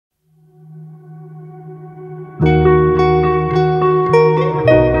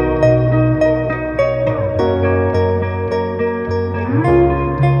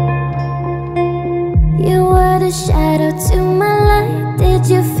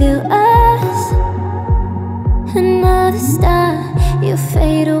feel us. Another star, you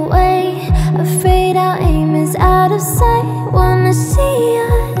fade away. Afraid our aim is out of sight. Wanna see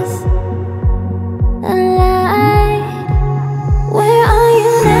us alive. Where are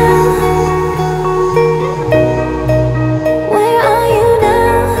you now? Where are you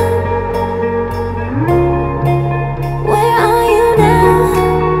now? Where are you now?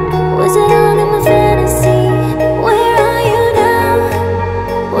 Was it all in my fantasy? Where are you now?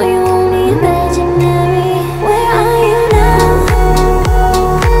 Were you only imaginary? Where are you now?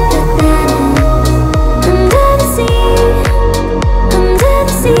 Under the sea, under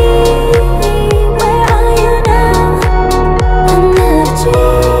the sea. Where are you now? Under the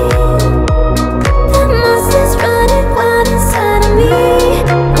tree. The monster's running wild inside of me.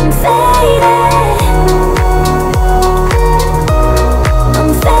 I'm faded.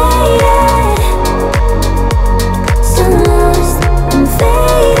 I'm faded. So lost. I'm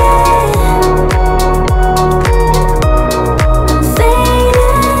faded. I'm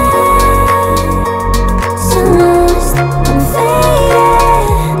faded. So lost. I'm faded.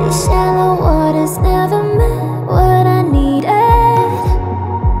 These shallow waters never meant what I needed.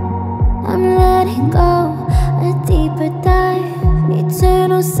 I'm letting go, a deeper dive,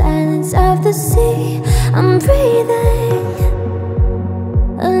 eternal silence of the sea. I'm breathing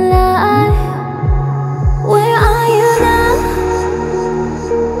alive. Where are you now?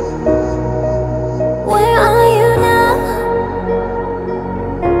 Where are you now?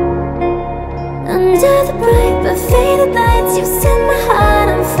 Under the bright but faded lights, you set my heart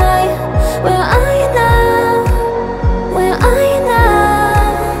on fire. Where are you now? Where are you now?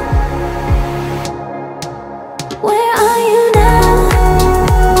 Where are you now?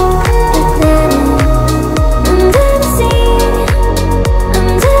 Under the sea,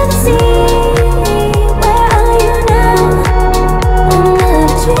 under the sea. Where are you now? Under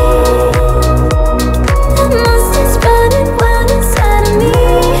the tree. The monster's running wild inside of me.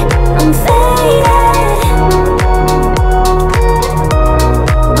 I'm faded.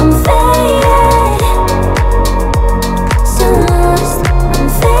 I'm faded. So lost. I'm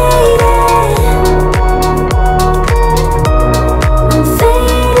faded. I'm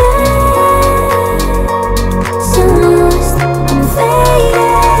faded. So lost. I'm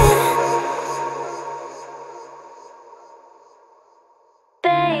faded.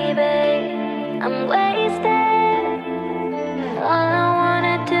 Baby, I'm wasted. All I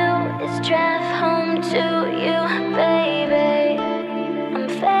wanna do is drive home to you, baby. I'm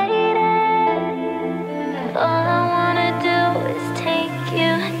faded. All I wanna do is take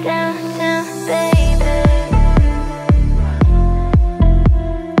you downtown, baby.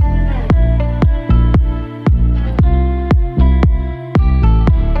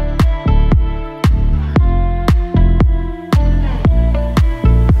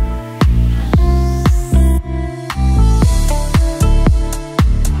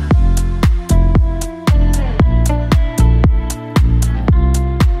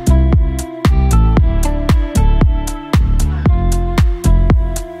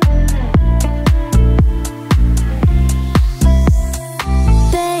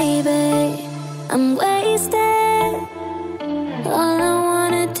 Baby, I'm wasted. All I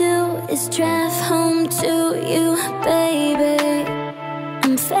wanna do is drive home to you, baby.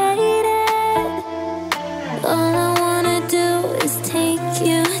 I'm faded. All I wanna do is take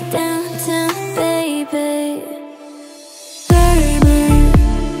you downtown, baby. Baby,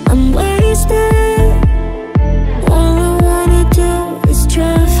 I'm wasted. All I wanna do is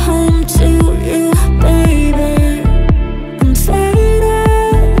drive home to you, baby. I'm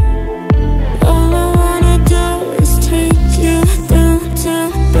faded. All I wanna do is take you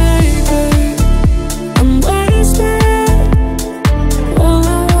downtown, baby. I'm wasted. All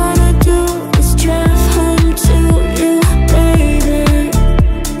I wanna do is drive home to you, baby.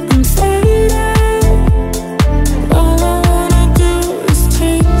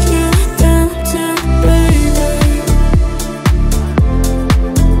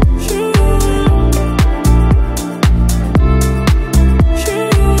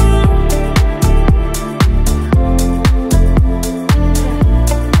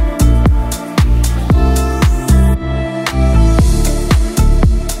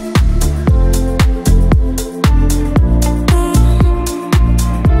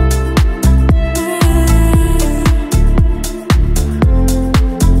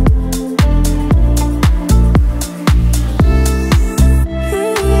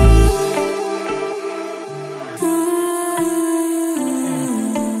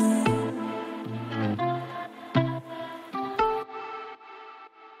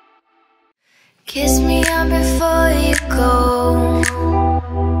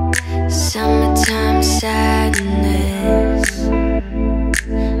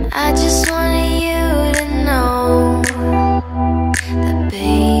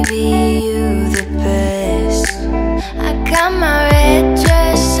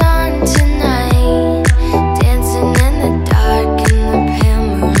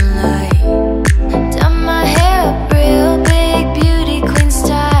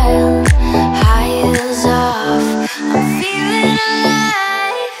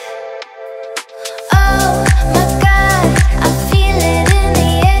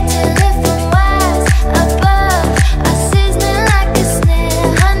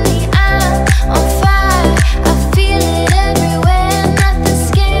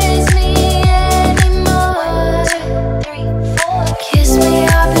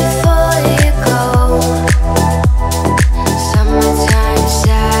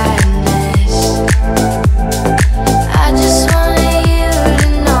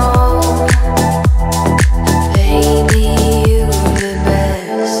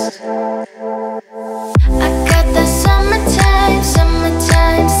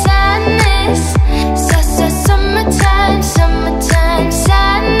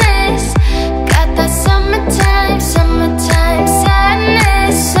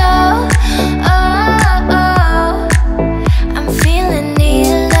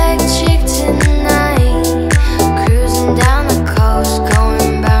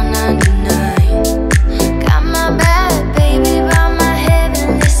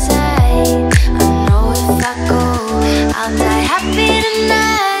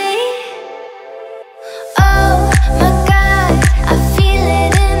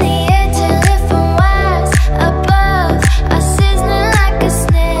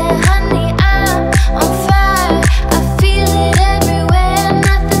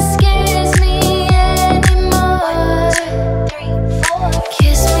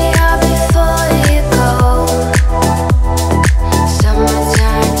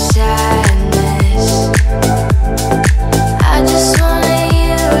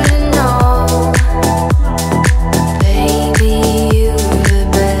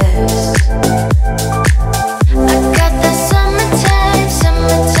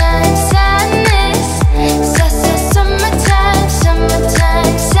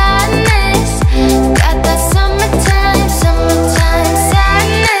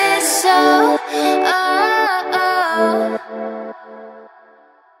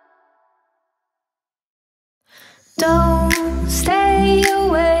 Don't stay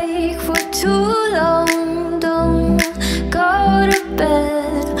awake for too long. Don't go to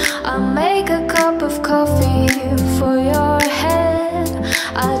bed. I'll make a cup of coffee for your head.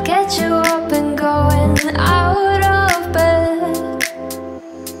 I'll get you up and going out of bed.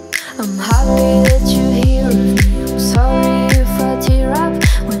 I'm happy that you're here with me. I'm sorry if I tear up.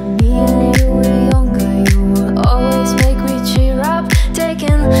 When me and you were younger, you would always make me cheer up.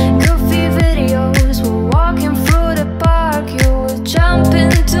 Taking goofy videos, we're walking through the park. You would jump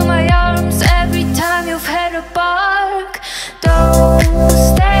into my arms every time you've had a bark. Don't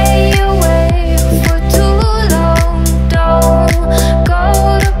stay awake for too long. Don't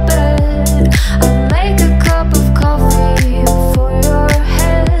go to bed. I'll make a cup of coffee for your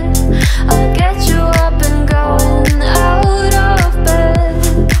head. I'll get you up and going out of bed.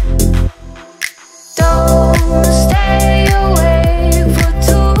 Don't stay awake for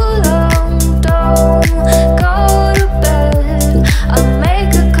too long. Don't go to bed. I'll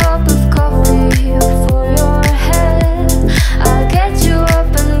make a cup of coffee for your head. I'll get you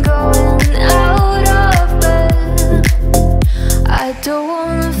up and going out of bed. I don't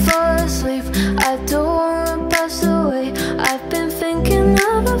wanna fall asleep. I don't wanna pass away. I've been thinking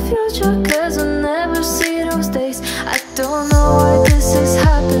of the future, cause I'll never see those days. I don't know why this has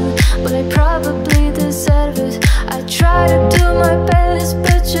happened, but I probably deserve it. I try to do my best,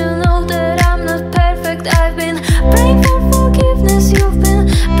 but you know that I'm not perfect. I've been praying for forgiveness. You've been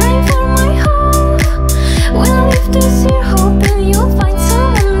praying for my hope. When I leave this here, hoping you'll find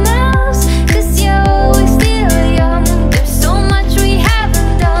someone else, cause you're always still young. There's so much we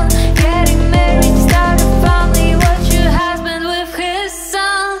haven't done. Getting married, start a family, watch your husband with his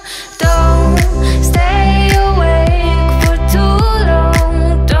son. Don't stay awake for too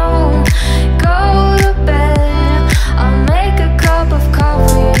long. Don't go to bed. I'll make a cup of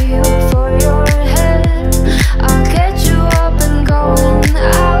coffee for your head. I'll get you up and going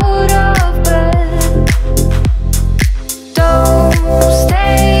out of bed. Don't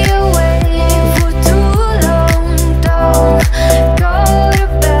stay awake for too long. Don't go to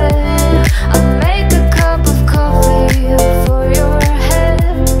bed. I'll make a cup of coffee for your head.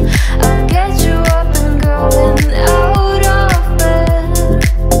 I'll get you up and going out of bed.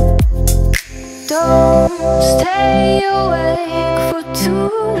 Don't stay awake for too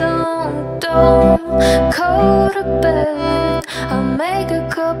long. Don't go to bed. I'll make a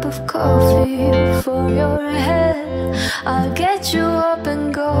cup of coffee for your head. I'll get you up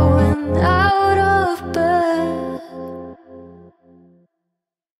and going out of bed.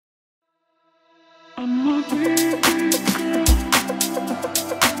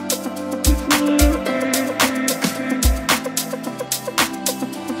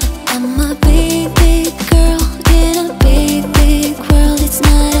 I'm a big, big girl in a big, big world. It's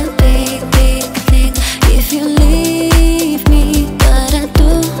not a big, big thing if you leave me, but I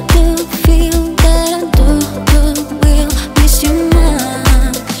do feel that I will miss you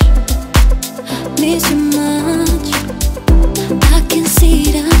much, miss you much. I can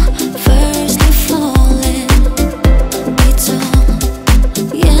see the first leaf falling. It's all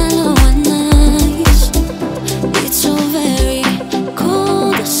yellow and nice. It's so very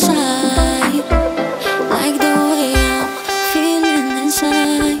cold aside, like the way I'm feeling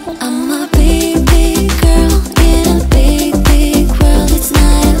inside. I'm a big, big girl in a big, big world. It's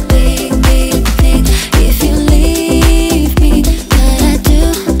not a big, big thing if you leave me, but I do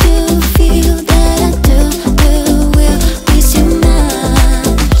feel that I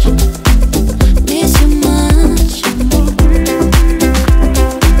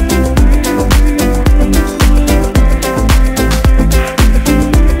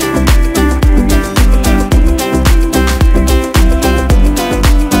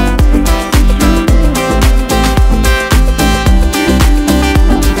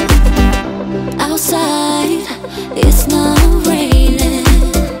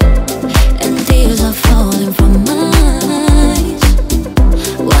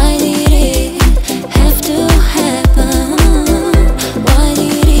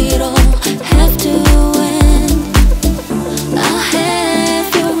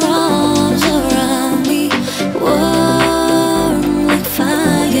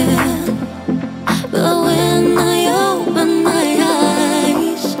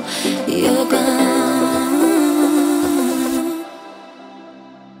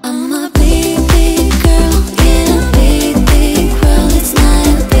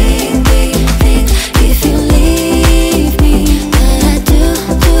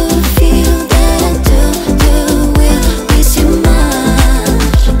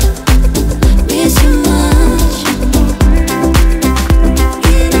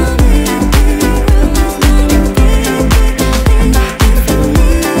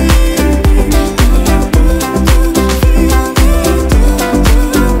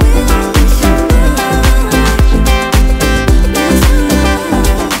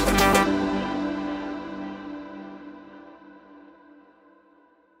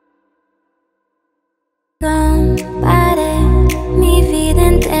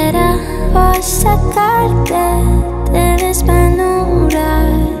sacarte de despanuras.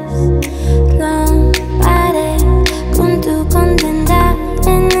 Romperé con tu condena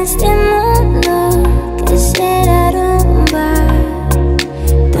en este mundo que será rumba.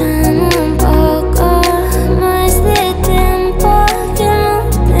 Dame un poco más de tiempo, que no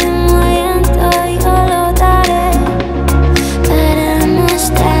te muento, yo lo daré para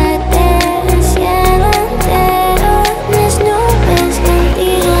mostrarte el cielo entero. Las nubes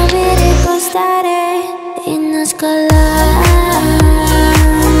contigo me recostaré y nos colamos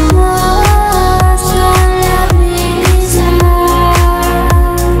con la brisa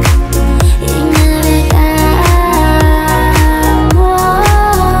y navegamos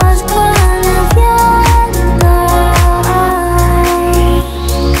con el viento.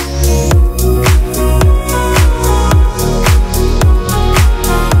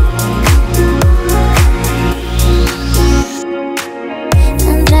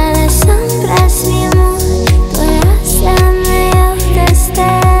 Entre las sombras mi amor, tú eras el medio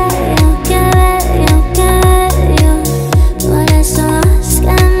destello que veo. Por eso es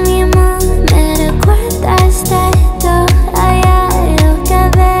que mi amor me recuerdas de todo aquello que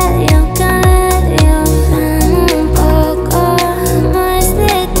veo. Dame un poco más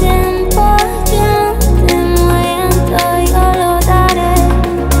de tiempo, que no te muento, yo lo daré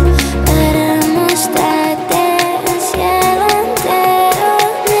para mostrarte el cielo entero.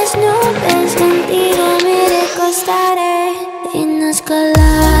 Las nubes contigo me recostaré y nos colamos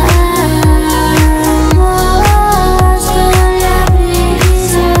con la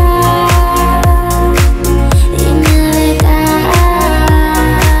brisa y navegamos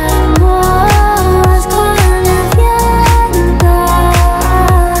con el viento.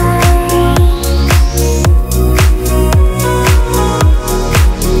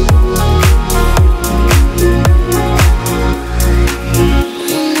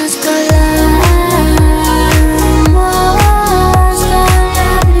 Y nos colamos con la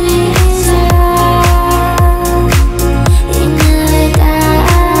brisa y navegamos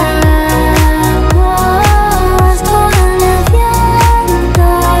con el viento.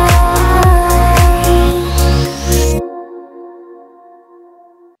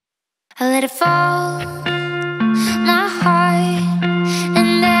 I let it fall, my heart,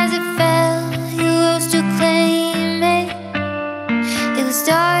 and as it fell, you rose to claim it. It was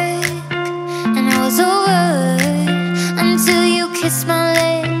dark, and I was over until you kissed my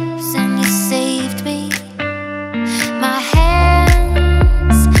lips and you saved me. My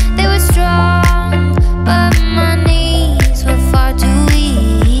hands, they were strong, but my knees were far too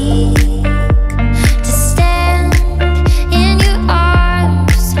weak to stand in your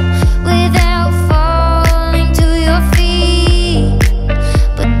arms without falling to your feet.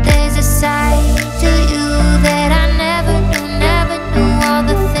 But there's a side to you that I never knew. All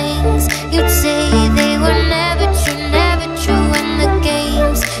the things you'd say, they were never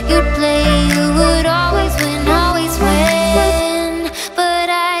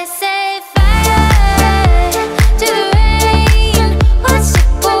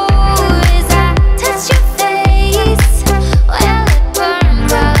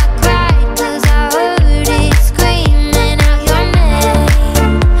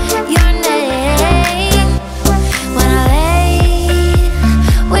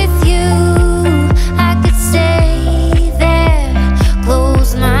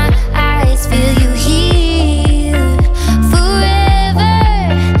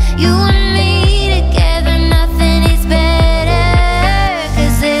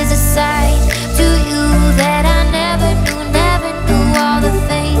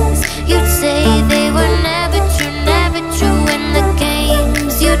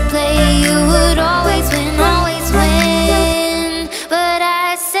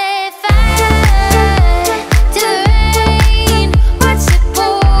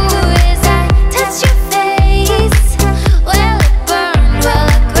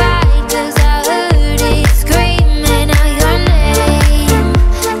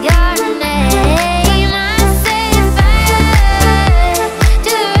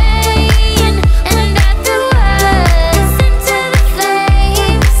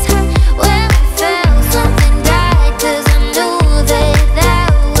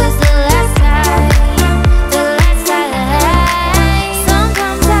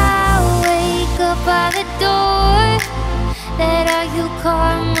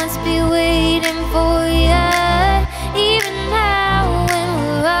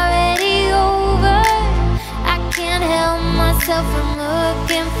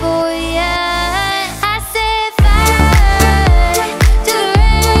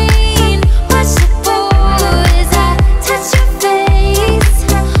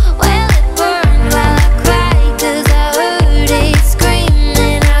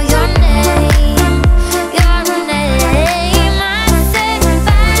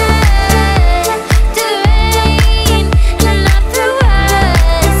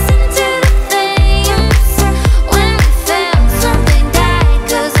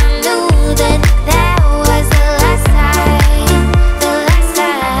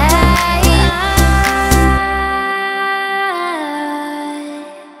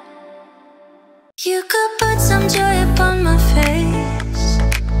You could put some joy upon my face.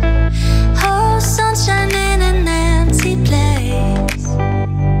 Oh, sunshine in an empty place.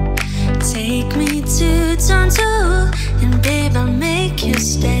 Take me to turn two, and babe, I'll make you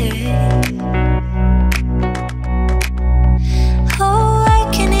stay. Oh, I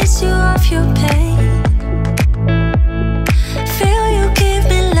can ease you off your pain. Feel you give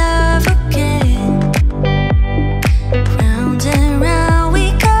me love again. Round and round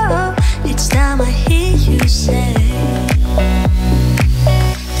we go. Each time I hear you say,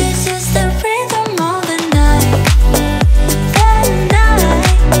 this is the rhythm of the night. That night,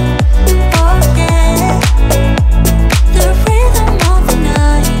 oh yeah. The rhythm of the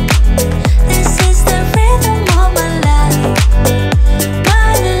night. This is the rhythm of my life.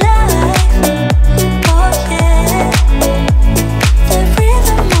 My life, oh yeah. The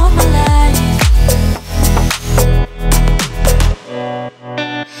rhythm of my life.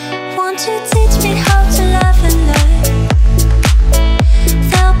 Won't you teach me how to love and learn?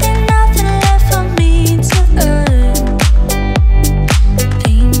 There'll be nothing left for me to earn.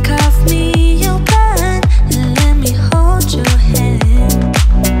 Think of me, you'll burn, and let me hold your hand.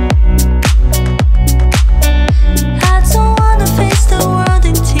 I don't wanna face the world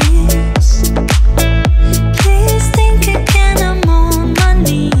in tears. Please think again, I'm on my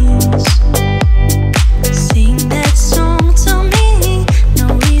knees. Sing that song to me, no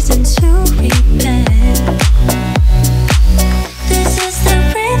reason to repent. This is the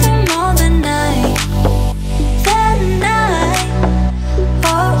rhythm of the night. That night,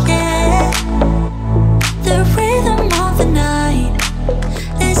 oh yeah. The rhythm of the night.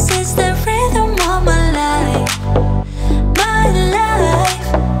 This is the rhythm of my life. My life,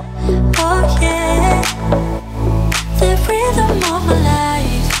 oh yeah. The rhythm of my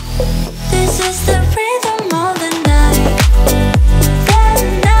life. This is the rhythm of the night. That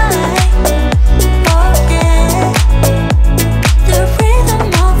night, oh yeah. The rhythm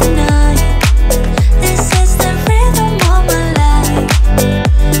of the night. This is the rhythm of my life.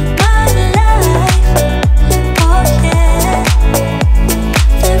 My life, oh yeah.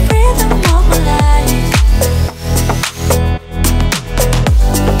 The rhythm of my life.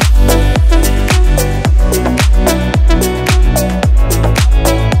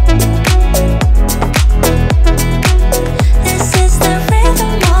 This is the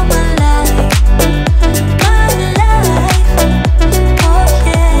rhythm of my life. My life, oh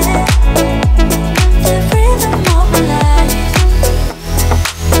yeah. The rhythm of my life.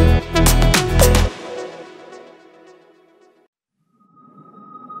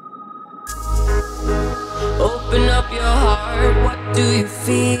 Open up your heart, what do you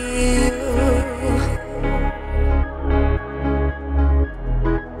feel?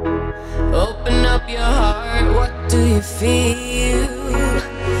 Open up your heart, what do you feel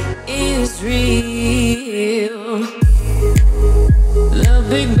is real? The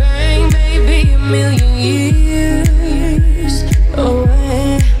Big Bang, baby, a million years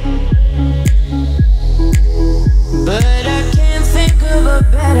away. But I can't think of a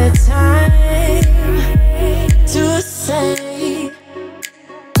better time to say,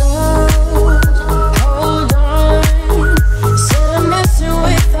 hold on. Said I'm messing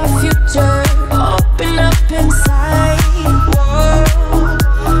with our future. Open up inside. Whoa,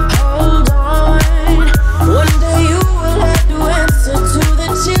 hold on. One day you will have to answer to the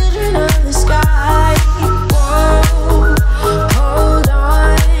children of the sky. Whoa, hold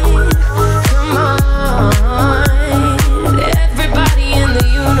on. Come on. Everybody in the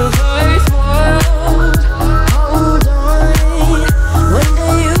universe. Whoa, hold on. One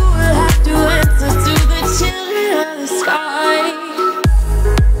day you will have to answer to the children of the sky.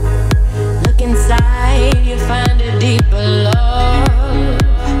 Look inside, you find a deeper love.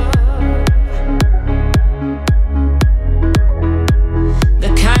 The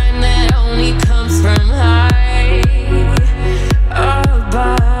kind that only comes from high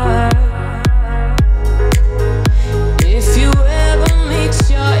above. If you ever meet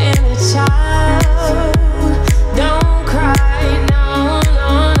your inner child, don't cry, no,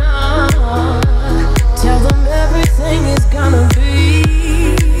 no, no. Tell them everything is gonna be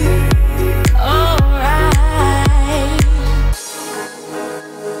alright.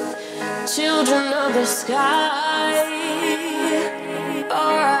 Children of the sky,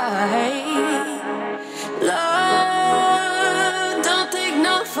 alright. Love, don't take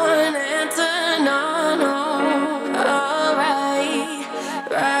no for an answer, no, no. Alright,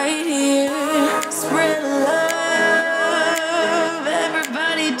 right here. Spread love,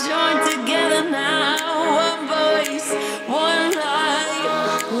 everybody join together now. One voice, one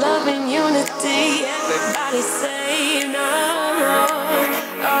life, love and unity. Everybody say no, no.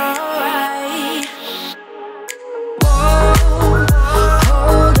 Alright.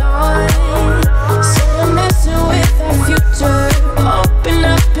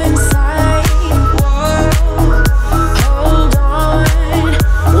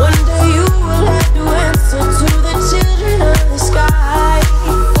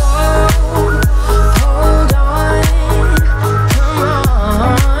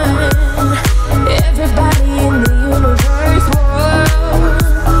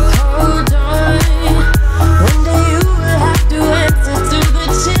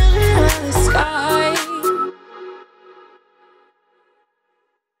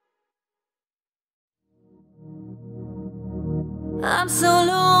 so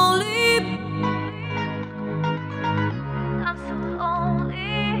lonely. I'm so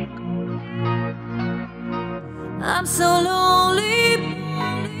lonely. I'm so lonely.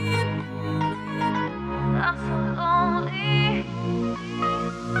 I'm so lonely.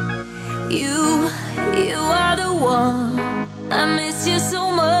 You are the one. I miss you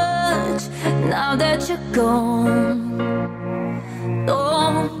so much now that you're gone.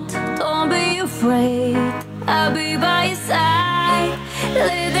 Don't be afraid. I'll be by your side,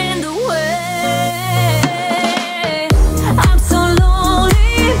 leading the way. I'm so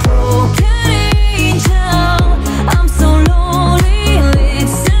lonely, broken angel. I'm so lonely,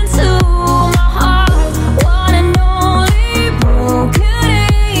 listen to my heart. One and only broken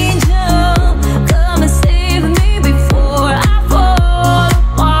angel. Come and save me before I fall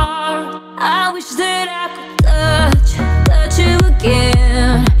apart. I wish that I could touch you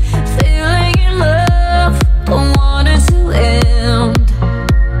again. Feeling in love, don't want it to end.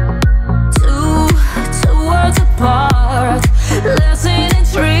 Two worlds apart. Less in a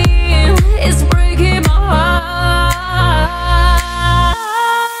dream, it's breaking my heart.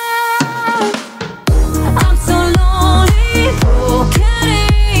 I'm so lonely, broken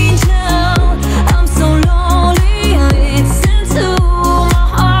angel. I'm so lonely, listen to my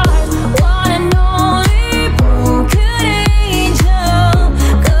heart. One and only broken angel.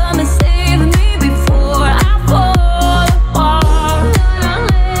 Come and save me before I fall apart.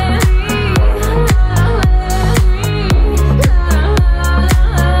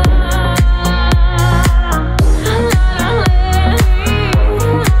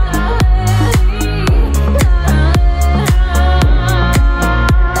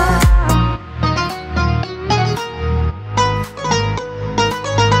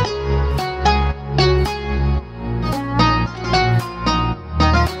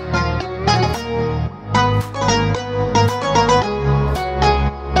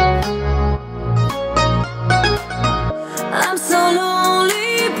 I'm so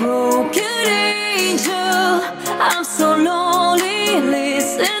lonely, broken angel. I'm so lonely,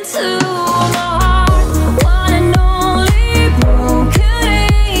 listen to my heart. One and only broken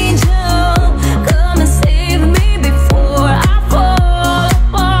angel. Come and save me before I fall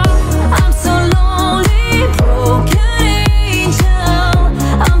apart. I'm so lonely, broken angel.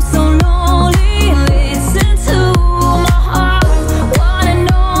 I'm so lonely, listen to my heart. One and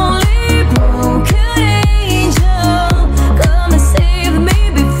only broken angel. Come and save me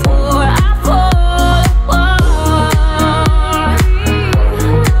before I fall apart.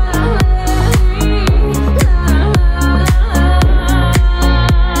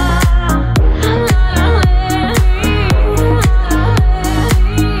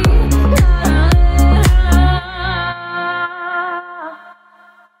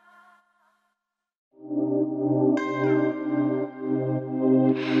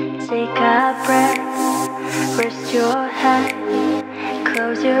 Take a breath, rest your head,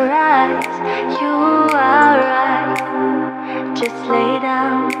 close your eyes, you are right. Just lay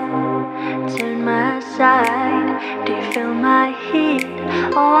down, turn my side. Do you feel my heat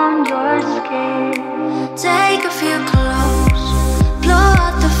on your skin? Take a few close, blow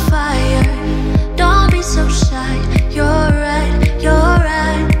out the fire. Don't be so shy, you're right, you're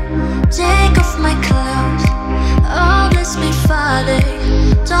right. Take off my clothes, oh bless me Father.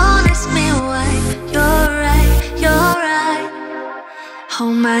 Don't ask me why, you're right, you're right.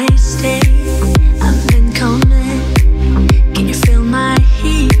 Hold my stay, I've been coming. Can you feel my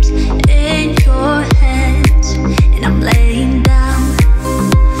heat in your hands? And I'm laying down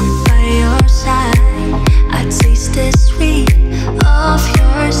by your side. I taste the sweet of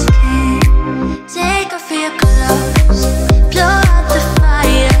your skin. Take off your clothes, blow out the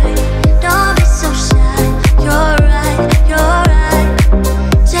fire. Don't be so shy, you're right, you're right.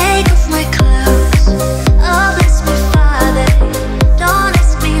 Take off my clothes, oh bless me Father. Don't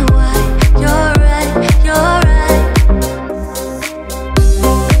ask me why, you're right, you're right.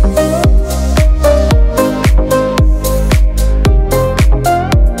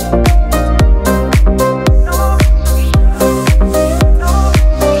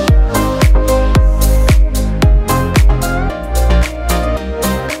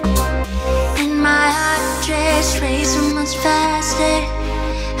 And my heart just raced so much faster.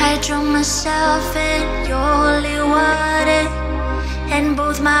 I drown myself in your holy water. And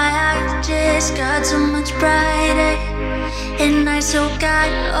both my eyes just got so much brighter. And I so got,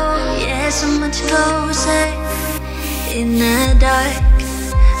 oh yeah, so much closer. In the dark,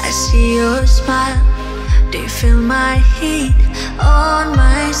 I see your smile. Do you feel my heat on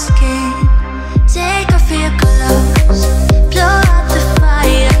my skin? Take off your clothes, blow out the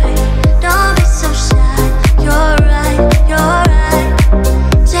fire. Don't be so shy, you're right, you're right.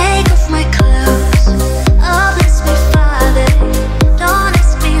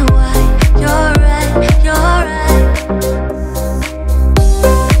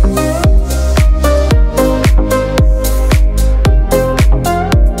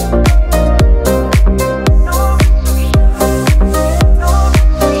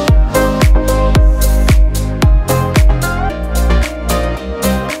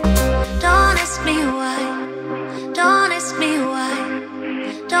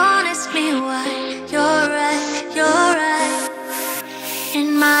 ask me why. You're right.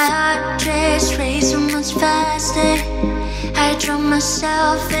 And my heart just races so much faster. I drown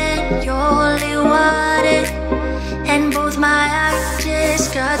myself in your holy water, and both my eyes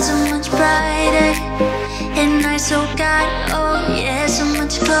just got so much brighter, and I so got, oh yeah, so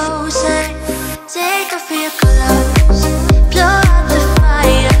much closer. Take off your clothes, blow out the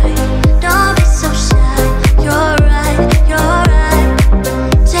fire. Don't be so shy. You're right.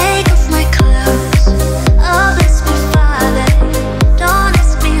 Take off my clothes, oh bless me Father. Don't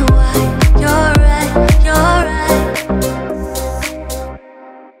ask me why. You're right.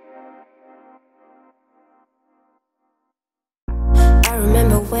 I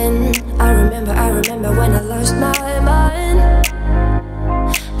remember when I lost my mind.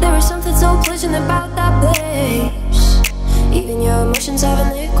 There was something so pleasant about that place. Even your emotions have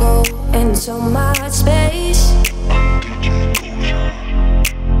an echo and so much space.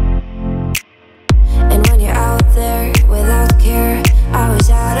 And when you're out there without care, I was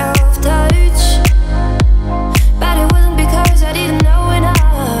out of touch. But it wasn't because I didn't know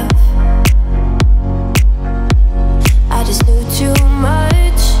enough. I just knew too much.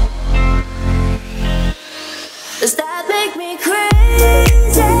 Does that make me crazy?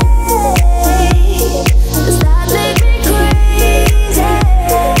 Does that make me crazy?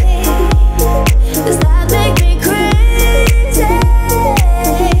 Does that make me crazy?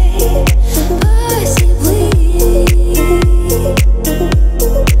 Pussy, please.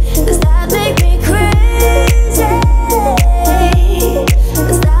 Does that make me crazy?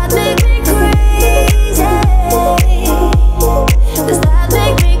 Does that make me crazy? Does that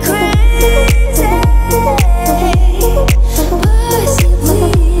make me crazy?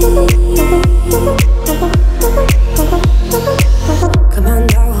 Come on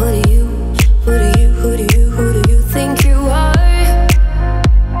now, who do you think you are?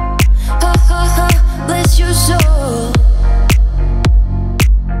 Ha ha ha, bless your soul.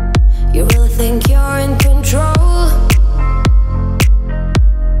 You really think you're in control?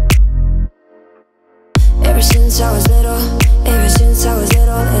 Ever since I was little,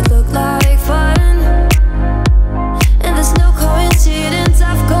 it looked like fun. And there's no coincidence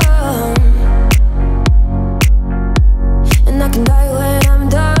I've come. And I can die when I'm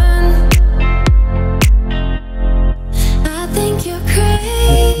done. I think you're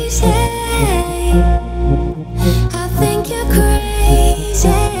crazy. I think you're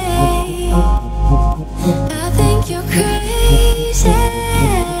crazy. I think you're crazy.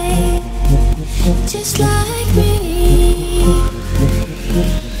 Just like me.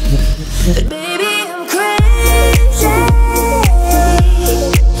 But baby, I'm crazy.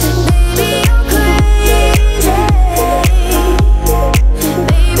 Baby, you're crazy.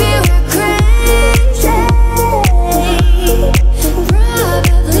 Baby, we're crazy.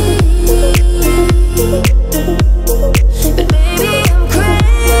 Probably. But baby, I'm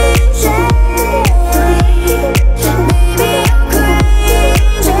crazy. Baby, you're crazy.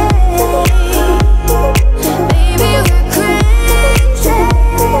 Baby, we're crazy.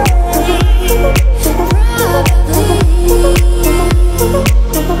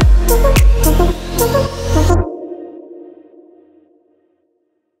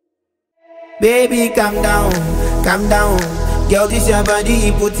 Baby, calm down. Girl, this your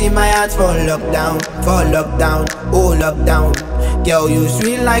body, put in my heart for lockdown, oh lockdown. Girl, you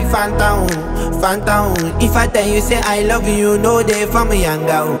sweet like phantom. If I tell you say I love you, no day for me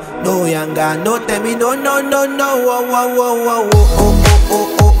younger, no younger, no tell me no,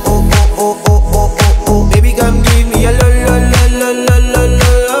 oh. Baby, come give me a love.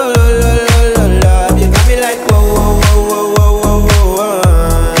 You got me like whoa.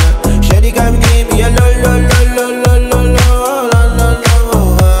 Shawty, come give me a love.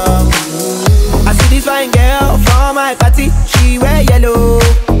 I see this fine girl from my party, she wear yellow.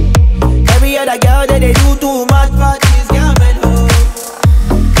 Every other girl that they do too much for this girl mellow.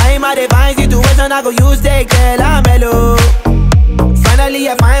 I'm at a fine situation, I go use the girl, I'm mellow. Finally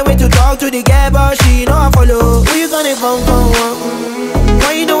I find way to talk to the girl, but she know I follow. Who you gonna phone for one?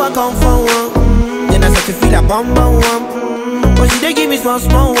 Why you know I come for one? Then I start to feel a bum one. But she dey give me small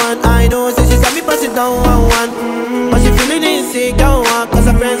one. I know, say she said me pass it down one. But she feeling insecure one. Cause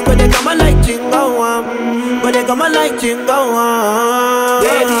her friends go they come and like chingo one. But they come and like chingo one.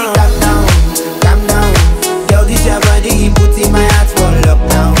 Baby, calm down. Girl, this your body, put in my heart for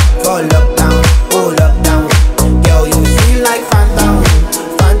lockdown, oh lockdown. Girl, you feel like phantom.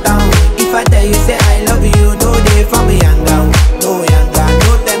 If I tell you say I love you, no day for me younger, no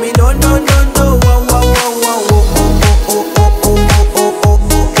tell me no,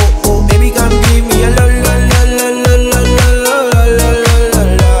 oh. Baby, come give me a love.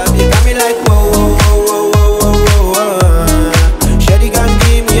 You got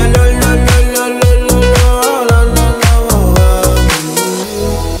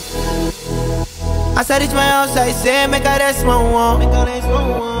say make her rest my one.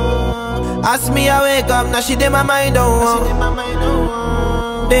 Ask me I wake up, now she did my mind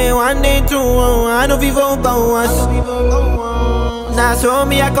on. Day one, day two, I know people go us. Now so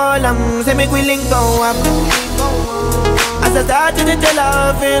me I call them, say make we link go up. As I start to tell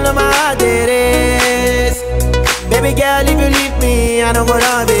her, feel on my heart it is. Baby girl, if you leave me, I don't go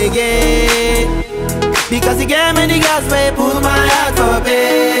love again. Because you gave me the gas, may pull my heart for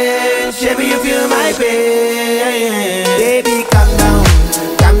pain. Baby, you feel my pain. Baby, calm down,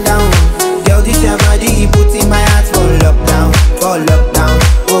 calm down. Girl, this your body, put in my heart for lockdown, for lockdown,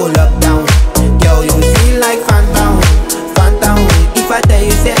 oh lockdown. Girl, you feel like phantom, phantom. If I tell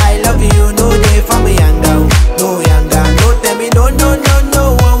you say I love you, no day for me young down, no young down. No tell me no, no, no, no.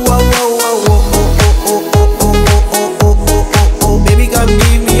 Whoa, whoa, whoa, whoa, whoa, oh, oh, oh, oh, oh, oh, oh, oh, oh, oh, oh. Baby, come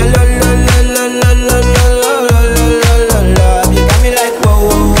give me a la la la la la la la la la la la la. You got me like whoa,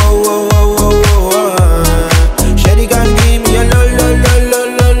 whoa, whoa, whoa, whoa, whoa, whoa. Shawty, come give me a la la la la la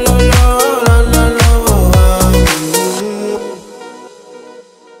la la la la la.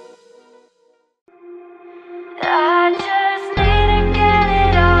 I just need to get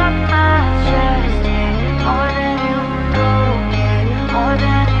it off my chest, yeah. More than you know, yeah. More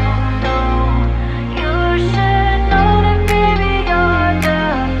than you know. You should know that, baby, you're the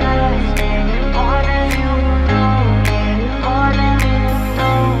best, yeah. More than you know, yeah. More than you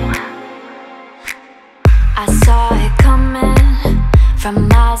know. I saw it coming from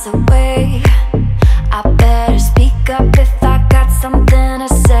miles away. I better speak up if I got something to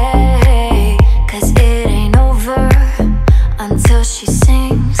say. 'Cause it ain't over until she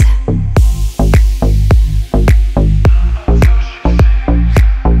sings.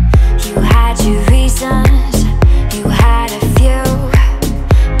 You had your reasons, you had a few,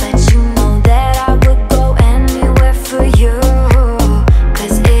 but you know that I would go anywhere for you.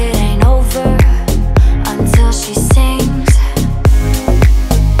 'Cause it ain't over until she sings.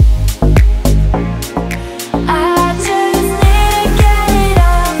 I just need to get it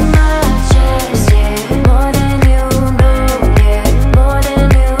off my chest, yeah. More than you know, yeah. More than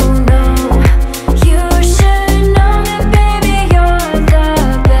you know. You should know that, baby, you're the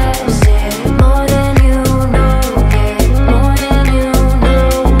best, yeah. More than you know, yeah. More than you know.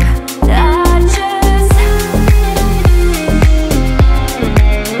 I just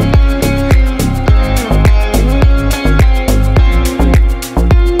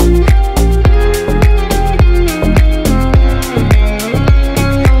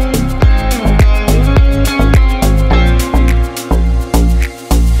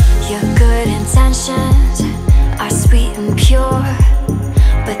your good intentions are sweet and pure,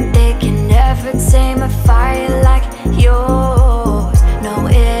 but they can never tame a fire like yours. No,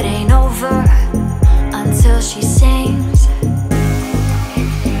 it ain't over until she sings.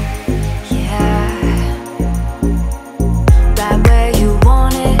 Yeah, right where you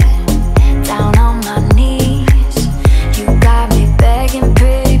want it, down on my knees. You got me begging,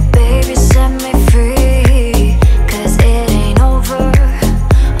 pretty baby, set me free. 'Cause it ain't over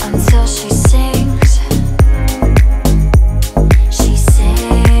until she sings. She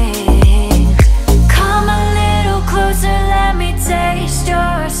sings. Come a little closer, let me taste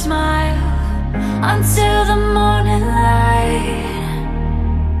your smile until the morning light.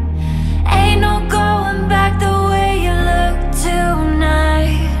 Ain't no going back the way you look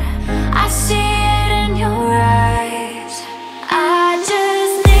tonight. I see it in your eyes. I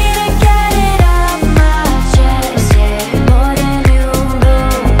just need to get it off my chest, yeah. More than you know,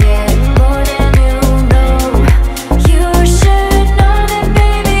 yeah. More than you know. You should know that,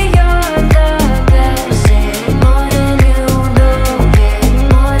 baby, you're the best, yeah. More than you know, yeah.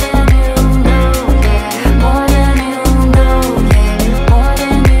 More than you know, yeah. More than you know, yeah. More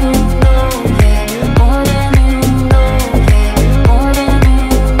than you know, yeah. More than you know, yeah. More than you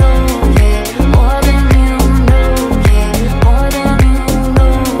know, yeah. More than you know, yeah. More than you know,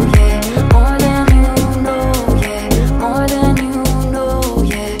 yeah. More than you know, yeah. More than you know,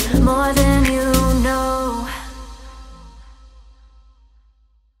 yeah. More than you know.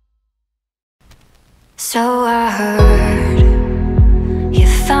 So I heard you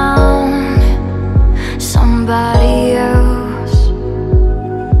found somebody else,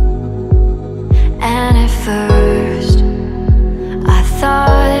 and at first I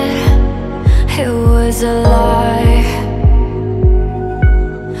thought it was a lie.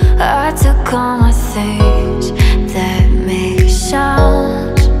 I took all my things that make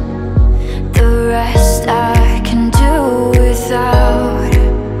sounds, the rest I can do without.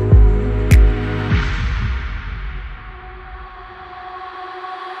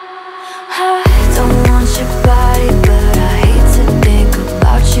 I don't want your body, but I hate to think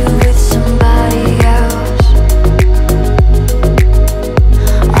about you with somebody else.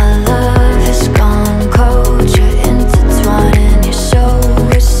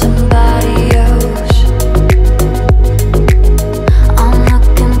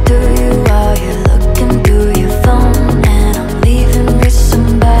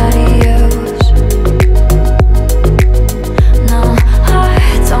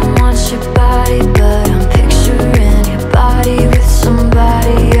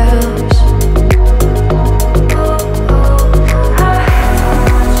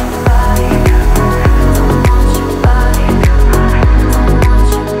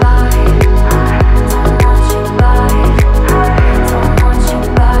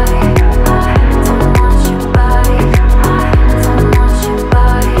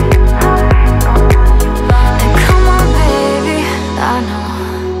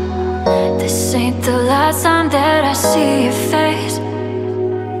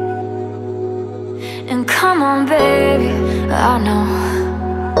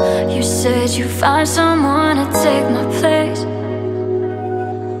 You said you'd find someone to take my place.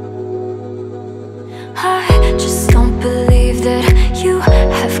 I just don't believe that you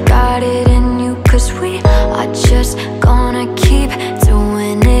have got it in you, 'cause we are just gonna keep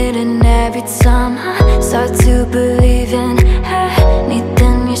doing it. And every time I start to believe in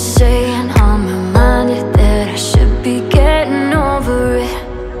anything you're saying, I'm reminded that I should be getting over it.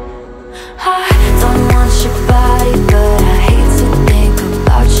 I don't want your body, but I hate to think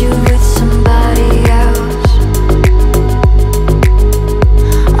about you with somebody else.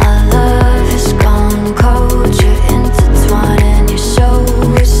 Our love has gone cold, you're intertwining your soul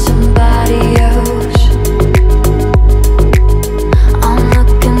with somebody else. I'm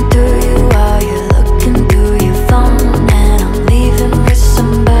looking through you while you're looking through your phone, and I'm leaving with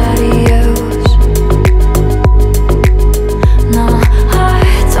somebody else. No, I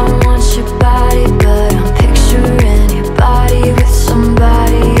don't want your body, but I'm picturing your body with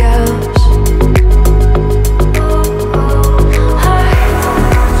somebody else. I don't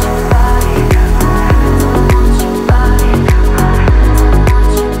want your body, I don't want your body, I don't want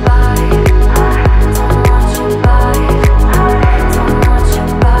your body, I don't want your body, I don't want your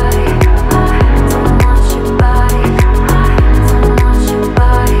body, I don't want your body, I don't want your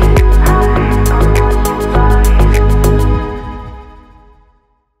body, I don't want your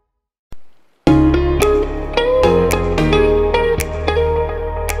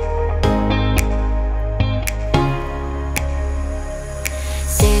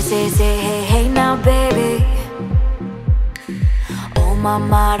Say, hey, hey now, baby. Oh,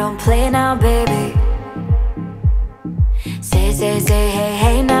 mama, don't play now, baby. Say, hey,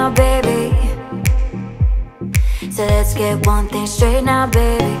 hey now, baby. So let's get one thing straight now,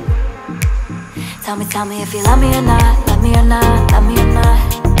 baby. Tell me if you love me or not, love me or not, love me or not.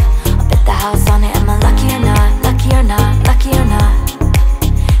 I'll bet the house on it, am I lucky or not, lucky or not, lucky or not?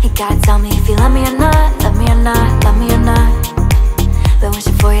 You gotta tell me if you love me or not, love me or not, love me or not. Been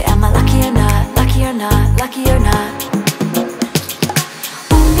wishing for you, am I lucky or not, lucky or not, lucky or not?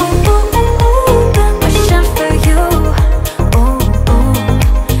 Ooh, ooh, ooh, ooh, ooh, been wishing for you. Ooh, ooh,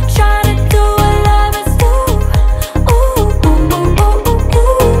 trying to do what lovers do. Ooh, ooh, ooh, ooh, ooh,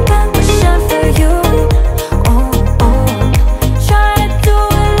 ooh, been wishing for you. Ooh, ooh, trying to do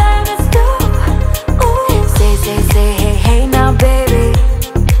what lovers do. Ooh, say, hey, hey now, baby.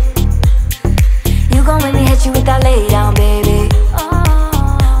 You gon' make me hit you with that lay down, baby.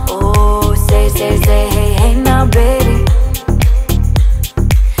 Say, hey, hey now, baby.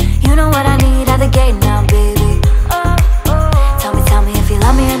 You know what I need at the gate now, baby. Tell me if you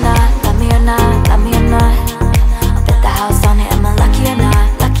love me or not, love me or not, love me or not. I'll bet the house on it, am I lucky or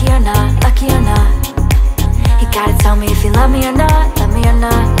not, lucky or not, lucky or not? You gotta tell me if you love me or not, love me or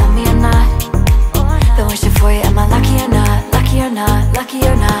not, love me or not. Been wishing for you, am I lucky or not, lucky or not, lucky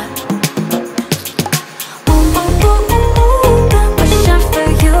or not? Ooh, ooh, ooh, ooh, ooh, been wishing for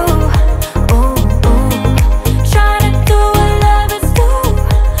you.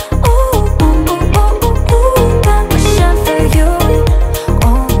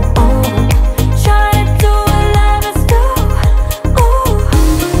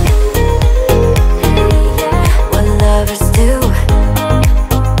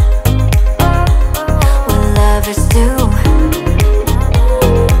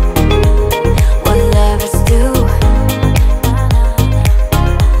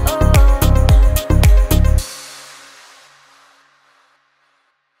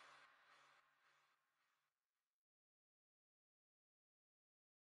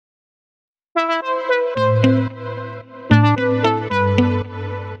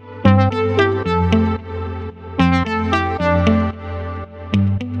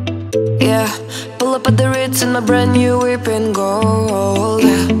 Yeah, pull up at the Ritz in my brand new whip in gold.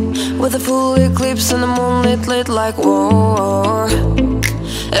 Yeah, with a full eclipse and the moonlit lit like war.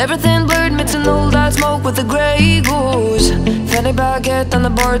 Everything blurred, mixing all that smoke with the grey goose. Fanny baguette and the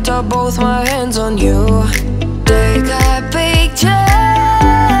bar top, both my hands on you. Take a picture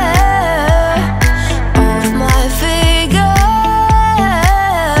of my figure.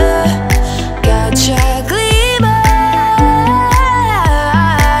 Catch a glimmer.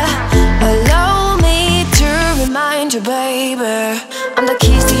 Allow me to remind you, baby, I'm the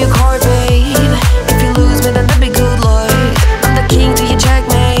keys to your car, babe. If you lose me, then that'd be good luck. I'm the king to your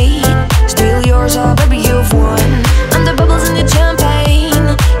checkmate. Still yours, oh baby, you've won. I'm the bubbles in your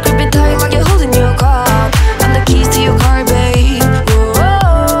champagne. Grip it tight like you're holding your cup. I'm the keys to your car, babe. Whoa.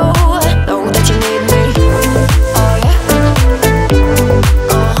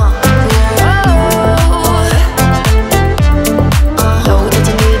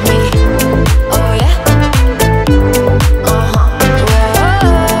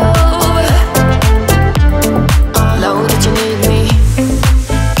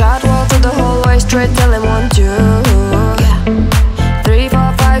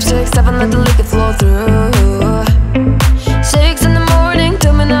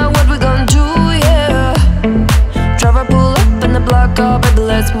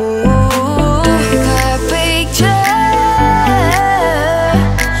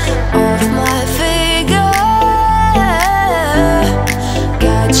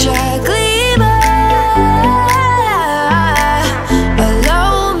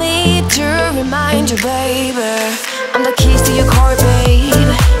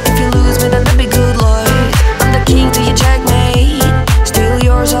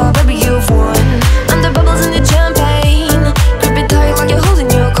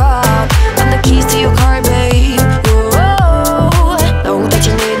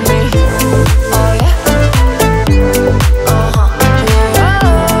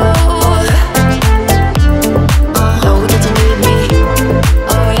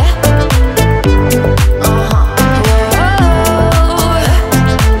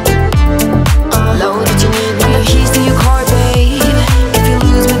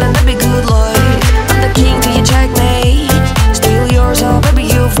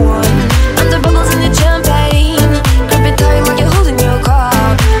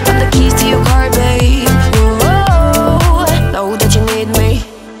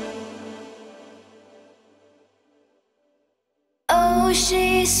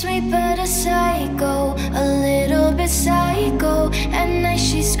 sweet but a psycho, a little bit psycho. At night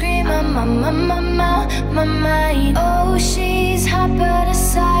she scream, my mind. Oh, she's hot but a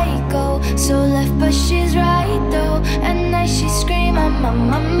psycho, so left but she's right though. At night she scream, my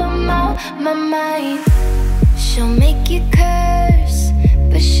mind. She'll make you curse,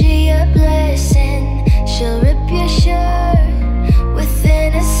 but she a blessing. She'll rip your shirt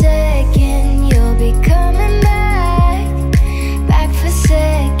within a second. You'll be coming back for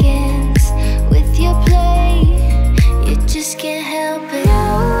seconds with your play. You just can't help it.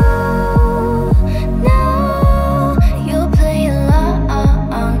 No, you'll play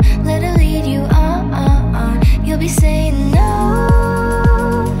along. Let her lead you on. You'll be saying no,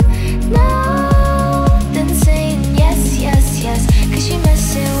 then saying yes, yes, yes, 'cause she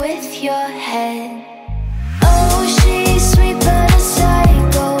messing with your head. Oh, she's sweet but a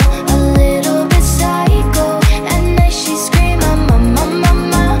psycho, a little bit psycho. At night she scream, my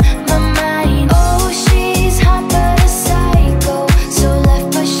mind. Oh, she's hot but a psycho, so left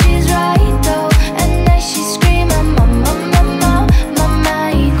but she's right though. At night she scream, my mind.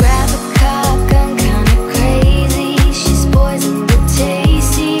 Grab a cock gun, kinda crazy. She's poison but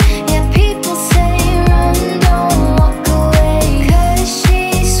tasty. Yeah, people say run, don't walk away, 'cause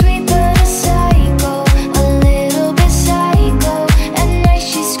she's sweet but a psycho, a little bit psycho. At night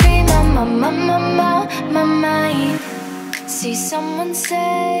she scream, my mind. See, someone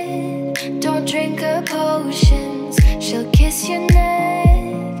said don't drink her potions. She'll kiss your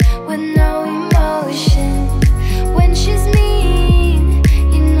neck with no emotion. When she's mean,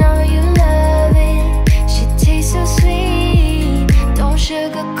 you know you love it. She tastes so sweet, don't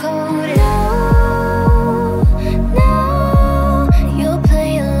sugarcoat it. No, you'll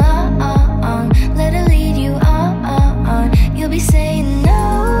play along. Let her lead you on. You'll be saying no,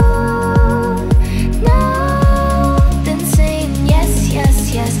 then saying yes, yes,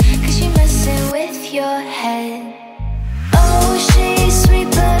 yes, 'cause she messing with your head. Oh, she's sweet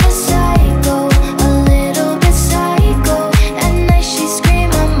but a psycho, a little bit psycho. At night she scream,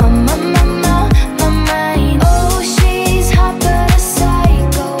 my mind. Oh, she's hot but a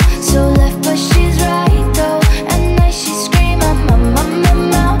psycho, so left but she's right though. At night she scream, my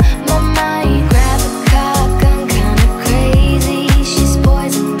mind. Grab a cock gun, kinda crazy. She's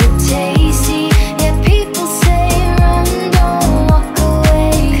poison but tasty. Yeah, people say run, don't walk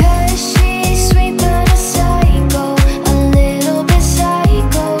away, 'cause she's sweet but a psycho, a little bit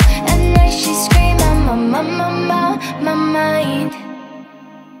psycho. At night she scream, my mind.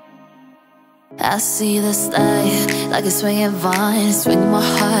 I see the light like a swinging vine, swinging my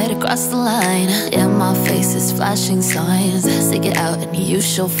heart across the line. Yeah, my face is flashing signs. Stick it out and you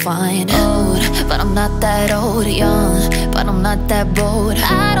shall find. Old, but I'm not that old. Young, but I'm not that bold.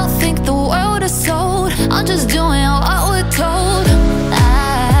 I don't think the world is sold. I'm just doing what we're told. I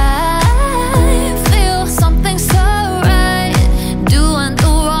feel something so right, doing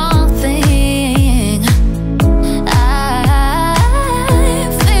the wrong thing. I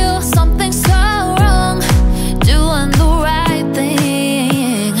feel something so wrong, doing the right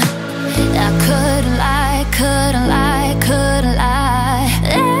thing. I couldn't lie, couldn't lie, couldn't lie.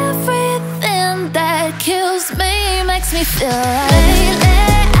 Everything that kills me makes me feel like lately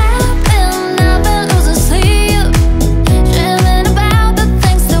I've been losing sleep.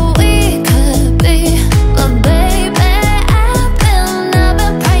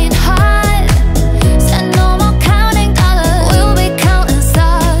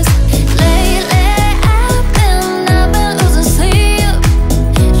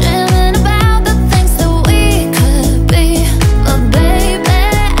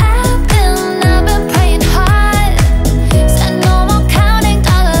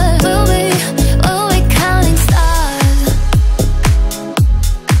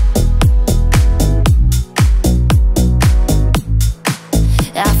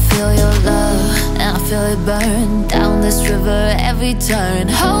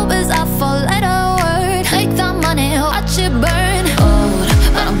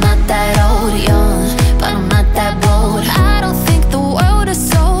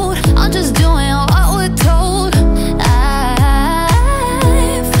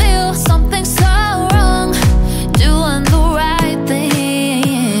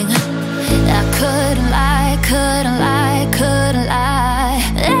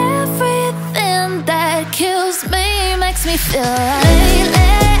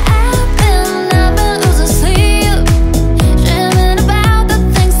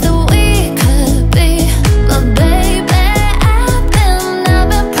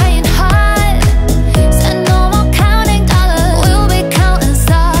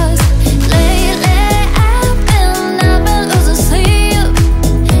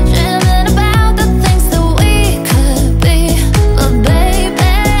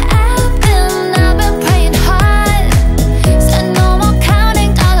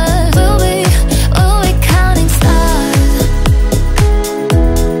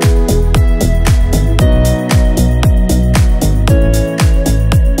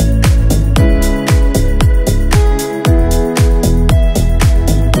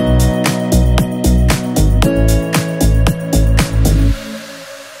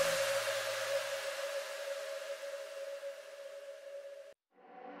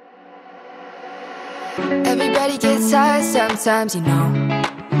 lost sometimes, you know.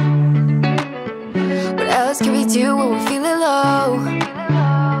 What else can we do when we're feeling low?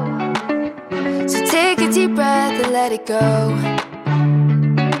 So take a deep breath and let it go.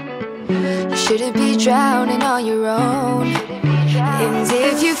 You shouldn't be drowning on your own. And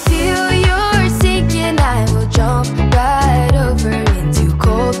if you feel you're sinking, I will jump right over into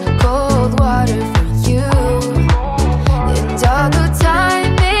cold, cold water for you. And although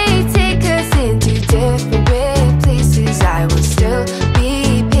time may take us into different places, I will still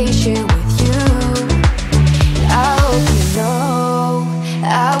be patient with you. I hope you know I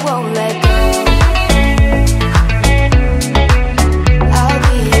won't let go. I'll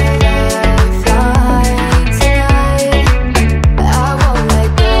be your lifeline tonight. I won't let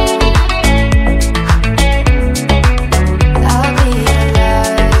go. I'll be your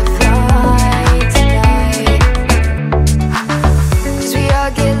lifeline tonight. 'Cause we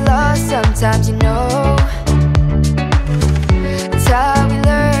all get lost sometimes, you know. It's how we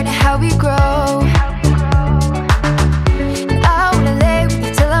learn, how we grow. And I wanna lay with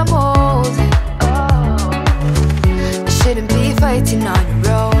you till I'm old. You shouldn't be fighting on your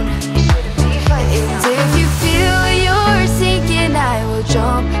own. And if you feel you're sinking, I will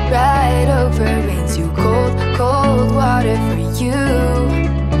jump right over into cold, cold water for you.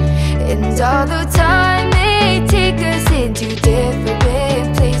 And although time may take us into different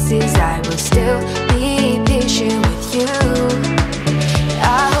places, I will still be patient with you. I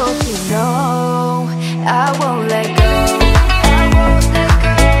hope you know I won't let go. I won't let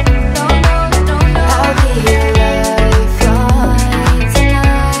go. No, no, no, no. I'll be your lifeline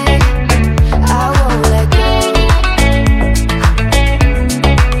tonight. I won't let go.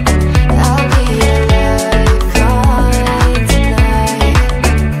 I'll be your lifeline tonight.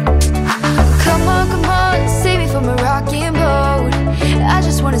 Come on, save me from a rocking boat. I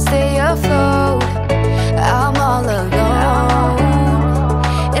just wanna stay afloat. I'm all alone.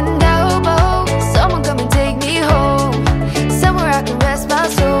 And I hope someone come and take me home, somewhere I can rest my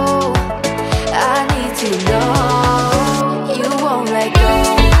soul. I need to know you won't let go.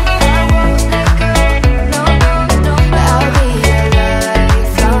 I won't let go. No, no, no, no. I'll be your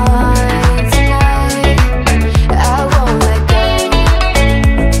lifeline tonight. I won't let go.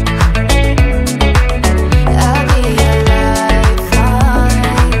 I'll be your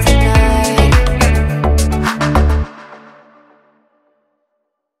lifeline tonight.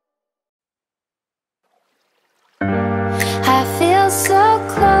 I feel so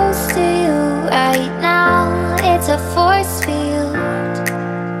close to you right now. It's a force field.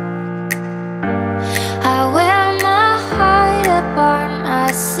 I wear my heart up on my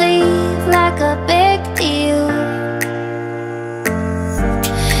sleeve like a big deal.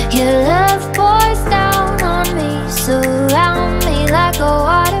 Your love pours down on me, surround me like a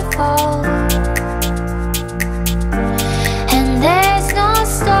waterfall. And there's no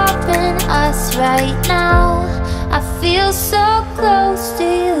stopping us right now. I feel so close to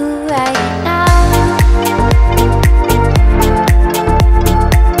you right now.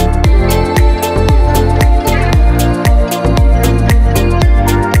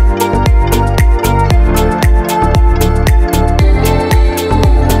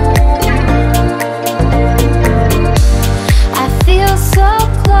 I feel so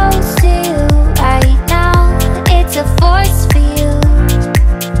close to you right now. It's a force field.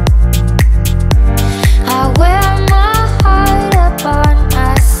 I wear my heart up on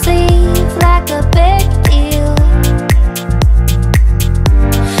my sleeve like a big deal.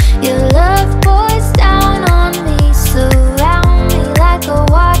 Your love pours down on me, surround me like a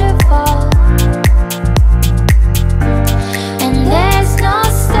waterfall. And there's no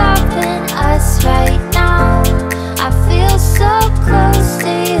stopping us right now. I feel so close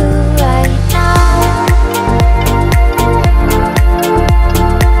to you right now.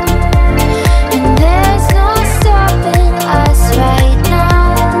 And there's no stopping us right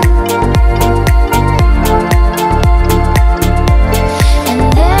now. And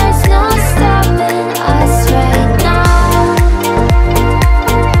there's no stopping us right now.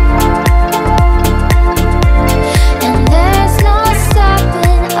 And there's no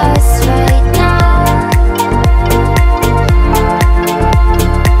stopping us right now.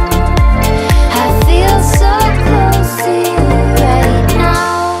 I feel so close to you right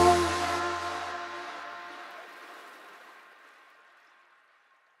now.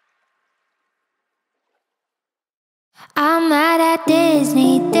 I'm mad at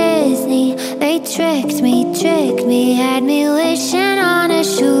Disney. They tricked me, had me wishing on a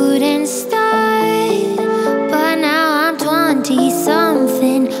shooting star. But now I'm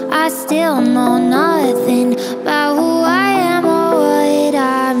 20-something, I still know nothing about who I am or what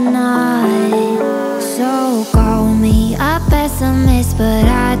I'm not. So call me but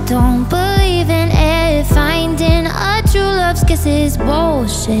I don't believe in it. Finding a true love's kiss is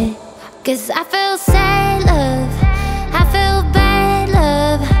bullshit. Cause I feel sad love, I feel bad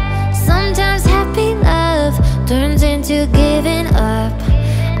love. Sometimes happy love turns into giving up.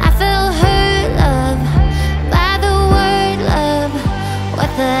 I feel hurt love by the word love.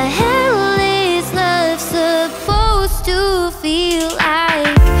 What the hell is love supposed to feel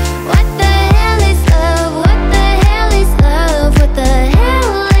like? What the hell is love? What the hell is love? What the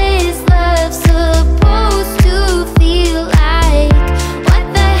hell is love supposed to feel like? What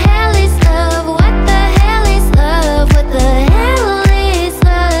the hell is love? What the hell is love? What the hell is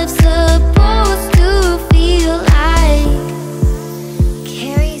love supposed to feel like?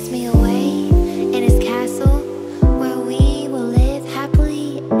 Carries me away in his castle where we will live happily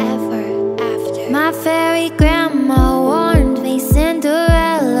ever after. My fairy grandma warned me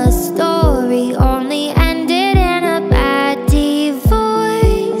Cinderella's story only ended in a bad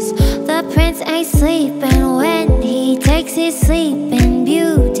divorce. The prince ain't sleeping when he takes his sleeping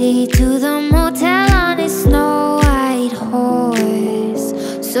beauty to the motel on his snow white horse.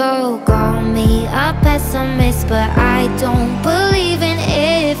 So call me a pessimist, but I don't believe in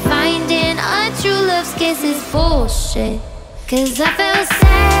it. Finding a true love's kiss is bullshit. Cause I feel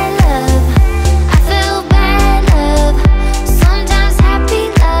sad love, I feel bad love. Sometimes happy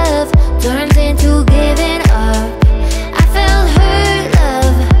love turns into giving up. I feel hurt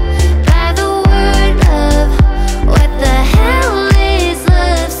love by the word love. What the hell is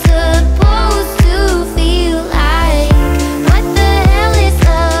love supposed to feel like? What the hell is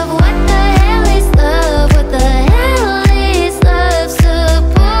love? What the hell is love? What the hell is love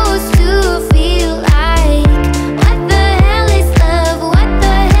supposed to feel like? What the hell is love? What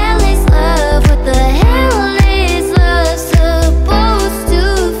the hell is love? What the hell is love supposed to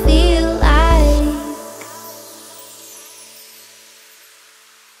feel like?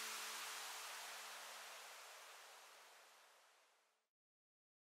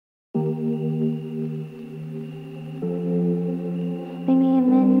 Meet me at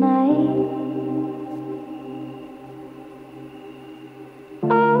midnight.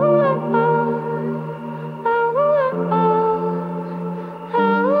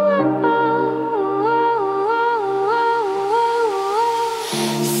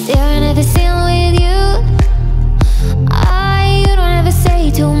 Staring at the ceiling with you. You don't ever say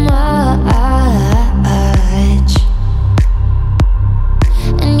too much,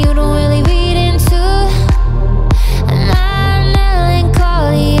 and you don't really read into my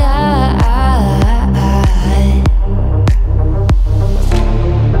melancholy.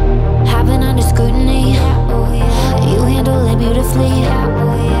 Happen under scrutiny. You handle it beautifully.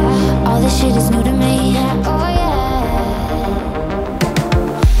 All this shit is new to me. Oh yeah.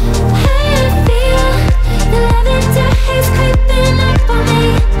 I feel the lavender haze creeping up on me.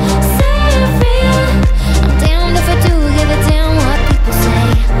 Surreal. I'm damned if I do give a damn what people say.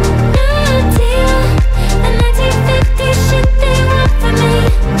 No deal. The 1950s shit they want from me.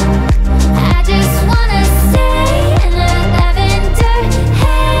 I just wanna stay in that lavender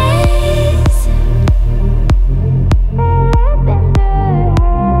haze.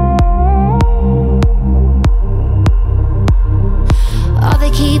 All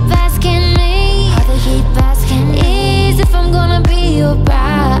they keep asking me, is if I'm gonna be your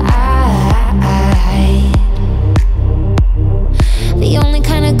bride. The only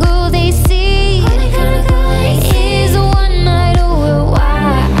kind of girl they see is a one night over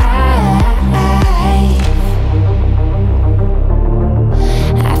wife.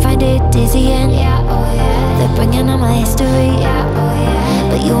 I find it dizzying. They're bringing up my history,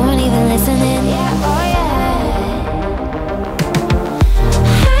 but you weren't even listening.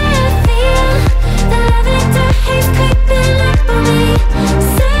 I feel the lavender haze creeping up on me.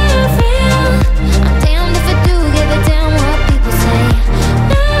 Surreal. I'm damned if I do give a damn what people say.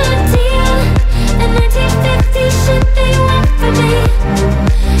 No deal. The 1950s shit they want from me.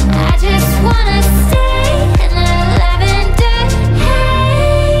 I just wanna stay in the lavender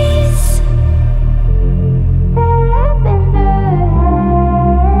haze.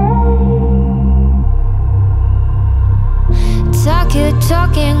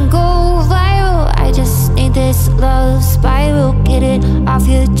 Talk and go viral. I just need this love spiral. Get it off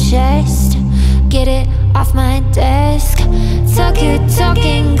your chest, get it off my desk. Talk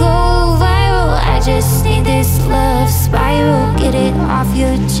and go viral. I just need this love spiral. Get it off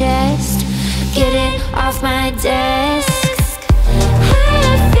your chest, get it off my desk.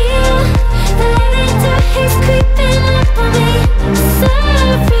 I feel the lavender haze creeping up on me.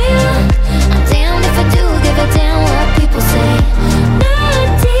 Surreal. I'm damned if I do give a damn what people say. No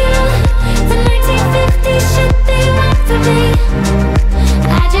deal. The 1950s shit they want from me.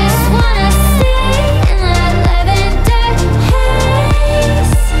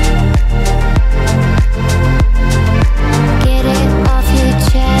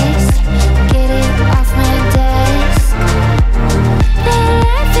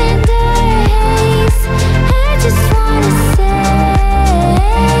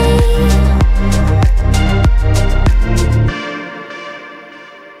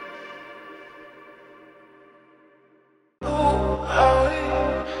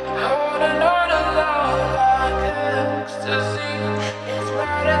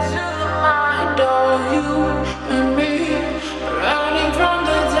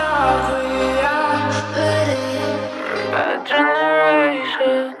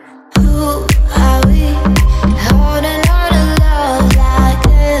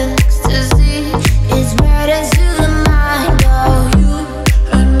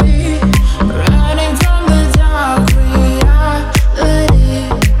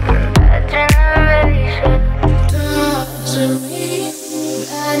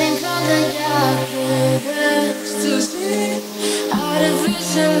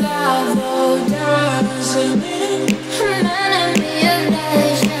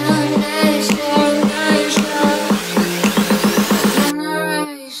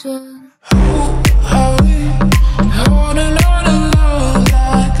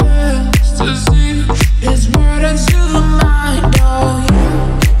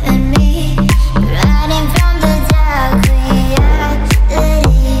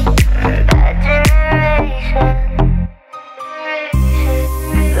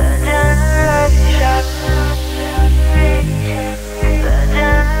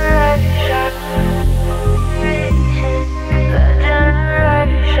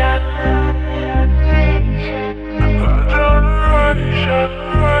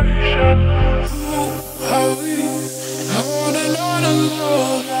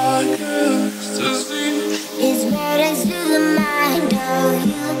 like ecstasy. It's better to the mind of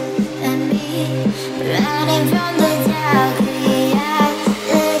you and me, running from the dark reality.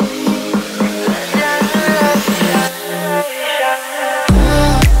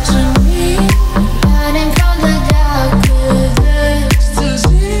 To me, Running from the dark with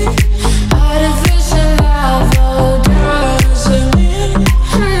ecstasy, artificial love, oh, doesn't mean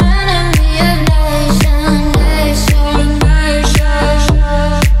enemy of nation, nation.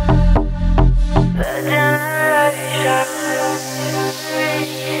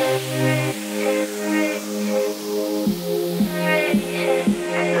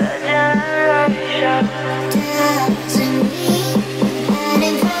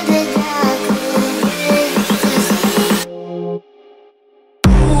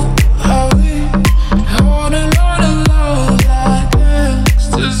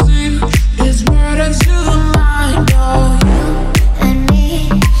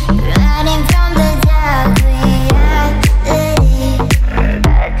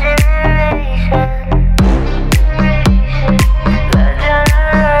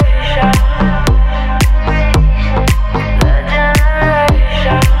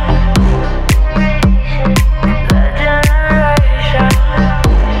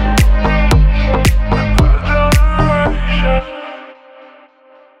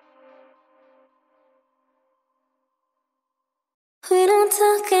 We don't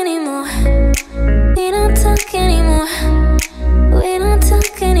talk anymore. We don't talk anymore. We don't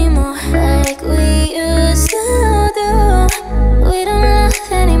talk anymore like we used to do. We don't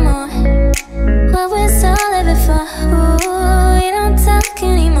laugh anymore. What was all of it for? Ooh, we don't talk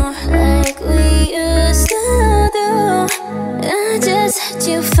anymore like we used to do. I just had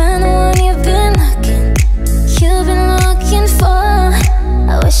you find the one you've been looking for.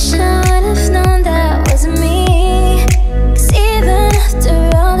 I wish I would have known that wasn't me. Even after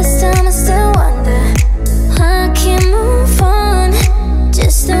all this time, I still wonder why I can't move on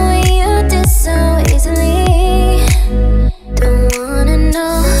just the way you did so easily. Don't wanna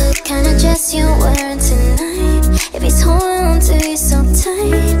know what kind of dress you're wearing tonight, if he's holding on to you so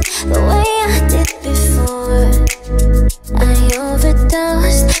tight the way I did before. I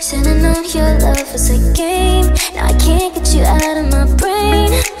overdosed, should've known your love was a game. Now I can't get you out of my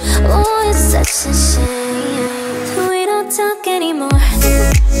brain. Oh, it's such a shame. We don't talk anymore.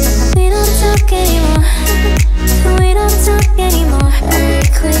 We don't talk anymore. We don't talk anymore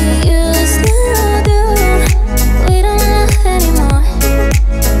like we used to do. We don't laugh anymore.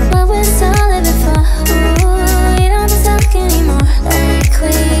 What was all of it for? Ooh, we don't talk anymore like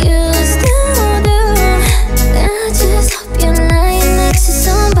we used to do. I just hope you're lying next to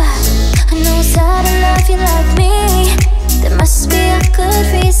somebody who knows how to love you like me. There must be a good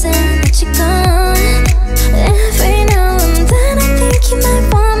reason that you're gone. Every now and then I think you might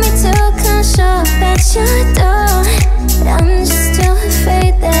want me to come show up at your door, but I'm just too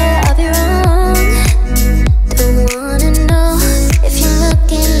afraid that I'll be wrong. Don't wanna know if you're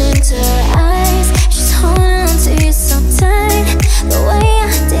looking into her eyes. She's holding on to you so tight the way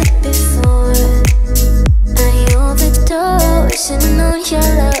I did before. I overdosed, should've known your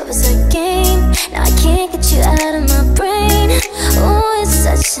love was a game. Now I can't get you out of my brain. Oh, it's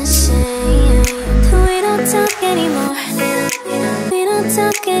such a shame. We don't talk anymore. We don't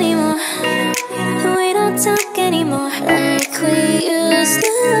talk anymore. We don't talk anymore like we used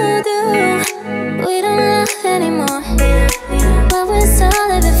to do. We don't laugh anymore. What was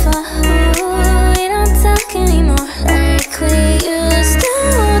all of it for? Ooh, we don't talk anymore like we used to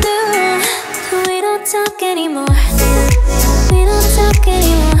do. We don't talk anymore. We don't talk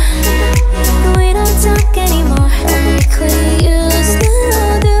anymore. We don't talk anymore like we used to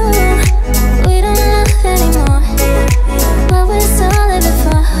do. We don't laugh anymore. What was all of it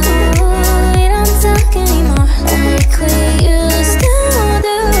for? Ooh, we don't talk anymore like we used to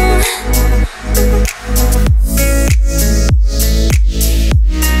do.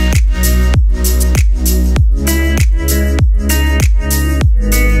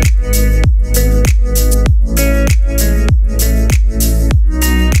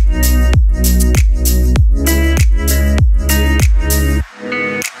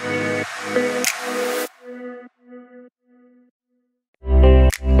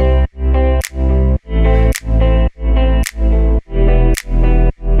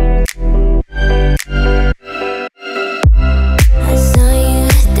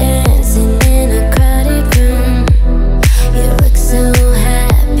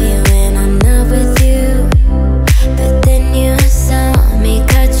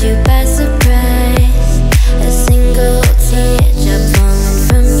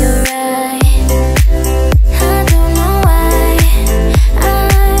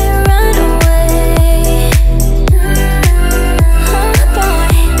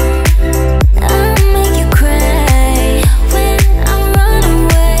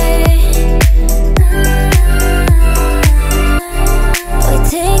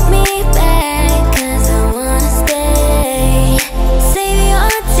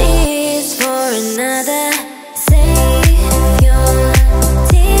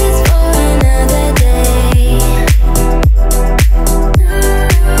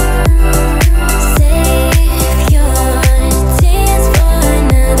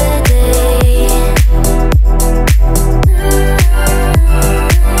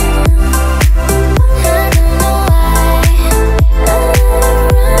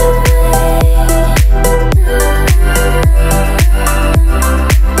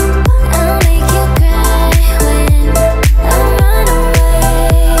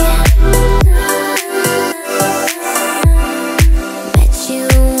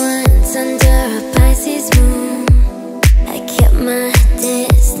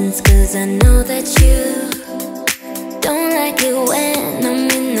 patience, cause I know that you don't like it when I'm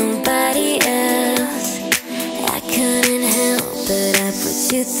with nobody else. I couldn't help but I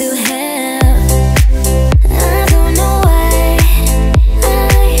put you through hell. I don't know why I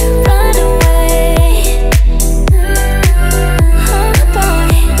run away. Oh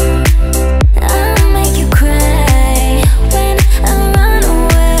boy, I'll make you cry when I run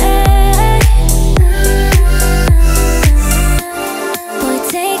away. Boy,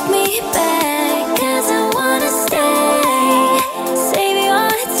 take me back, cause I wanna stay. Save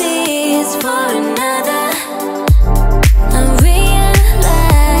your tears for another. I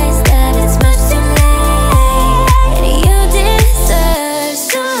realize that it's much too late. You deserve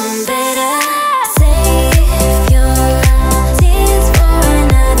some better. Save your tears for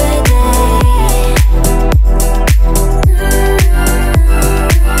another day.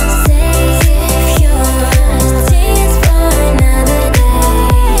 Save your tears for another day.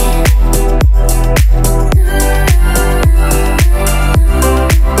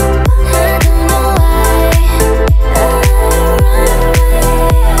 I don't know why I run away.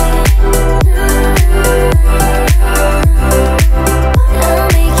 I'll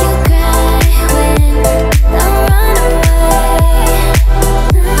make you cry when I run away.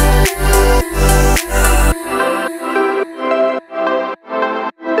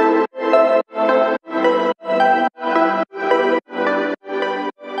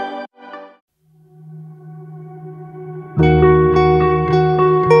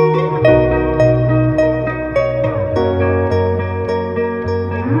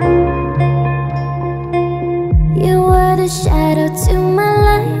 You were the shadow to my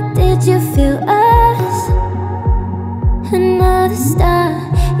light. Did you feel us? Another star,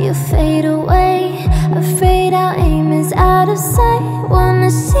 you fade away. Afraid our aim is out of sight. Wanna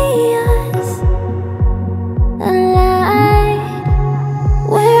see us alive.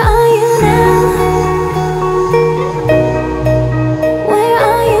 Where are you now? Where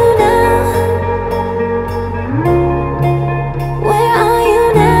are you now? Where are you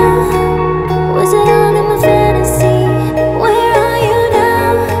now? Was it all in my fantasy? Where are you now?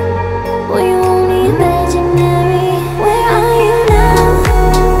 Were you only imaginary? Where are you now?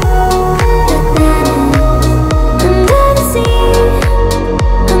 Under the sea.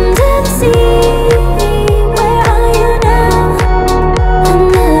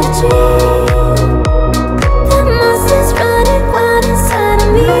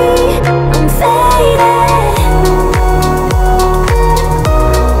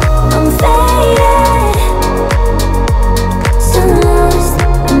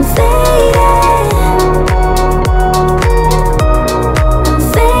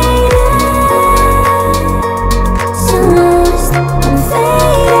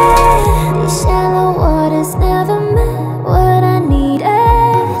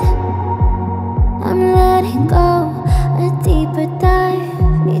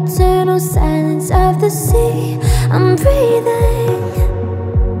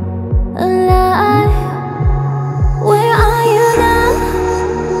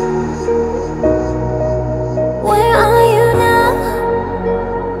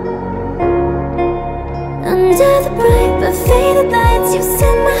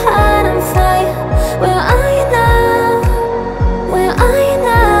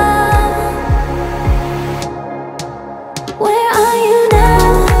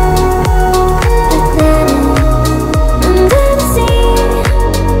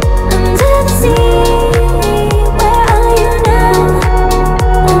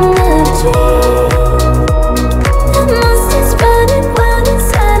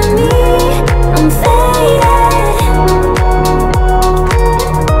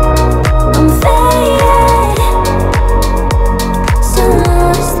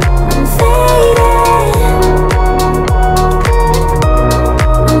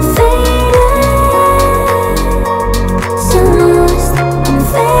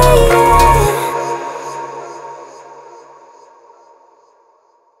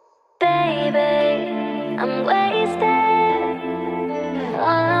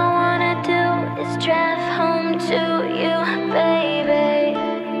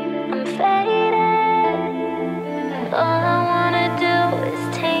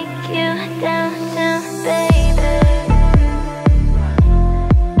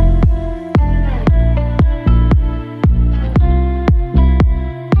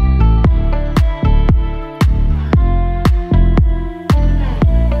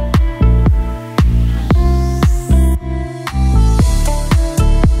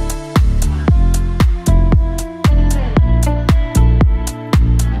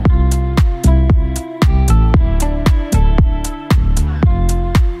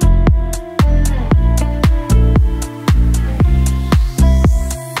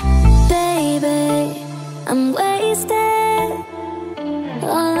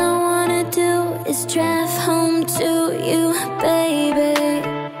 is drive home to you, baby.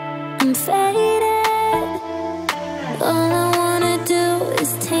 I'm faded. All I wanna do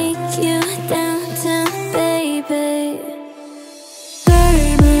is take you downtown, baby.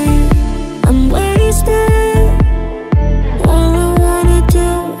 Baby, I'm wasted. All I wanna do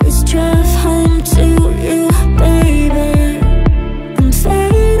is drive home to you, baby. I'm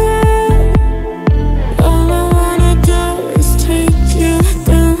faded. All I wanna do is take you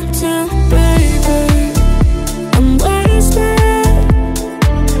downtown, baby. I'm wasted.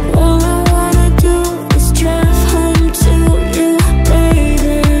 All I wanna do is drive home to you,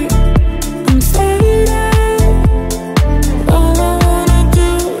 baby. I'm faded. All I wanna do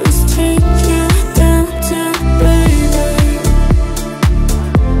is take you downtown, baby.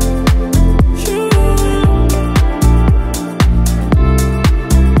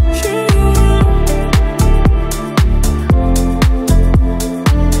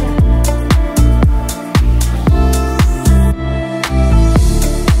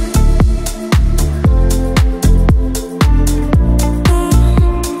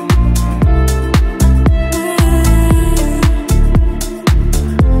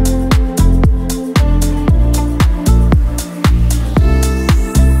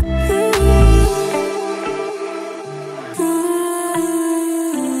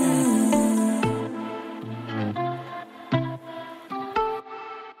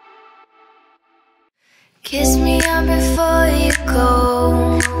 Kiss me up before you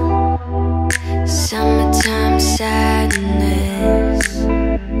go. Summertime sadness.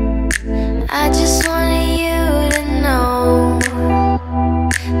 I just wanted you to know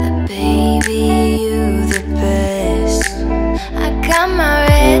that baby, you the best. I got my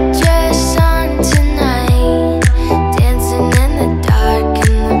red dress on tonight, dancing in the dark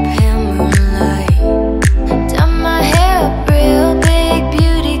in the pale moonlight. Done my hair up real big,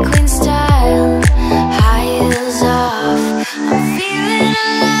 beauty queen style. High heels off, I'm feeling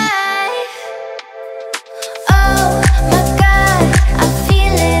alive. Oh my God, I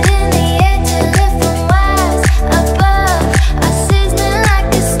feel it in the air till it from wise above. I'm sizzling like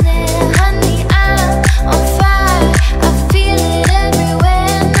a snare, honey, I'm on fire. I feel it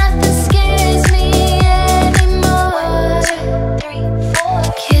everywhere, nothing scares me anymore. 3, 4,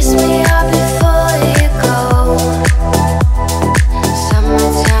 kiss me up before you go.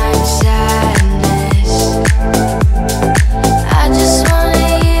 Summertime sadness. I just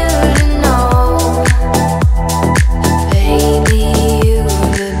wanted you to know, baby, you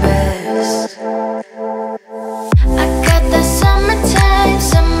the best. I got the summertime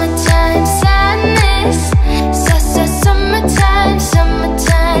sadness.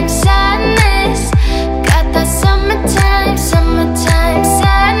 Summertime sadness. Got that summertime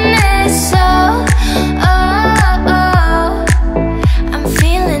sadness. Oh, I'm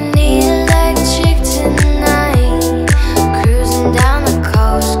feeling electric tonight. Cruising down the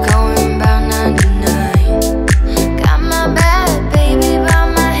coast, going about 99. Got my bad baby by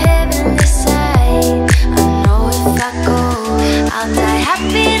my heavenly side. I know if I go, I'll die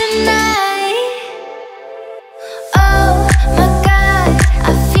happy tonight. Oh my God, I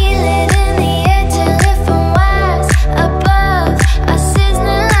feel it in the air till it from wise above. I'm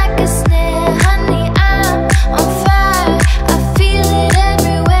sizzling like a snare, honey, I'm on fire. I feel it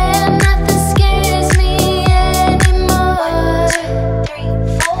everywhere, nothing scares me anymore. 3,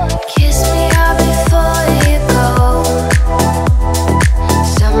 4, kiss me up before you go.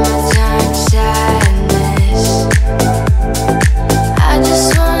 Summertime sadness. I just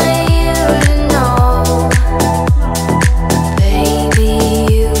wanted you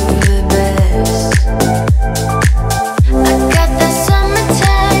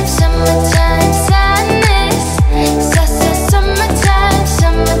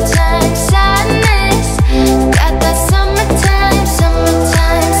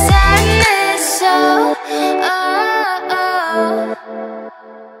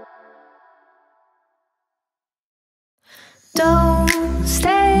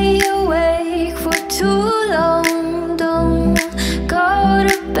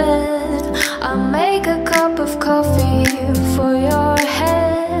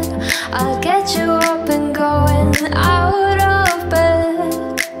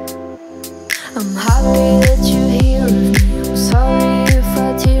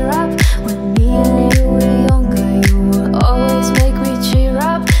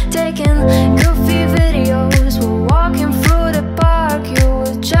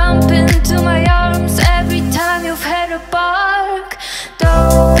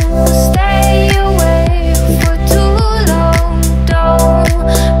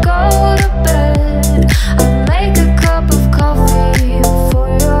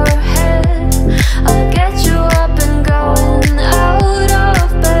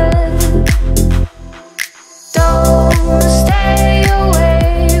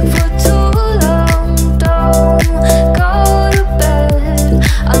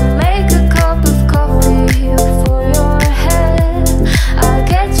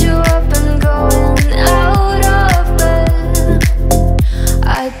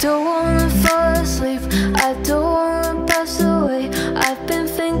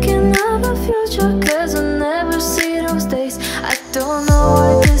sure, cause I'll never see those days. I don't know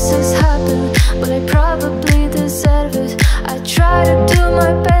why this has happened, but I probably deserve it. I try to do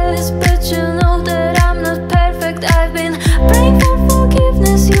my best, but you know that I'm not perfect. I've been praying for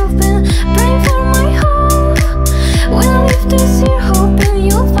forgiveness, you've been praying for my hope. We'll leave this here hoping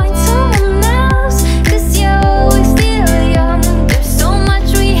you'll find someone else, cause you're always still young. There's so much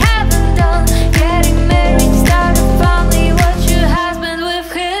we haven't done. Getting married, start a family, watch your husband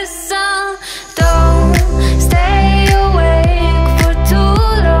with his son. Don't stay awake for too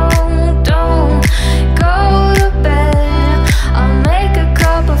long. Don't go to bed. I'll make a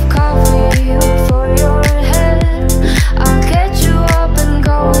cup of coffee for your head. I'll get you up and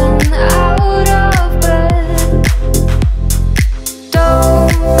going out of bed. Don't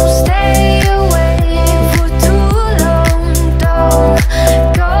stay awake for too long. Don't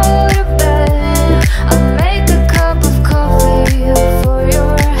go to bed. I'll make a cup of coffee for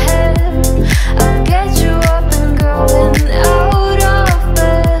your head. I'll get you up and going out of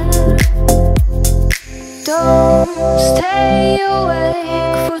bed. Don't stay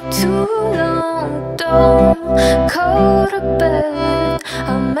awake for too long. Don't go to bed.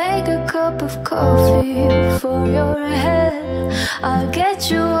 I'll make a cup of coffee for your head. I'll get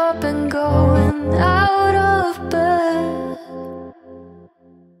you up and going out of bed.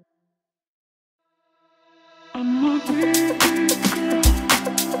 I'm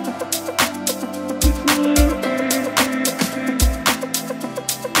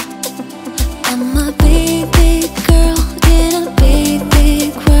a big, big girl in a big,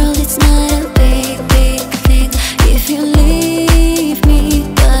 big world. It's not a big, big thing if you leave me,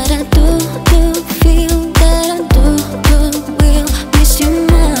 but I do feel that I will miss you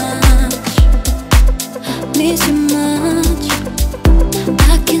much.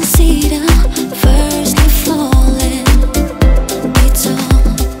 I can see the first leaf falling. It's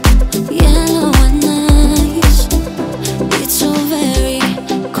all yellow and nice. It's so very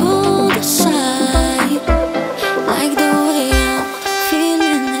cold outside, like the way I'm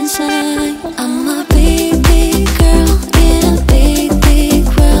feeling inside. I'm a big, big girl in a big, big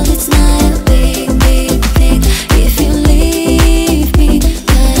world. It's not a big, big thing if you leave me,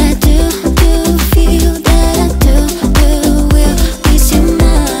 but I do feel that I will miss you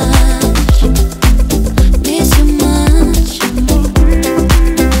much, miss you much.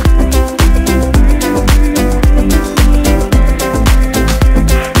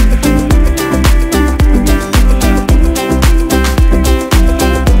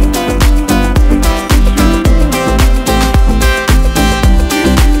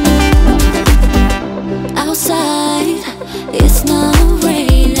 Outside, it's now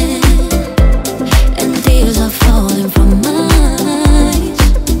raining, and tears are falling from my eyes.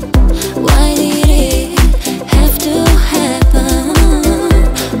 Why did it have to happen?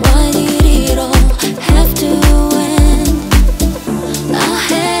 Why did it all have to end? I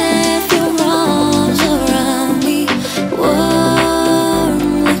have your arms around me,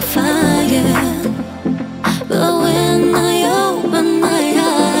 warm like fire. But when I open my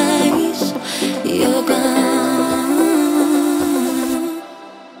eyes, you're gone.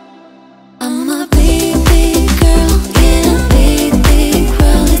 I'm a big, big girl in a big, big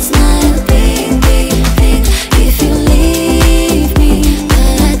world. It's not a big, big thing if you leave me,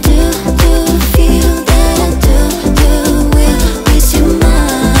 but I do feel that I will miss you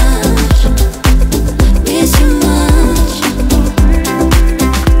much, miss you much.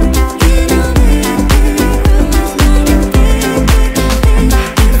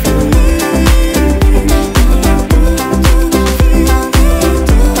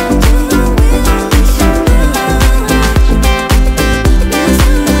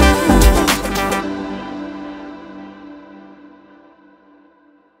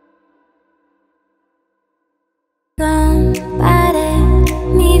 Romperé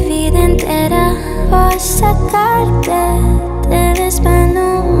mi vida entera por sacarte de mis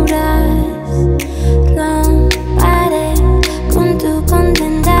penumbras. Romperé con tu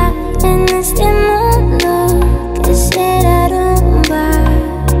condena en este mundo que será rumba.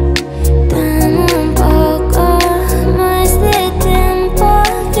 Dame un poco más de tiempo,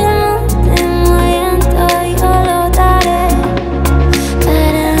 que no te muero, yo lo daré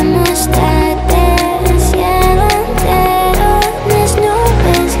para mostrarte el cielo entero. Mis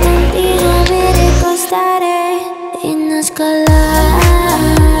nubes contigo me recostaré y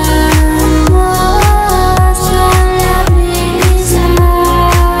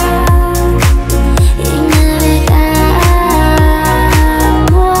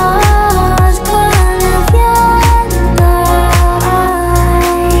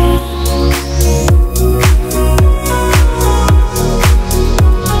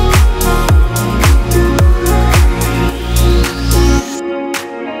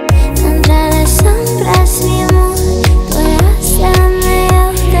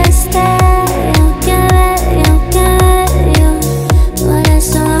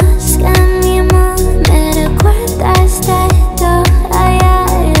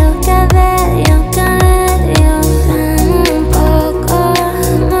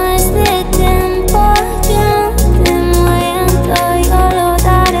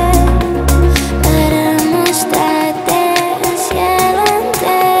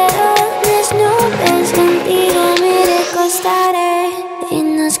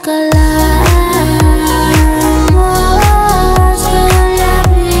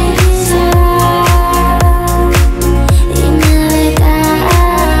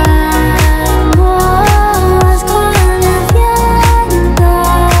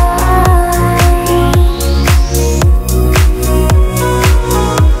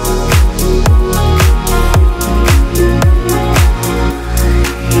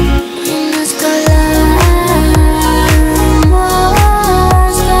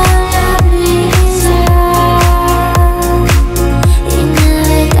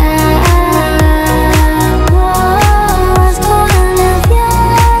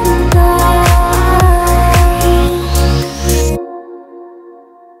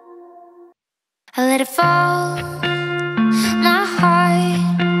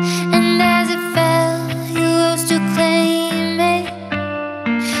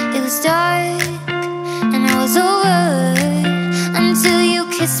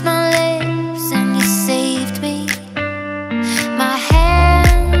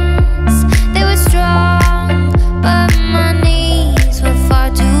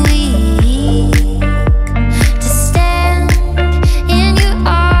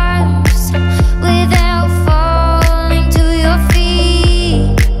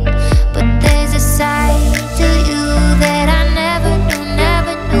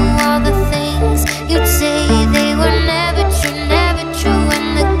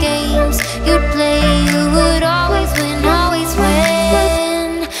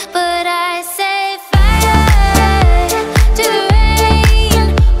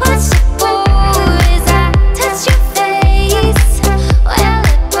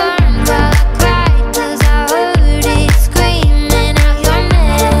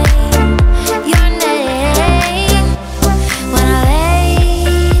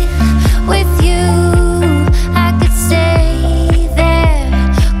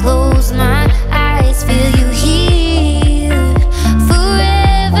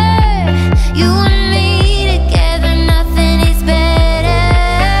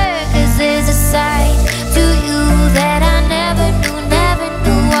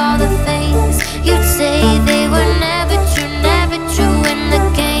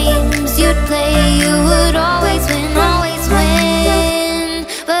play, you would always win, always win.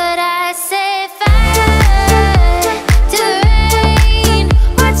 But I say fire to rain,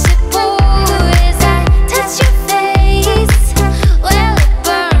 watch it pour as I touch your face. Well, it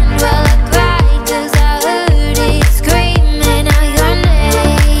burned, well, I cried, 'cause I heard it screaming out your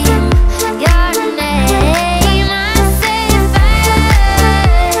name, your name. I say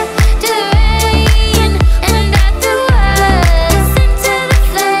fire to rain, and I threw us into the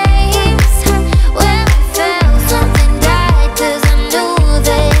flames. When we fell, something died, 'cause I knew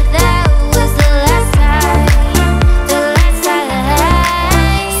that that was the last time, the last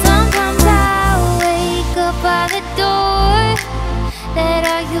time. Sometimes I wake up by the door, that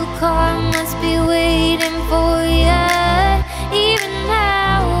argue car must be waiting for ya. Even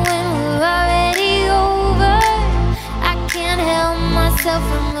now when we're already over, I can't help myself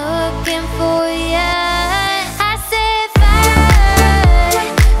from looking for ya. I say fire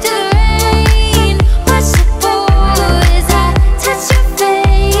to rain, watch it pour as I touch your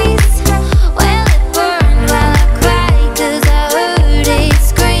face. Well, it burned while I cried, 'cause I heard it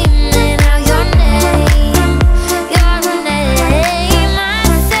screaming out your name, your name. I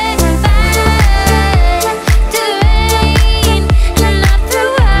say fire to rain, and I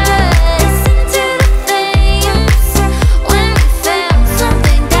threw us into the flames. When we fell,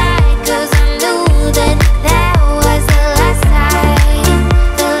 something died, 'cause I knew that that was the last time,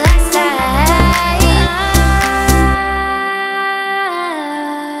 the last time.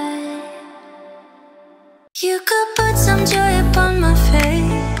 You could put some joy upon my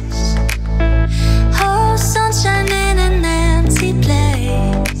face. Oh, sunshine in an empty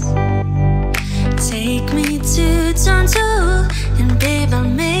place. Take me to Toronto, and babe,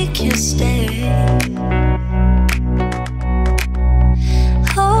 I'll make you stay.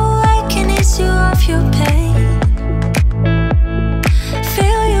 Oh, I can ease you off your pain.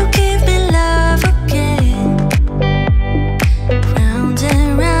 Feel you give me love again. Round and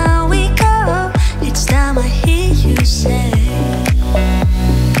round we go. Each time I hear you say,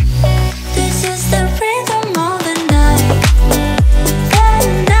 this is the rhythm of the night, that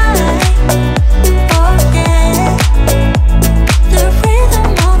night. Oh yeah, the rhythm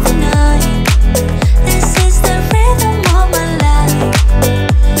of the night. This is the rhythm of my life,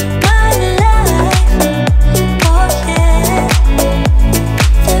 my life. Oh yeah,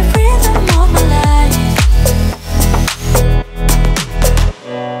 the rhythm of my life.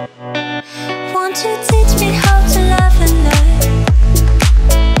 Want to teach me how to love and learn?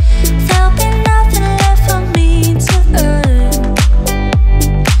 There'll be nothing left for me to earn.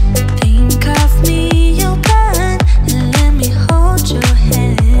 Think of me, you'll burn, and let me hold your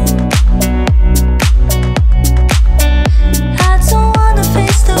hand. I don't wanna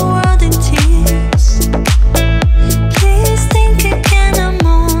face the world in tears. Please think again, I'm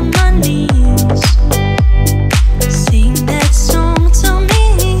on my knees. Sing that song to me,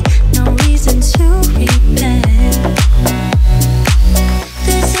 no reason to repent.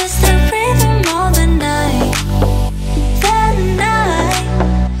 This is the rhythm of the night, that night.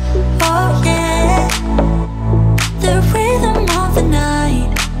 Oh yeah, the rhythm of the night.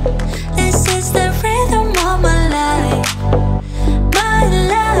 This is the rhythm of my life, my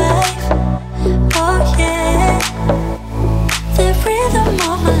life. Oh yeah, the rhythm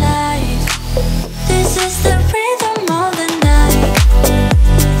of my life. This is the rhythm of the night,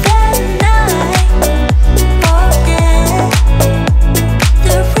 that night. Oh yeah,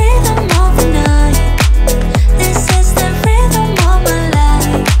 the rhythm of the night. This is the rhythm of my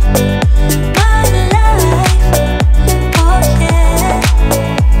life, my life. Oh yeah,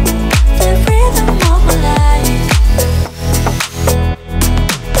 the rhythm of my life.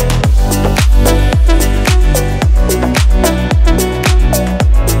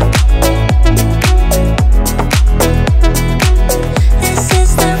 This is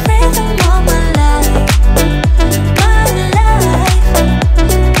the rhythm of my life, my life.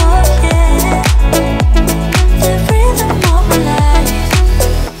 Oh yeah, the rhythm of my life.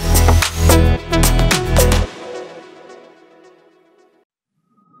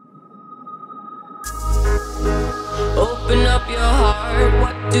 Open up your heart,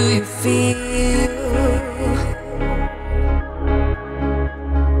 what do you feel?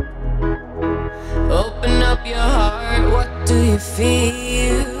 Open up your heart, what do you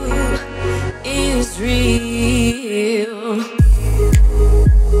feel is real?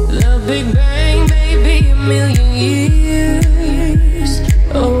 The Big Bang, baby, a million years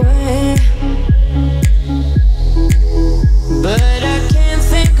away. But I can't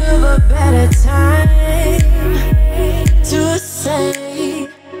think of a better time to say,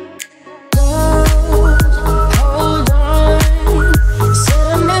 hold on. Said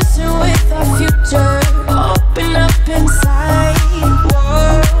I'm messing with our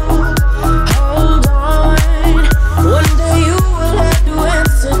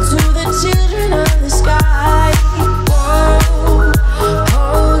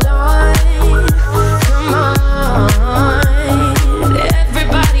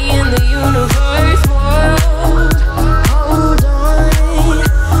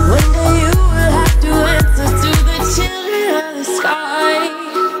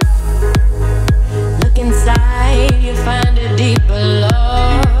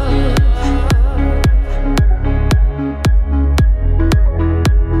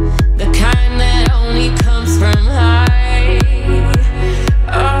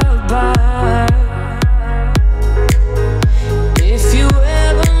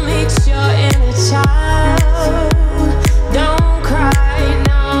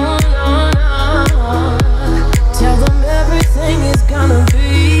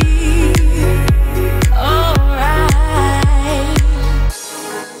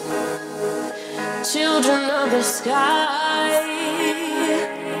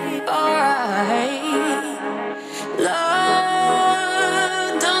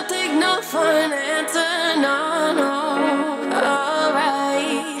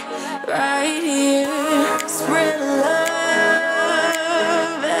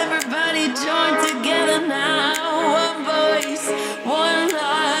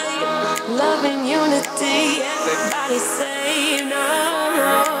love and unity. Everybody say no,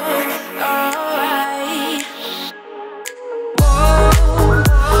 alright. Whoa,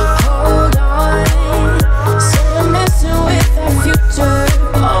 hold on. Said I'm messing with our future.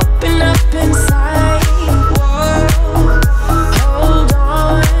 Open up inside. Whoa, hold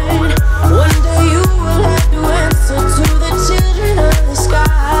on. One day you will have to answer to the children of the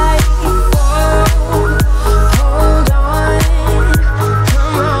sky. Whoa, hold on.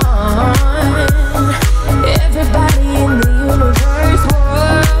 Come on. Everybody in the universe.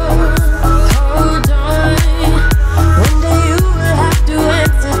 Whoa, hold on. One day you will have to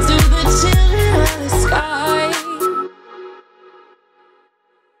answer to the children of the sky.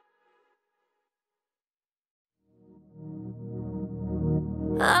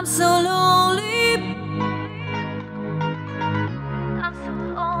 I'm so lonely. I'm so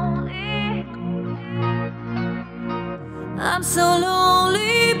lonely. I'm so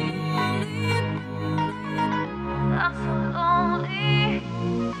lonely. I'm so lonely.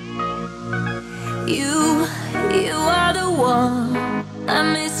 You are the one. I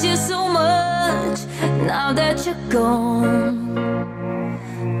miss you so much now that you're gone.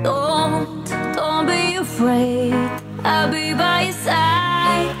 Don't be afraid. I'll be by your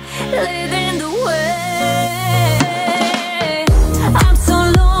side, leading the way. I'm so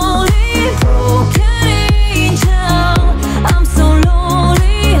lonely, broken angel. I'm so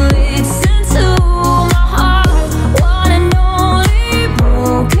lonely, listen to my heart. One and only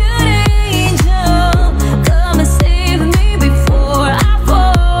broken angel. Come and save me before I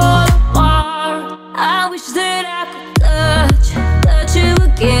fall apart. I wish that I could touch you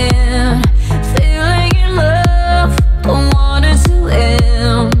again. Feeling in love, don't want it to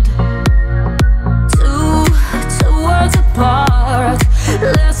end. Two worlds apart,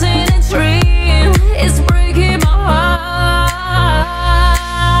 lesson and dream is breaking my heart.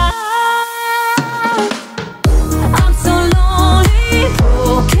 I'm so lonely,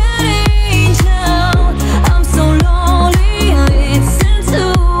 broken angel. I'm so lonely, listen to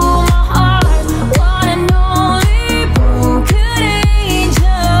my heart. One and only broken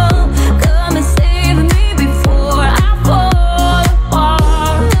angel. Come and save me before I fall apart.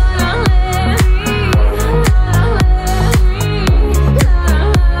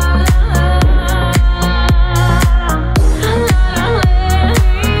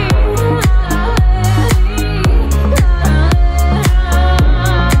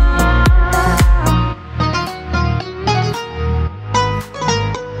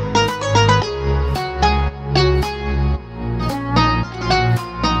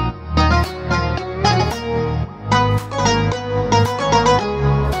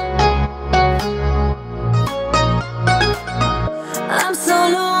 I'm so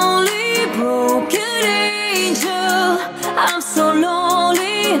lonely, broken angel. I'm so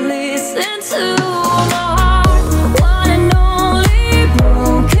lonely, listen to my heart. One and only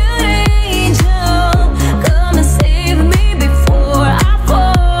broken angel. Come and save me before I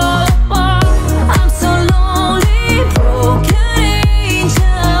fall apart. I'm so lonely, broken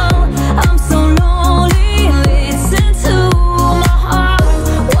angel. I'm so lonely, listen to my heart.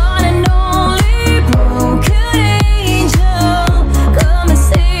 One and only broken angel. Come and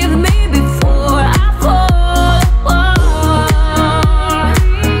save me before I fall apart.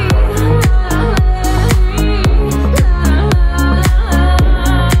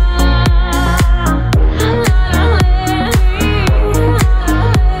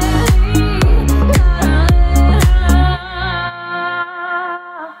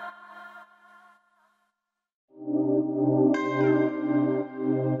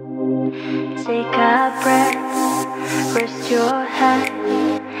 Take a breath, rest your head,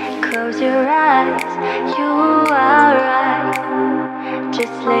 close your eyes, you are right.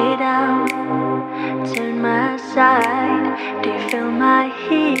 Just lay down, turn my side. Do you feel my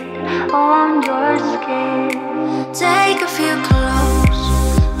heat on your skin? Take a few close,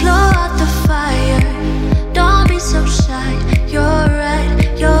 blow out the fire. Don't be so shy, you're right,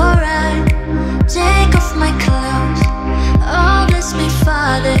 you're right. Take off my clothes, oh bless me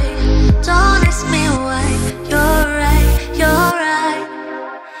Father. Don't ask me why, you're right, you're right.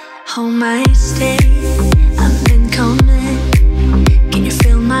 Hold my stay.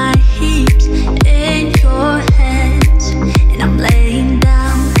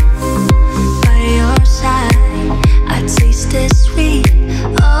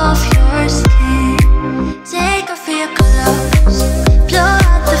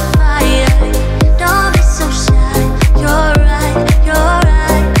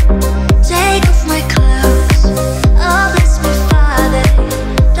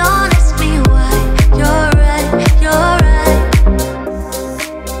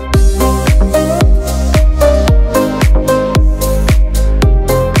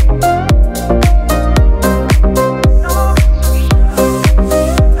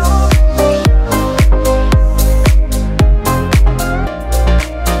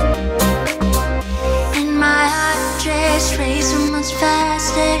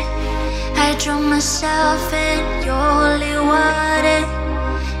 myself in your holy water,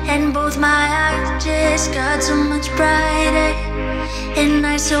 and both my eyes just got so much brighter, and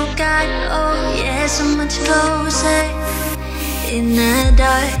I so got, oh yeah, so much closer. In the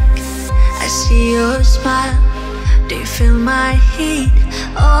dark, I see your smile. Do you feel my heat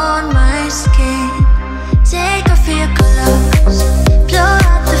on my skin? Take off your clothes, blow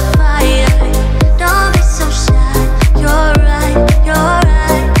out the fire. Don't be so shy, you're right, you're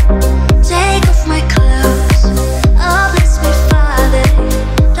right. Take off my clothes, oh bless me Father.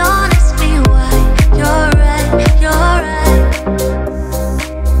 Don't ask me why, you're right, you're right.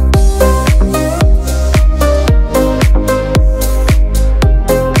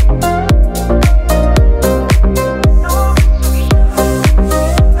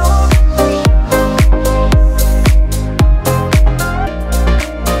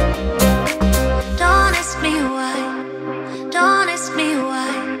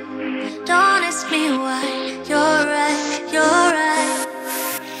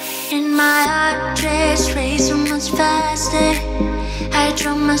 I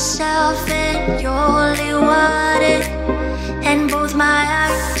drown myself in your holy water, and both my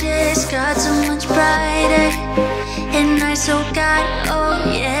eyes just got so much brighter, and I so got,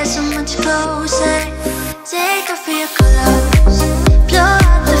 oh yeah, so much closer. Take off your clothes, blow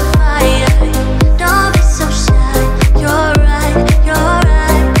out the fire. Don't be so shy, you're right, you're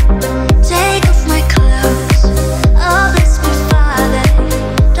right. Take off my clothes, oh bless me Father.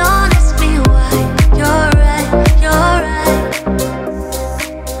 Don't ask me why, you're right, you're right.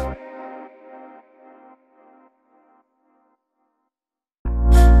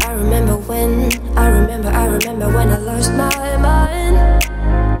 I remember when I lost my mind.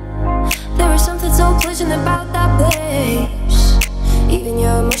 There was something so pleasant about that place. Even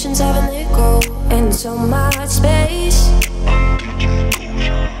your emotions have an echo in so much space.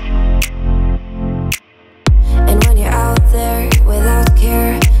 And when you're out there without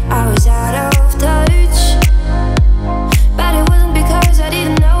care, I was out of touch. But it wasn't because I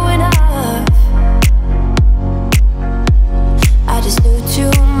didn't know enough. I just knew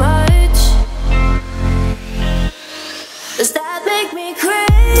too much. Does that make me crazy?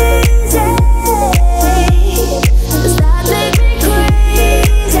 Does that make me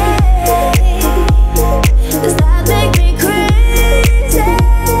crazy? Does that make me crazy?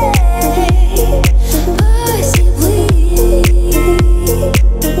 Pussy, please.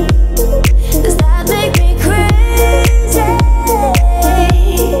 Does that make me crazy?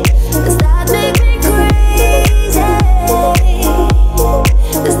 Does that make me crazy?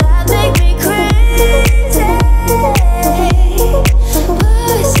 Does that make me crazy?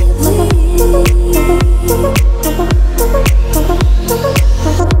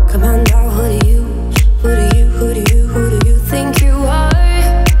 Come on now, who do you think you are?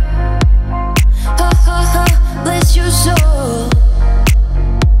 Ha ha ha, bless your soul.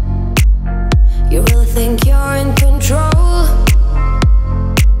 You really think you're in control?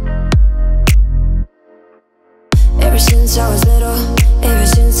 Ever since I was little,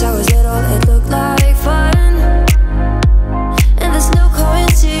 it looked like fun. And there's no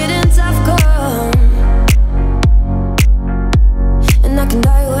coincidence, I've come. And I can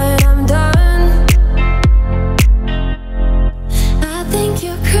die when I'm done. I think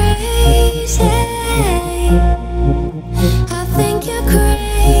you're crazy. I think you're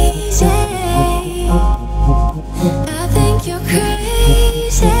crazy. I think you're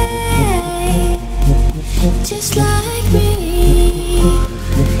crazy. Just like me.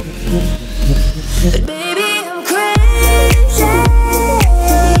 But baby, I'm crazy.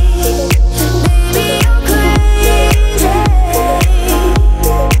 Baby, I'm crazy.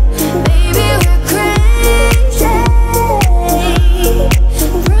 Baby, we're crazy.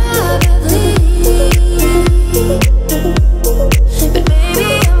 Probably. But baby,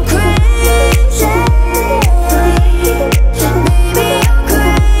 I'm crazy. Baby, I'm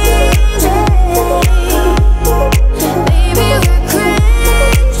crazy. Baby, we're crazy.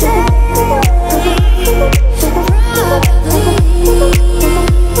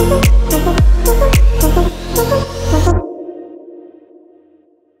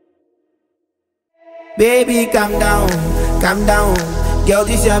 Baby, calm down, calm down. Girl,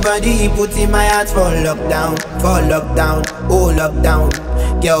 this your body, put in my heart for lockdown, oh lockdown.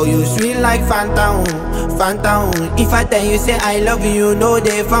 Girl, you sweet like phantom, phantom. If I tell you say I love you, no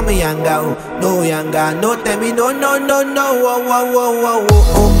day for me younger, no younger, no tell me no, no, no, no, oh, oh, oh, oh,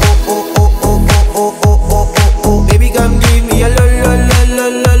 oh, oh, oh, oh, oh, oh, oh, oh, oh. Baby, come give me a lo, lo, lo, lo,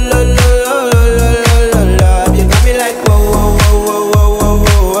 lo, lo, lo, lo, lo, lo, lo. You got me like whoa, whoa, whoa, whoa, whoa,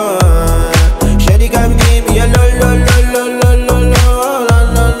 whoa, whoa. Shawty, come give me a lo, lo, lo, lo, lo, lo, lo,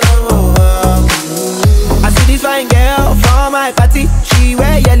 lo, lo, lo.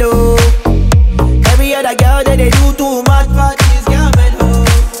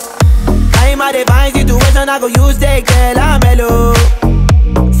 situation I go use take girl I'm mellow.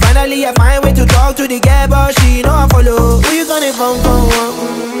 Finally I find way to talk to the girl, but she know I follow. Who you gonna phone for one?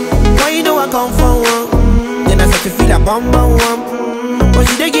 Why you know I come for one? Then I start to feel a bum bum one. But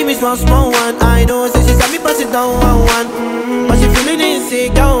she dey give me small one. I know, say she said me pass it down one. But she feeling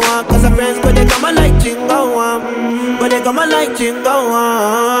insecure one. Cause her friends go they come and like chingo one. But they come and like chingo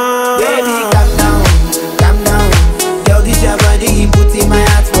one. Baby, calm down, calm down. Girl, this your body, put in my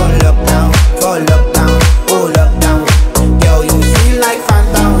heart for lockdown, oh lockdown. Girl, you feel like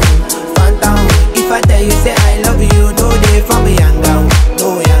phantom. If I tell you say I love you, no day for me young down,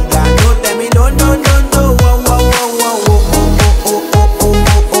 no young down. Don't tell me no.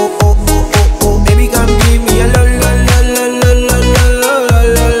 Baby, come give me a lo.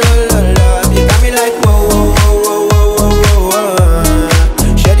 You got me like whoa.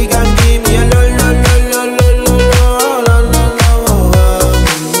 Shawty, come give me a lo.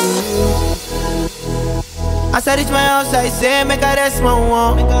 As I reach my house, I say make I rest my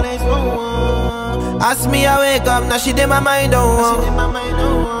one. Ask me I wake up, now she did my mind on.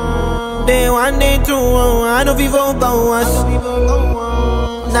 Day one, day two, I know people go us.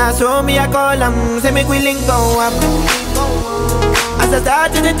 Now so me I call them, say make we link go up. As I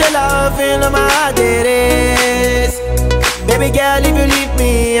start to tell her, feel my heart it is. Baby girl, if you leave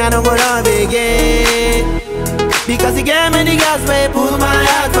me, I don't go love again. Because you gave me the gas, may pull my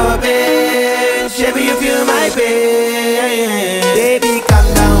heart for pain. Baby, you feel my pain. Baby, calm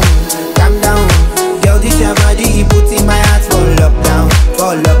down, calm down. Girl, this your body, put in my heart for lockdown,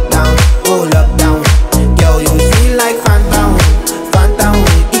 oh lockdown. Girl, you feel like phantom.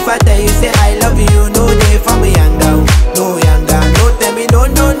 If I tell you say I love you, no day for me young down, no young down. Don't tell me no.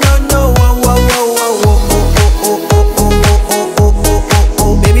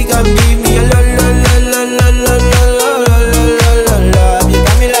 Baby, come give me a lo. You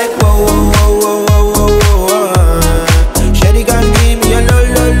got me like whoa. Shawty, come give me a lo.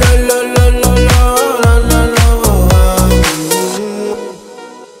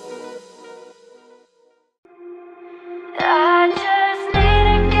 I just need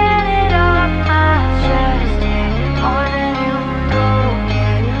to get it off my chest, yeah. More than you know,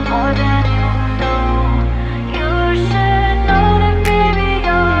 yeah. More than you know. You should know that, baby,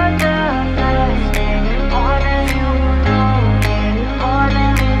 you're the best, yeah. More than you know, yeah. More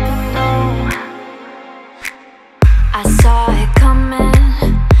than you know. I saw it coming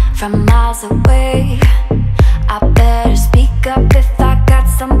from miles away. I better speak up if I got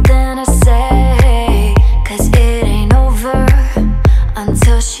something to say. Cause it ain't over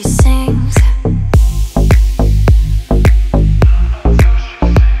until she sings.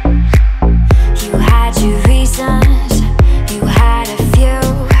 You had your reasons, you had a few,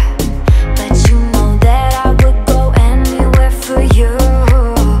 but you know that I would go anywhere for you.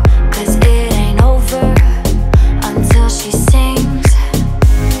 Cause it ain't over until she sings.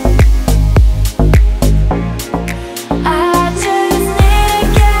 I just need to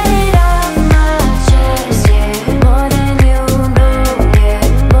get it off my chest, yeah. More than you know, yeah.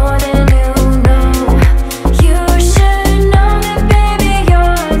 More than you know. You should know that, baby,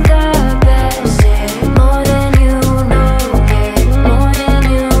 you're the best, yeah. More than you know, yeah. More than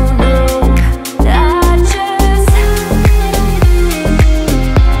you know. I just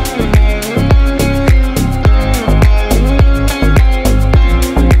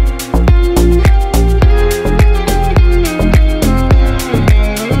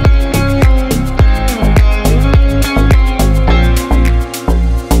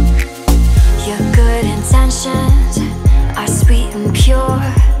your good intentions are sweet and pure,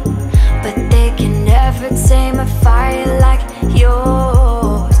 but they can never tame a fire like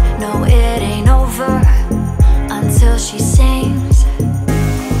yours. No, it ain't over until she sings.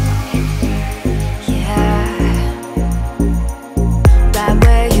 Yeah, right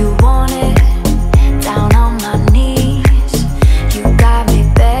where you want it, down on my knees. You got me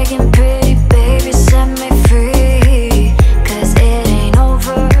begging, pretty baby, set me free. Cause it ain't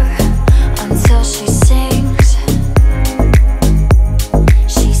over until she sings.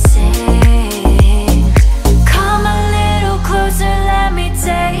 She sings. Come a little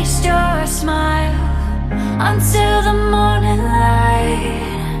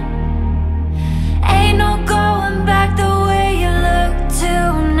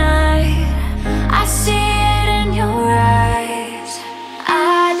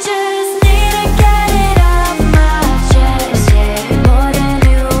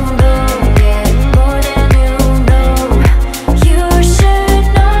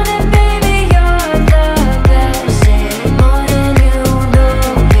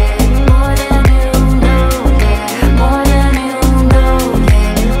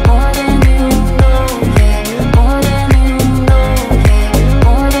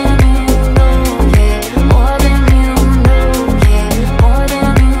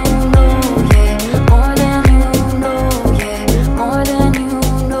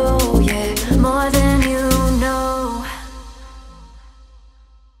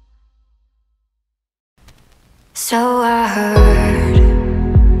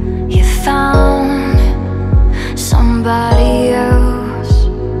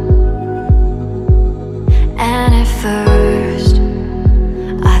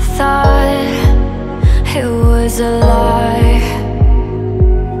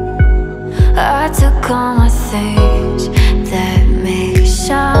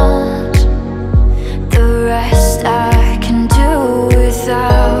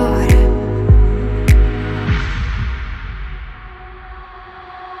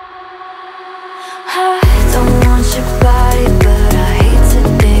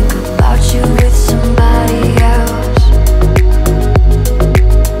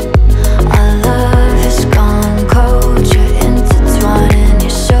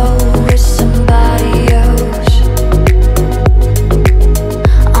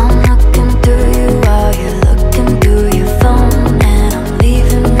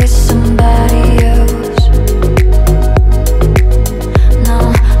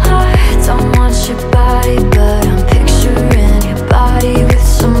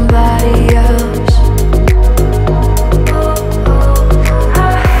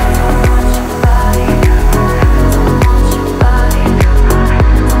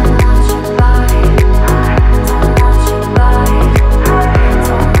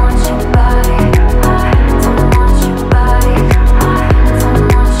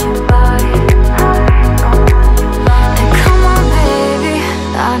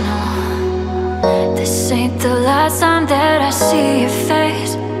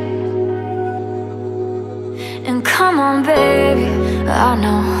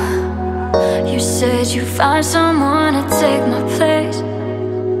Did you find someone to take my place?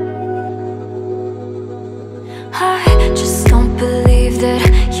 I just don't believe that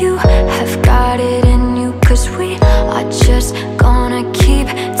you have got it in you, 'cause we are just gonna keep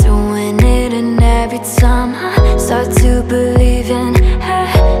doing it. And every time I start to believe in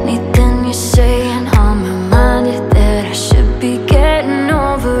anything you're saying, I'm reminded that I should be getting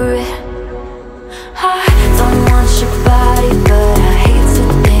over it. I don't want your body, but I hate to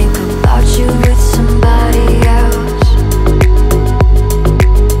think about you with somebody else.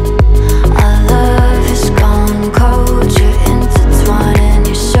 Our love is gone cold, you're intertwining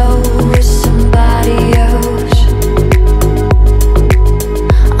your soul with somebody else.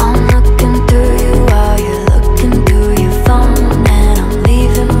 I'm looking through you while you're looking through your phone, and I'm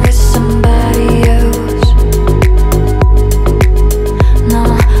leaving with somebody else. No,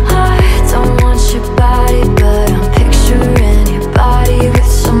 I don't want your body, but I'm picturing your body with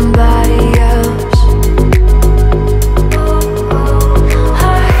somebody else.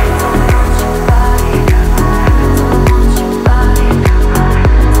 I don't want your body, I don't want your body, I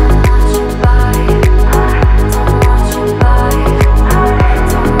don't want your body, I don't want your body, I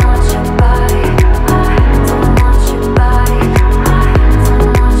don't want your body, I don't want your body, I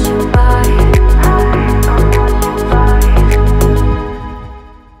don't want your body, I don't want your body.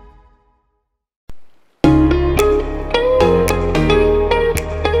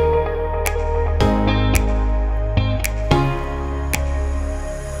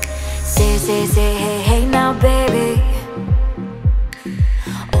 Say, hey, hey now, baby.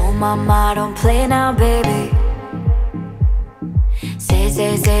 Oh, mama, don't play now, baby. Say,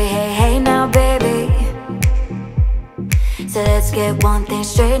 hey, hey now, baby. So let's get one thing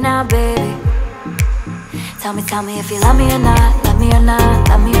straight now, baby. Tell me if you love me or not, love me or not,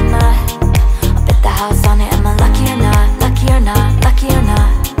 love me or not. I'll bet the house on it, am I lucky or not, lucky or not, lucky or not?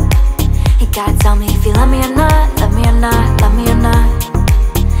 You gotta tell me if you love me or not, love me or not, love me or not.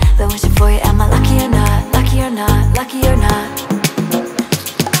 Been wishing for you, am I lucky or not, lucky or not, lucky or not?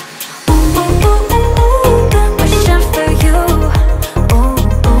 Ooh, ooh, ooh, ooh, ooh, been wishing for you. Ooh,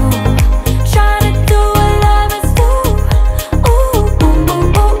 ooh, trying to do what lovers do. Ooh, ooh,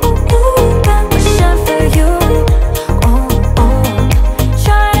 ooh, ooh, ooh, ooh, been wishing for you. Ooh, ooh,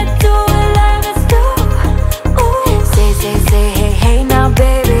 trying to do what lovers do. Ooh, say, hey, hey now,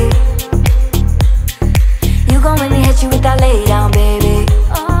 baby. You gon' make me hit you with that lay down, baby.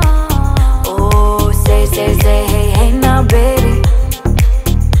 Say, hey, hey now, baby.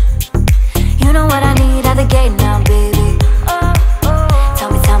 You know what I need at the gate now, baby.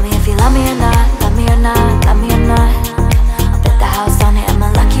 Tell me if you love me or not, love me or not, love me or not. I'll bet the house on it, am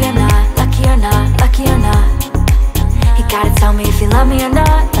I lucky or not, lucky or not, lucky or not? You gotta tell me if you love me or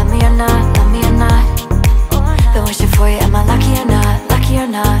not, love me or not, love me or not. Been wishing for you, am I lucky or not, lucky or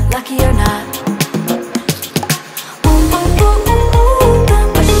not, lucky or not? Ooh, ooh, ooh, ooh, ooh, been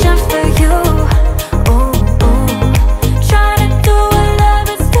wishing for you.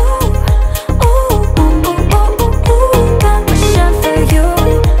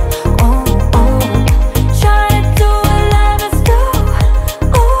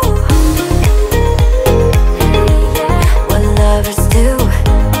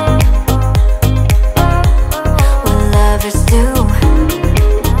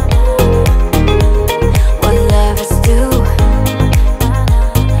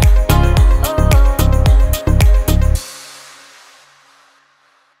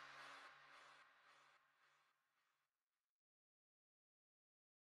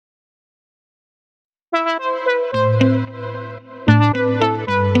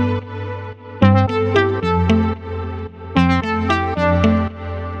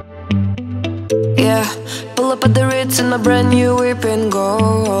 Yeah, pull up at the Ritz in my brand new whip in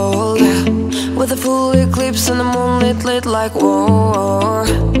gold, yeah. With a full eclipse and the moonlit lit like war.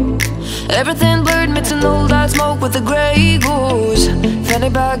 Everything blurred, mixing all that smoke with the grey goose. Fanny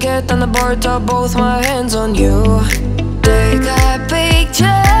baguette on the bar top, both my hands on you. Take a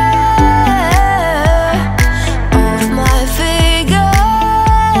picture of my figure.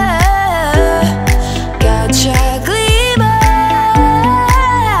 Gotcha glimmer.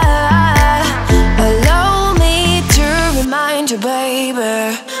 Allow me to remind you,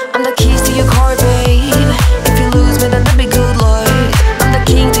 baby, I'm the keys to your car, babe. If you lose me, then that'd be good luck. I'm the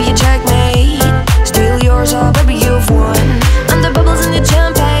king to your checkmate. Still yours, oh baby, you've won. I'm the bubbles in your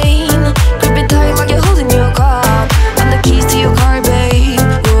champagne. Grip it tight like you're holding your cup. I'm the keys to your car.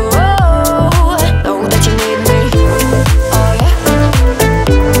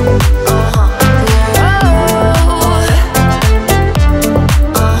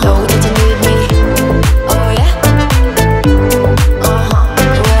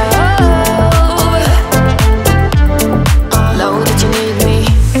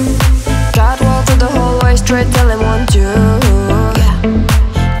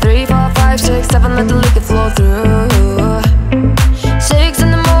 7, let the liquor flow through. 6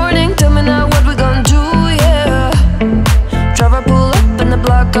 in the morning, tell me now what we gonna do, yeah. Driver pull up in the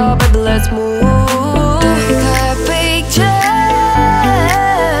block car, baby, let's move. Take a picture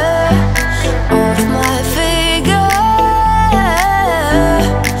of my figure.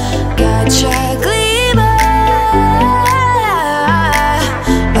 Gotcha glimmer.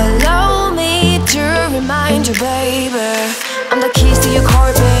 Allow me to remind you, baby, I'm the keys to your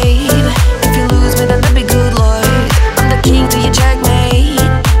car, babe. If you lose me, then that'd be good luck. I'm the king to your checkmate.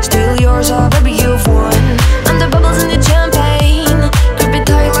 Still yours, oh baby, you've won. I'm the bubbles in your champagne. Grip it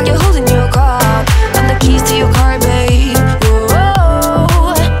tight like you're holding your cup. I'm the keys to your car, babe.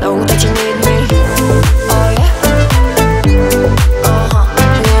 Whoa, know that you need me. Oh yeah. Uh-huh.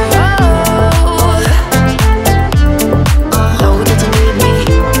 Whoa. Know that you need me.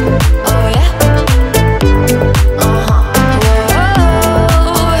 Oh yeah. Uh-huh. Whoa.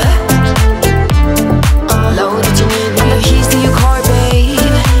 Know that you need me. I'm the keys to your car, babe.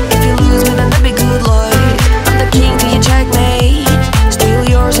 If you lose me, then that'd be good luck. I'm the king to your checkmate. Still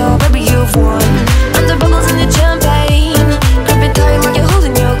yours, oh baby, you've won. I'm the bubbles in your champagne. Grip it tight like you're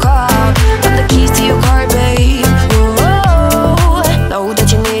holding your cup. I'm the keys to your car, babe. Whoa, know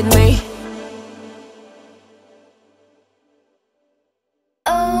that you need me.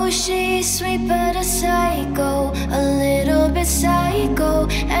 Oh, she's sweet but a psycho, a little bit psycho.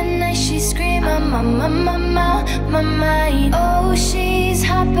 At night she scream, my mind. Oh, she's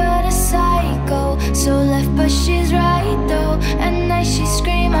hot but a psycho, so left but she's right though. At night she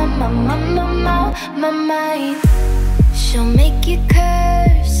scream, my mind. She'll make you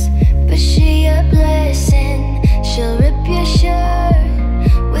curse, but she a blessing. She'll rip your shirt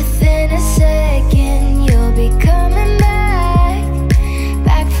within a second. You'll be coming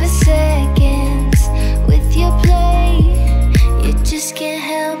back for seconds with your play. You just can't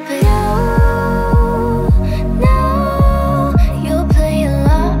help it. No, you'll play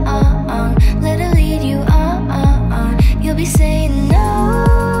along. Let her lead you on. You'll be saying no,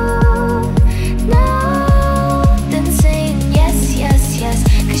 then saying yes, yes, yes,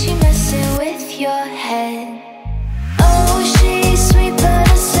 'cause she messing with your head. Oh, she's sweet but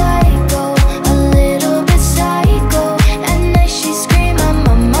a psycho, a little bit psycho. At night she scream, my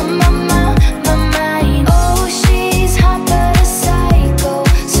mind. Oh, she's hot but a psycho,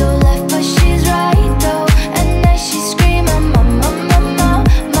 so left but she's right though. At night she scream, my mind.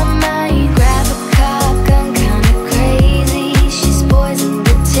 Grab a cock, I'm kinda crazy. She's poison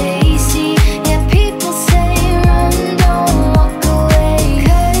but tasty. Yeah, people say run, don't walk away,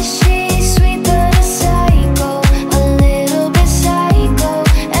 'cause she's sweet but a psycho, a little bit psycho.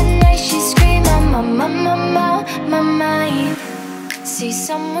 At night she scream, my mind. See,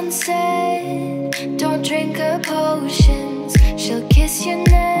 someone said, don't drink her potions. She'll kiss your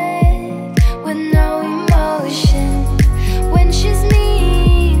neck with no emotion. When she's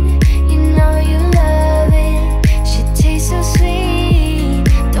mean, you know you love it. She tastes so sweet,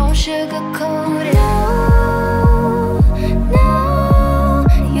 don't sugarcoat it. No,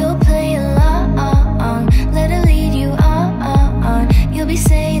 you'll play along. Let her lead you on. You'll be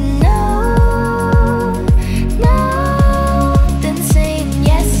saying no, then saying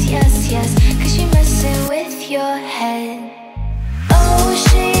yes, yes, yes, 'cause she messing with your head. Oh,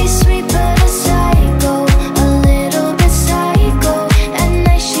 she's sweet but a psycho, a little bit psycho. At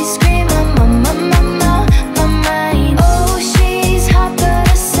night she scream, my mind. Oh, she's hot but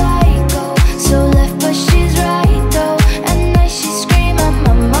a psycho, so left but she's right though. At night she scream, my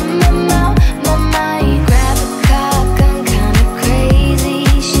mind. Grab a cock, I'm kinda crazy.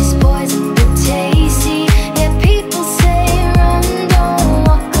 She's poison but tasty. Yeah, people say run, don't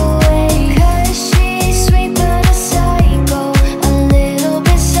walk away, 'cause she's sweet but a psycho, a little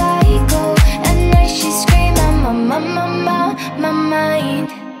bit psycho. At night she scream, my mind.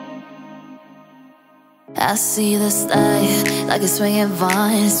 I see the sky like a swinging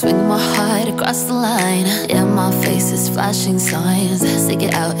vine, swinging my heart across the line. Yeah, my face is flashing signs. Stick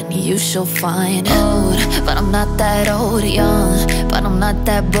it out and you shall find. Old, but I'm not that old. Young, but I'm not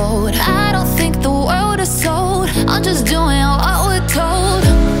that bold. I don't think the world is sold. I'm just doing what we're told.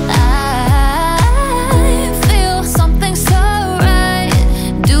 I feel something so right,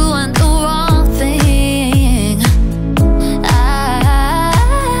 doing the wrong thing. I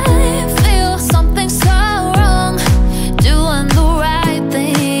feel something so wrong, doing the right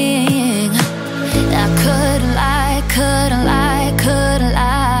thing. I couldn't lie, couldn't lie, couldn't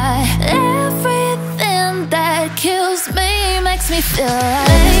lie. Everything that kills me makes me feel right.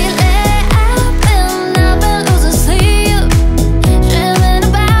 Lately I've been losing sleep, dreaming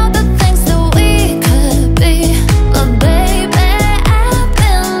about the things that we could be. But baby, I've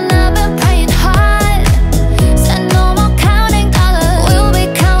been praying hard.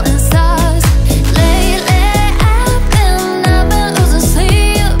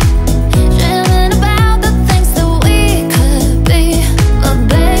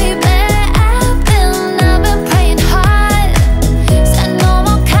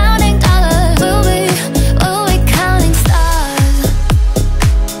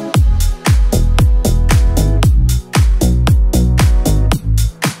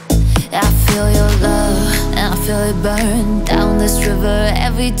 feel it burn down this river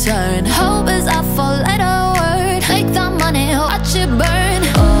every turn. Hope is a four-letter word. Make the money, watch it burn.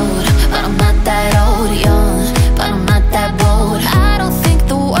 Old, but I'm not that old. Young, but I'm not that bold. I don't think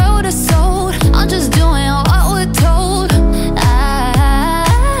the world is sold. I'm just doing what we're told. I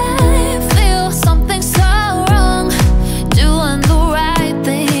feel something so wrong, doing the right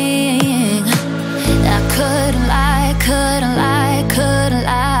thing. I couldn't lie, couldn't lie, couldn't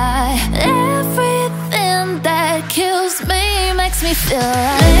lie. Everything that kills me makes me feel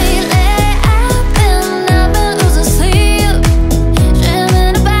like lately I've been losing sleep,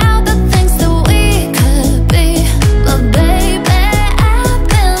 dreaming about the things that we could be. But baby, I've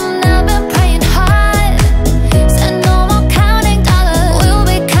been praying hard. Said no more counting dollars, we'll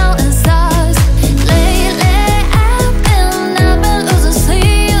be counting stars. Lately I've been losing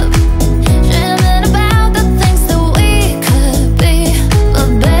sleep, dreaming about the things that we could be. But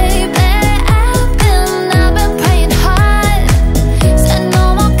baby, I've been praying hard. Said no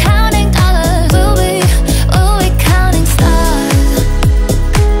more counting dollars, we'll be counting stars.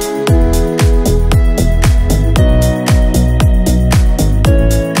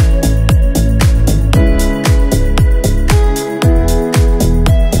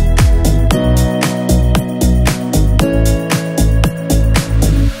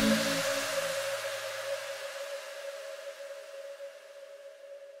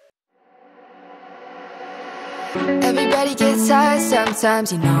 Everybody gets tired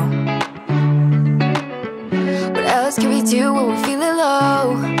sometimes, you know. What else can we do when we're feeling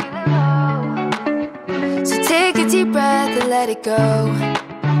low? So take a deep breath and let it go.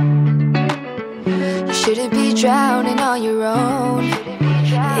 You shouldn't be drowning on your own.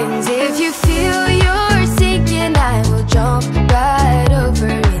 And if you feel you're sinking, I will jump right over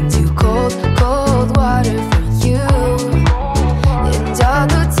into cold, cold water for you. And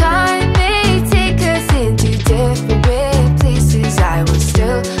although time may take us into different places, I will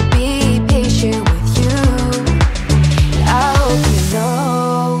still be patient with you. I hope you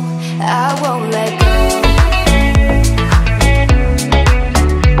know I won't let go.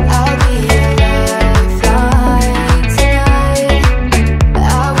 I'll be your lifeline tonight.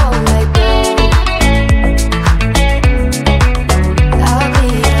 I won't let go. I'll be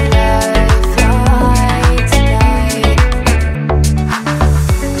your lifeline tonight.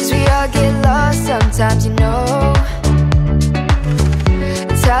 'Cause we all get lost sometimes, you know.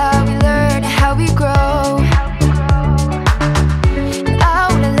 It's how we learn, how we grow. I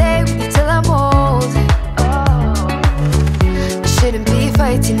wanna lay with you till I'm old. You shouldn't be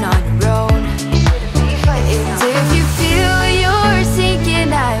fighting on your own. And if you feel you're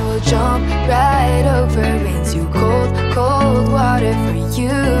sinking, I will jump right over into cold, cold water for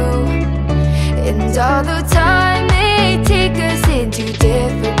you. And although time may take us into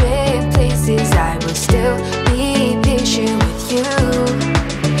different places, I will still be patient with you.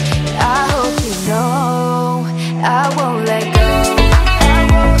 I hope you know I won't let go. I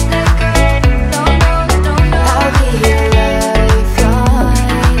won't let go. No, no, no, no. I'll be your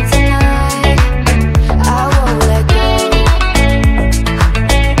lifeline tonight. I won't let go.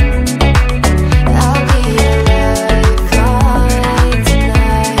 I'll be your lifeline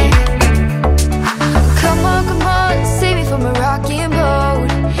tonight. Come on, save me from a rocking boat.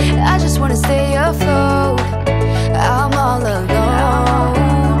 I just wanna stay afloat. I'm all alone,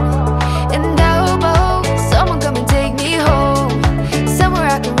 and I hope someone come and take me home, somewhere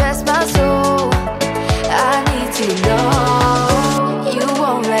I can rest my soul. I need to know you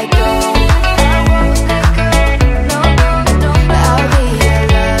won't let go. I won't let go. No, no, no, no. I'll be your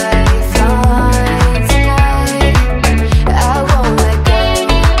lifeline tonight. I won't let go.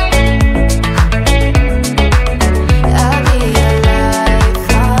 I'll be your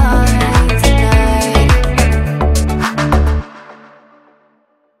lifeline tonight.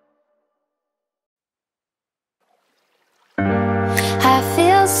 I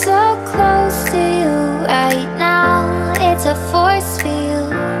feel so close to you right now. It's a force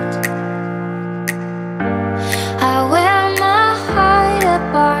field. I wear my heart up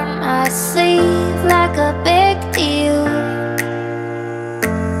on my sleeve like a big deal.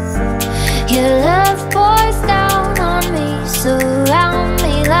 Your love pours down on me, surround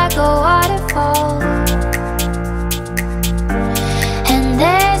me like a waterfall. And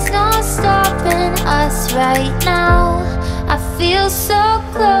there's no stopping us right now. I feel so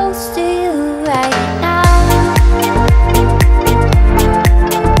close to you right now.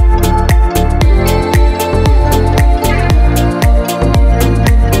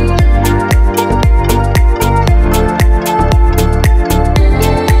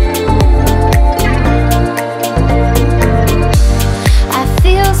 I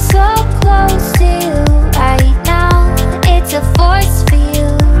feel so close to you right now.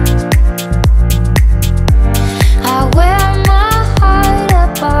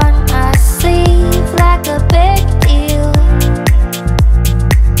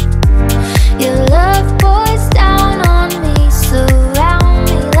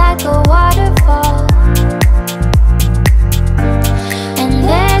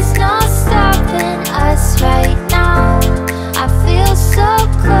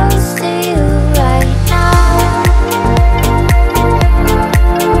 close to you right now.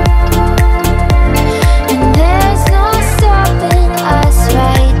 And there's no stopping us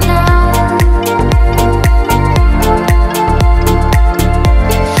right now.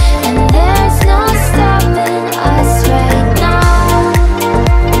 And there's no stopping us right now.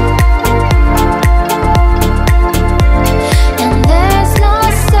 And there's no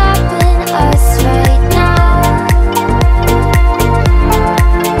stopping us right now.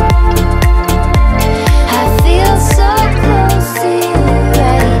 I feel so close to you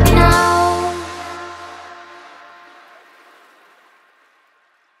right now.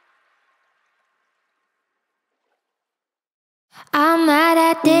 I'm mad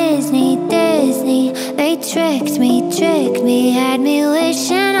at Disney. They tricked me, had me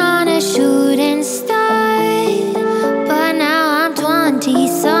wishing on a shooting star. But now I'm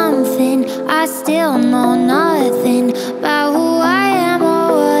 20-something, I still know nothing about who I am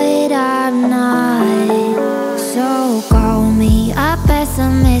or what I'm not. So call me a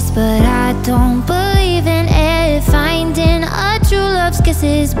pessimist, but I don't believe in it. Finding a true love's kiss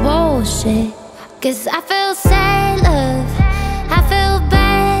is bullshit. 'Cause I feel sad love, I feel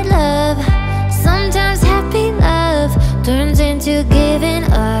bad love. Sometimes happy love turns into giving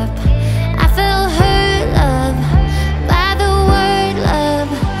up. I feel hurt love by the word love.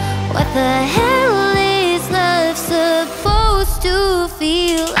 What the hell is love supposed to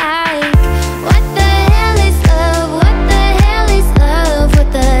feel like? What the hell is love? What the hell is love? What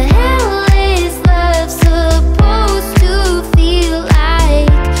the hell is love supposed to feel like?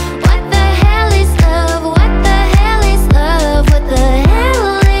 What the hell is love? What the hell is love? What the hell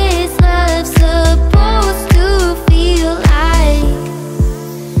is love supposed to feel like?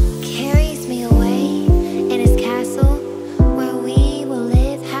 Carries me away in his castle where we will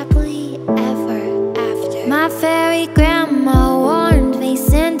live happily ever after. My fairy grandma warned me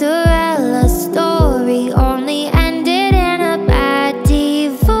Cinderella's story only ended in a bad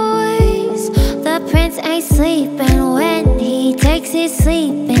divorce. The prince ain't sleeping when he takes his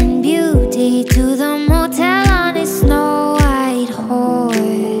sleeping beauty to the motel on his snow white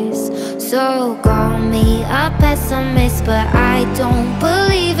horse. So call me a pessimist, but I don't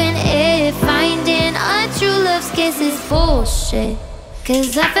believe in it. Finding a true love's kiss is bullshit.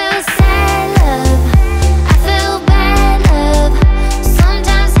 'Cause I feel sad love, I feel bad love.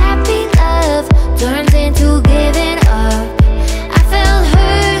 Sometimes happy love turns into giving up. I feel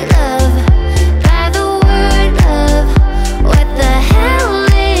hurt love by the word love. What the hell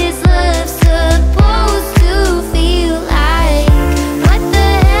is love supposed to feel like? What the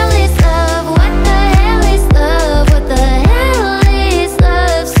hell is love? What the hell is love? What the hell is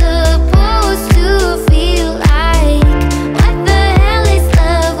love supposed to feel like? What the hell is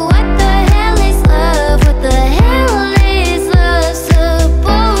love? What the hell is love? What the hell is love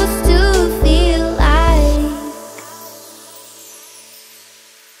supposed to feel like?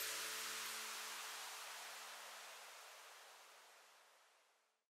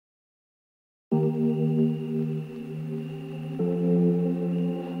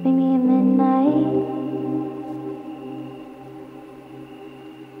 Meet me at midnight.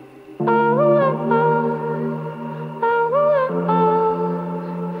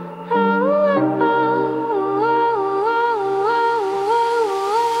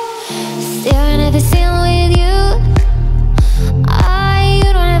 Staring at the ceiling with you. You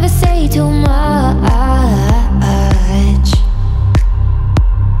don't ever say too much,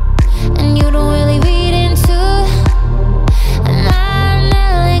 and you don't really read into my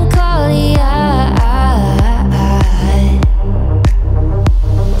melancholy.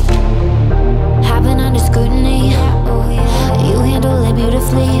 Happen under scrutiny, you handle it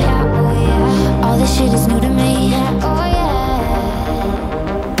beautifully. All this shit is new to me. Oh yeah.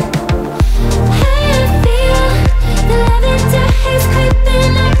 Hey,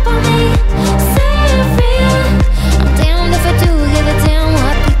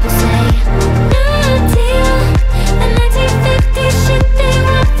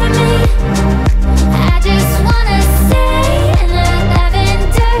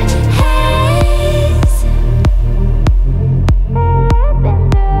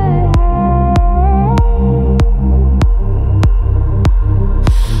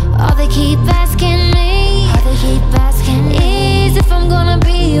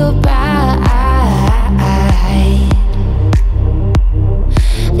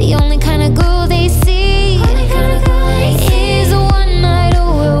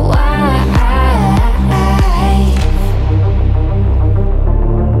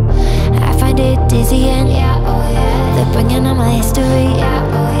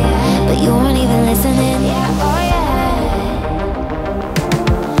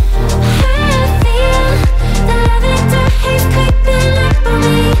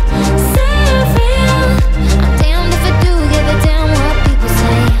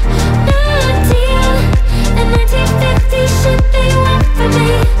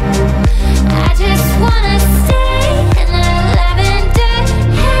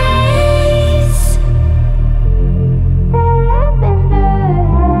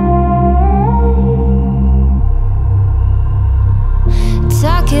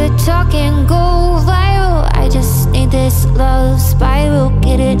 you talking, go viral. I just need this love spiral.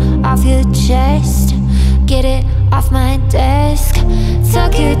 Get it off your chest, get it off my desk.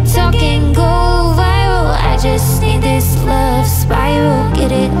 Talk you talking, go viral. I just need this love spiral.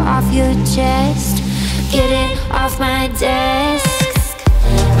 Get it off your chest, get it off my desk.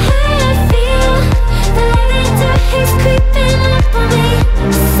 I feel the lavender haze creeping up on me.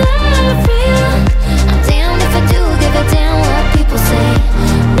 So real. I'm damned if I do give a damn what people say.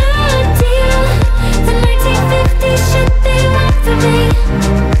 No deal. The 1950s shit they want from me.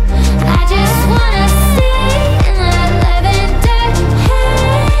 I just wanna stay in that lavender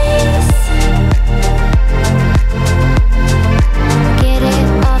haze. Get it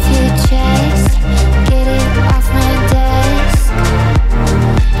off your chest, get it off my desk.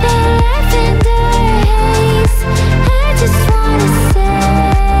 The lavender haze, I just wanna say.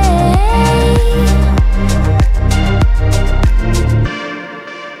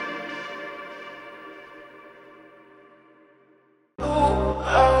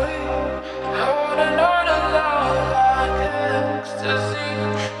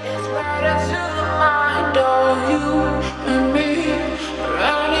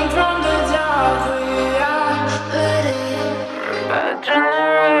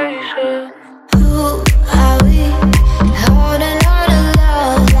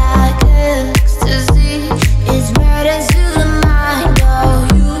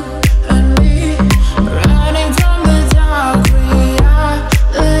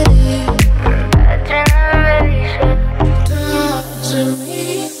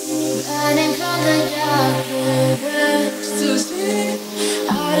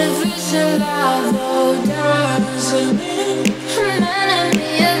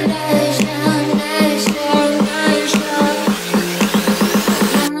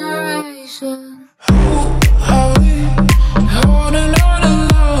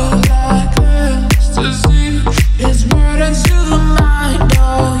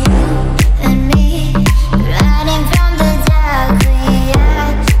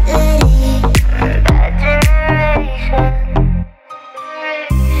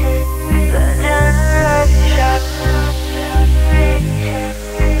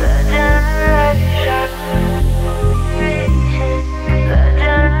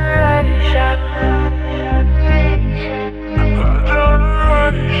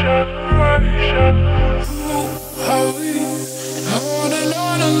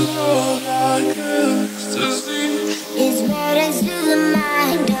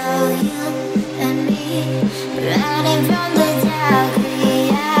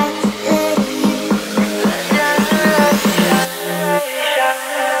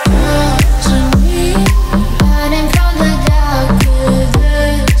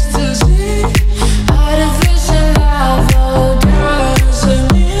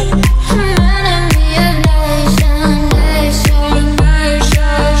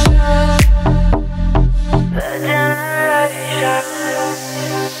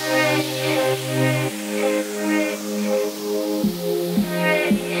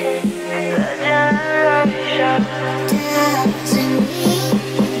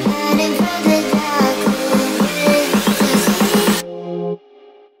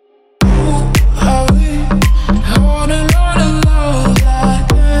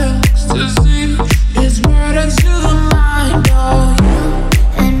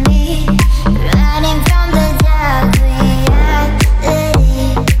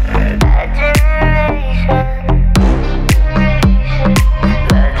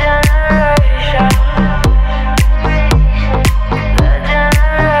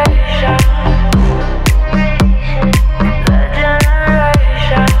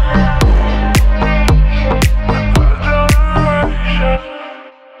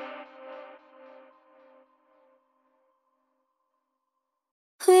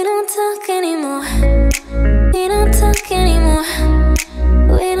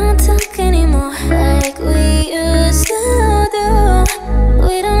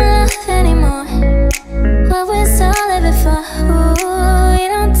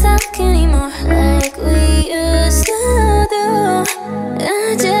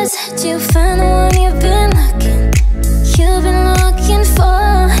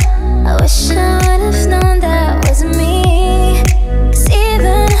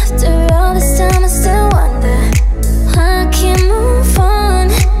 Move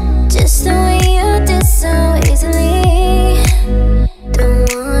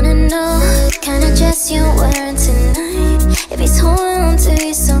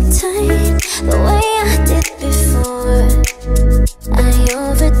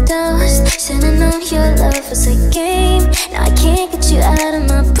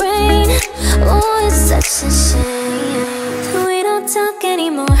it's a shame. We don't talk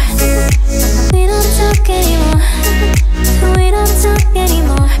anymore. We don't talk anymore. We don't talk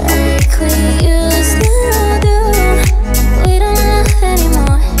anymore like we used to do. We don't love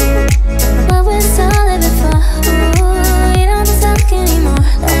anymore. What was all of it for? Ooh, we don't talk anymore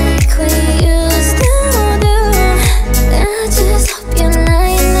like we used to do. I just hope you're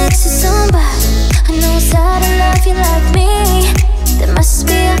lying next to somebody who knows how to love you like me. There must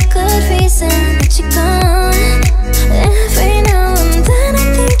be a good reason that you're gone.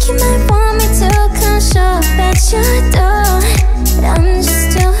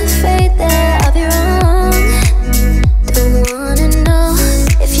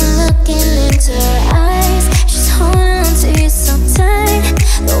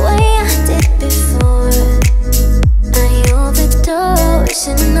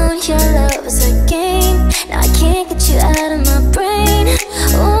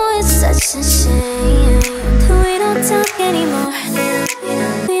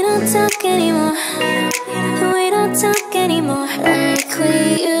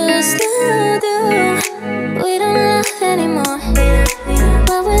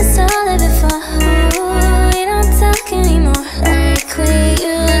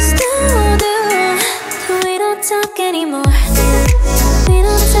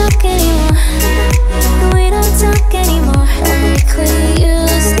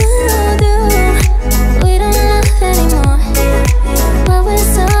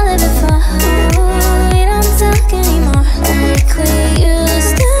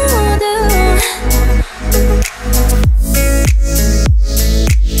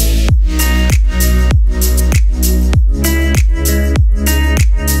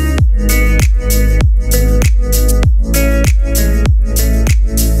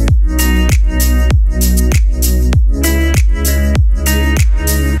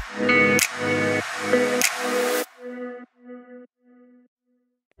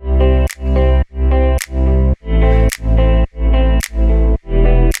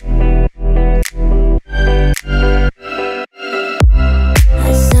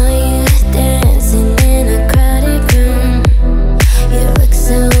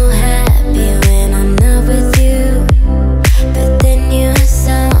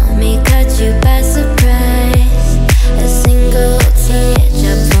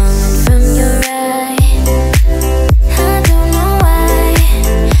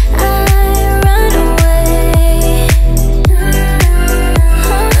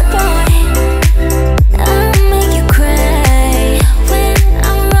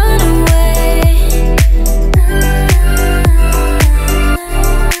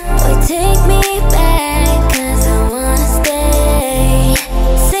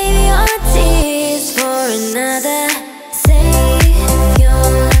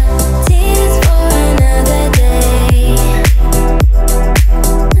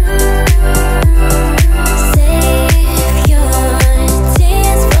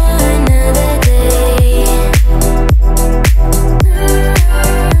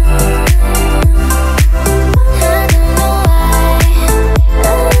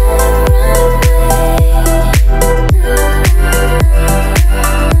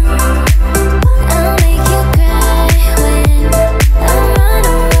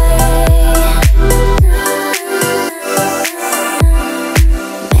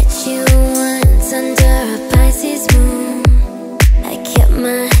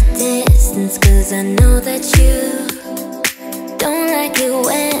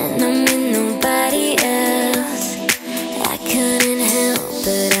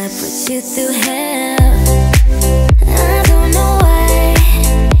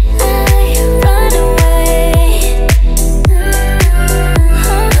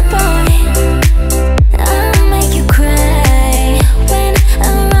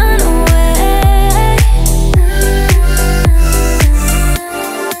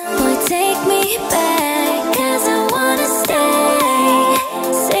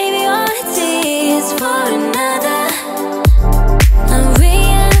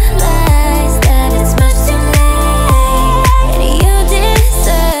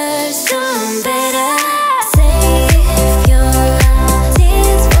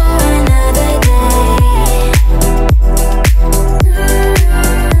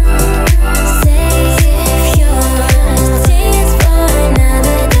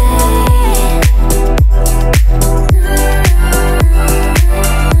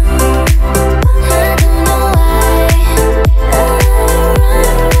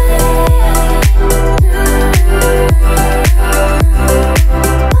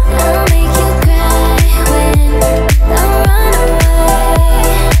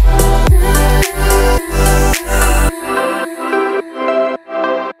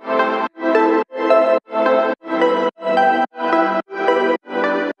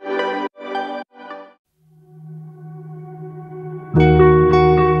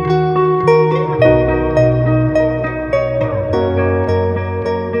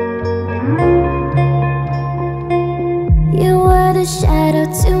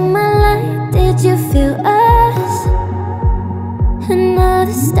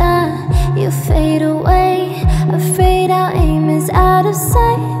 another star, you fade away. Afraid our aim is out of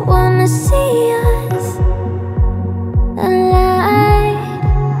sight. Wanna see us alive.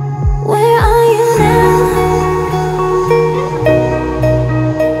 Where are you now?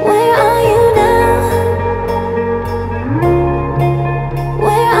 Where are you now?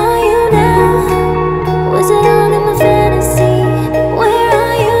 Where are you now? Was it all in my fantasy? Where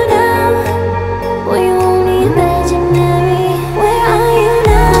are you now? Were you only imaginary? Where are you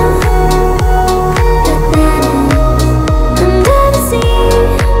now? Under the sea,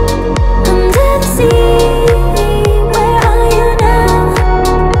 under the sea. Where are you now?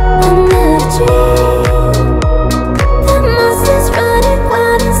 Under the tree. The monster's running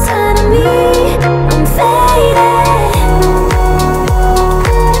wild inside of me. I'm faded.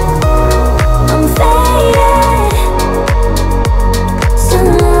 I'm faded. So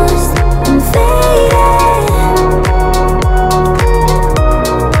lost. I'm faded.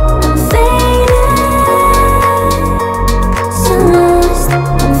 I'm faded. So lost.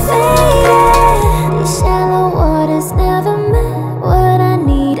 I'm faded. These shallow waters never meant what I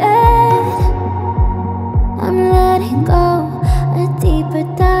needed. I'm letting go, a deeper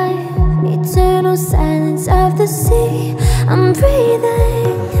dive, eternal silence of the sea. I'm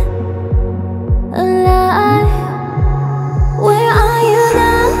breathing alive. Where are you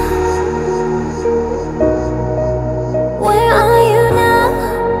now? Where are you now?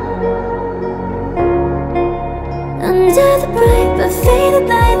 Under the bright but faded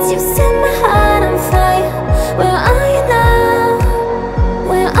lights, you set my heart on fire. Where are you now?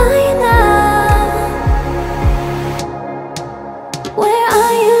 Where are you now? Where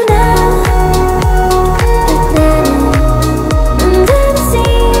are you now? Under the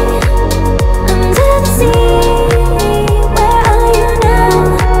sea, under the sea. Where are you now?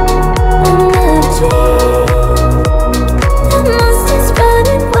 Under the tree. The monster's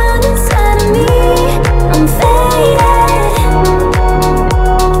running wild inside of me. I'm faded.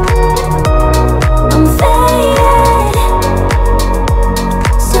 I'm faded.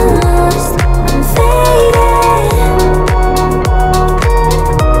 So lost. I'm faded.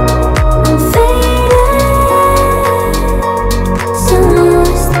 I'm faded. So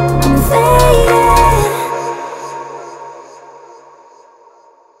lost. I'm faded.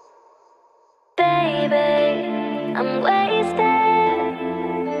 Baby, I'm wasted.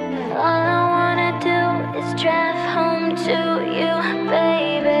 All I wanna do is drive home to you,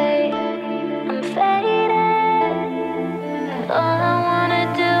 baby. I'm faded. All I wanna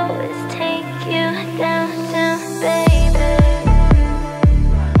do is take you downtown, baby.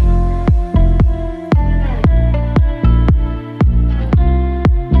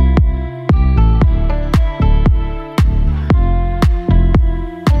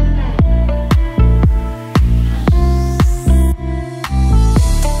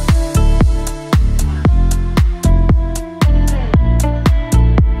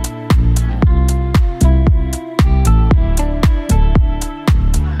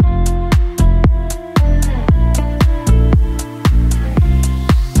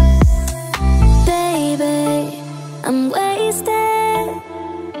 Baby, I'm wasted.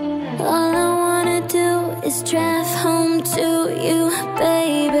 All I wanna do is drive home to you,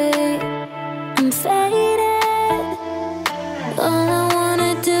 baby. I'm faded. All I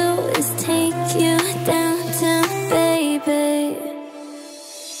wanna do is take you downtown, baby.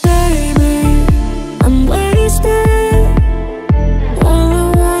 Baby, I'm wasted. All I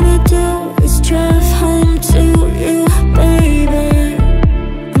wanna do is drive home to you, baby.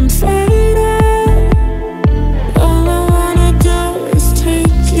 I'm faded. All I wanna do is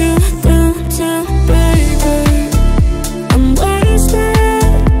take you downtown, baby. I'm wasted.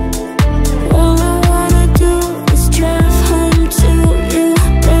 All I wanna do is drive home to you,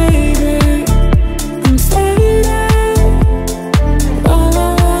 baby. I'm faded. All I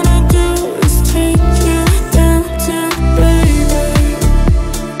wanna do is take you downtown, baby.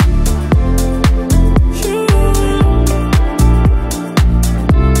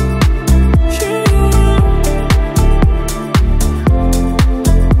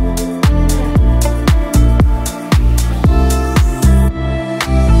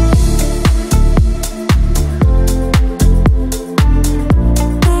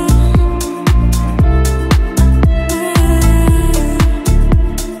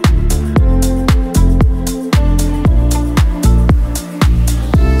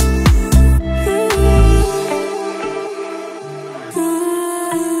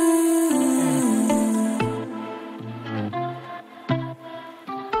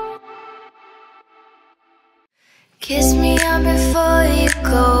 Kiss me up before you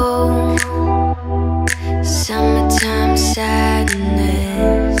go. Summertime sadness.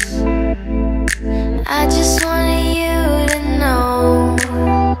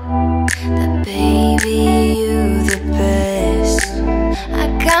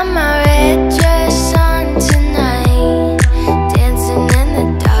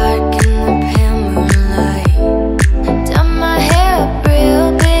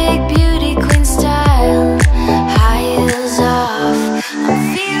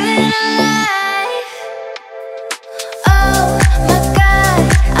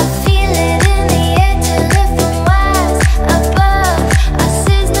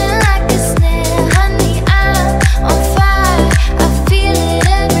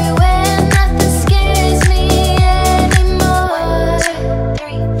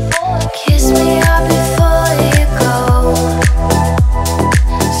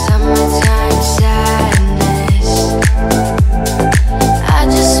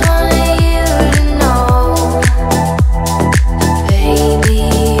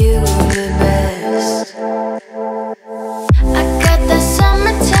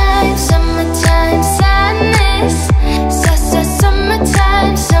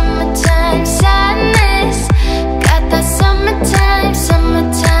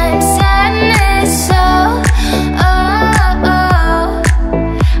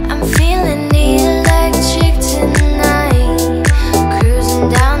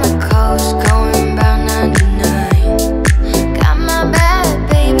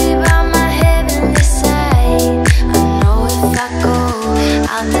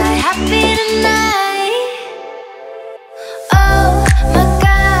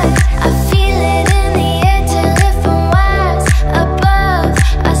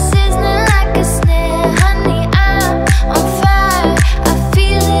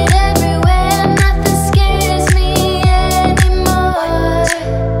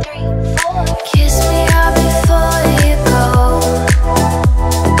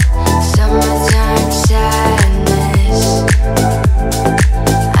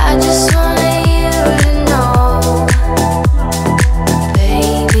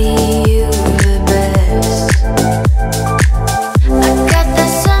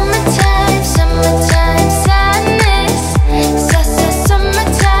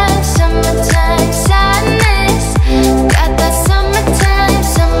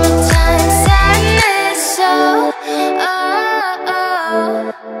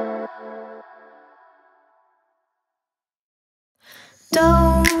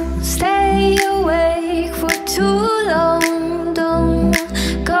 Don't stay awake for too long. Don't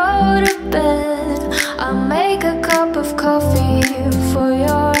go to bed. I'll make a cup of coffee for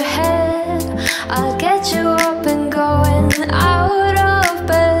your head. I'll get you up and going out of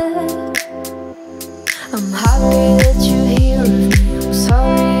bed. I'm happy that you're here with me. I'm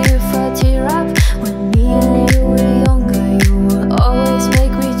sorry if I tear up. When me and you were younger, you would always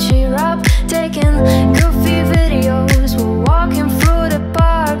make me cheer up. Taking goofy videos, we're walking through the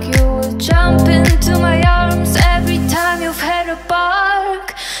park. You would jump into my arms every time you've had a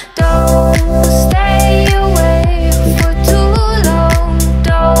bark. Don't stay awake for too long.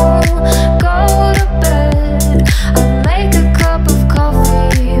 Don't go to bed. I'll make a cup of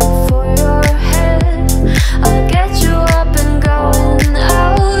coffee for your head. I'll get you up and going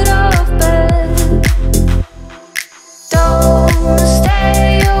out of bed. Don't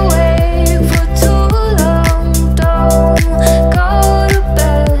stay awake for too long. Don't go to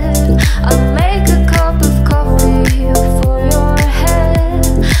bed. I'll make a cup of coffee for your head.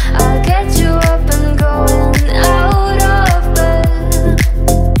 I'll get you up and going out of bed.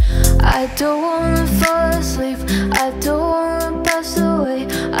 I don't wanna fall asleep. I don't wanna pass away.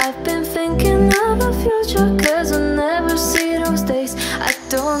 I've been thinking of the future, cause I never see those days. I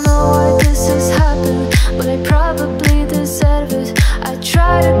don't know why this has happened, but I probably deserve it. I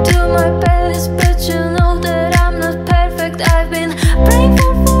try to do my best, but you know that I'm not perfect. I've been praying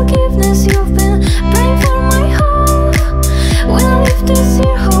for forgiveness. You've been praying for my hope. We'll leave this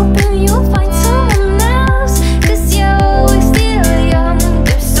here hoping you'll find someone else, cause you're always still young.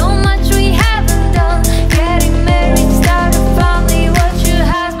 There's so much we haven't done. Getting married, start a family, watch your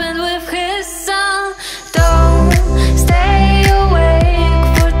husband with his son. Don't stay awake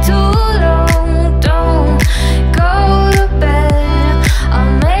for too long. Don't go to bed.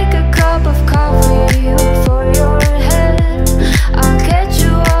 I'll make a cup of coffee for your head. I'll get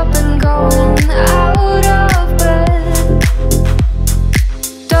you up and going out of bed.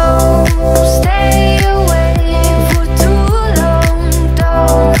 Don't stay awake for too long.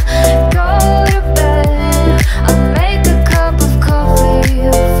 Don't go to bed. I'll make a cup of coffee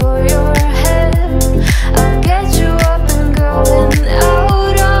for your head. I'll get you up and going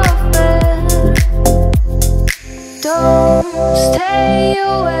out of bed. Don't stay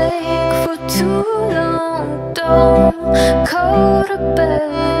awake for too long. Don't go to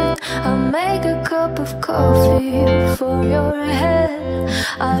bed. I'll make a cup of coffee for your head.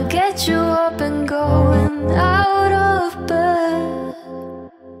 I'll get you up and going out of bed.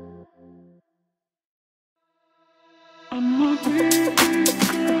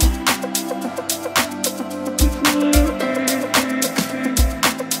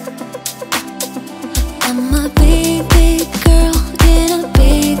 I'm a big, big girl in a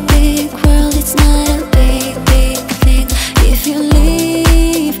big, big world. It's not a big, big thing if you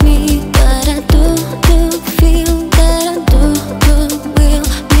leave me, but I do feel that I will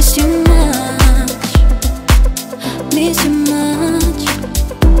miss you much, miss you much.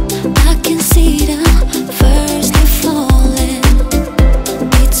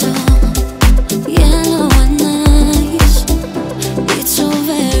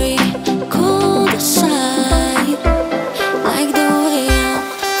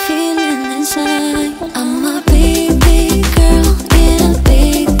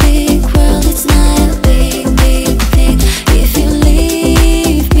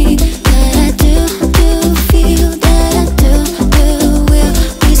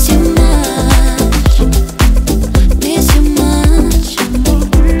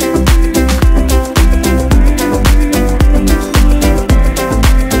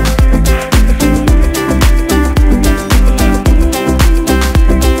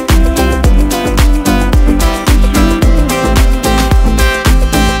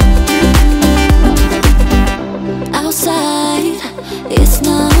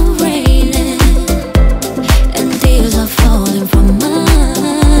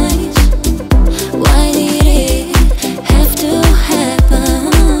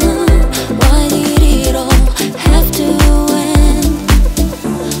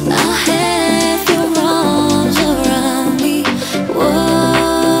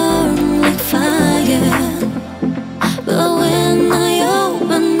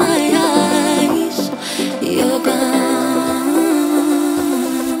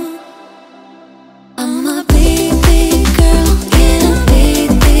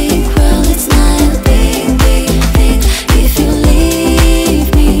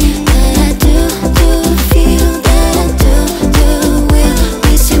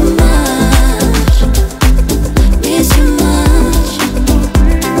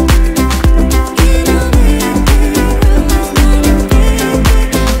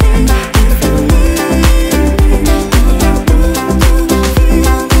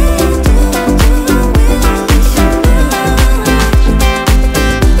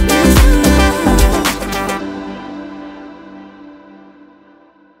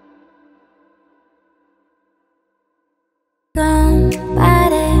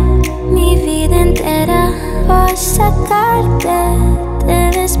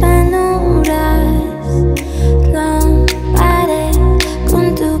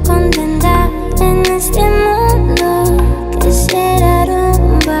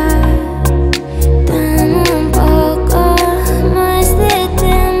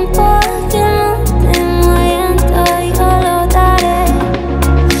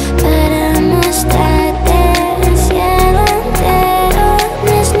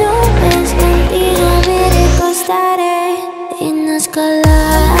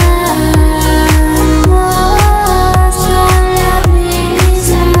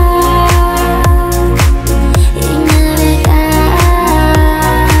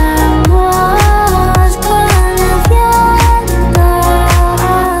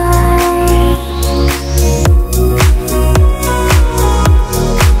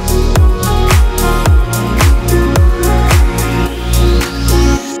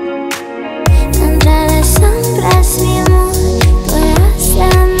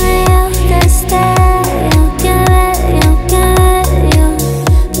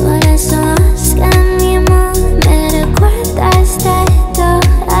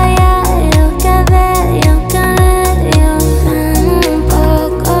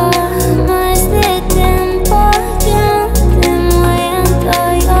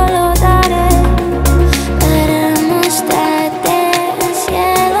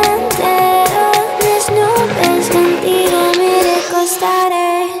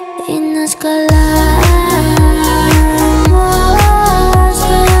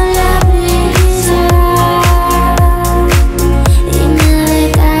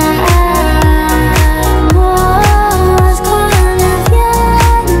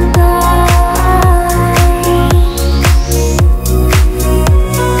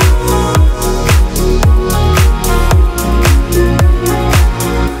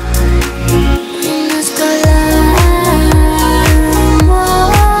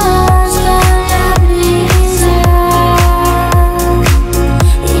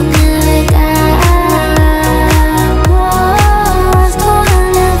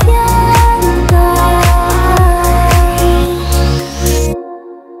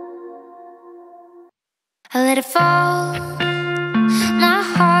 let it fall, my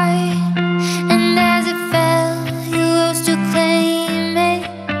heart. And as it fell, you rose to claim it.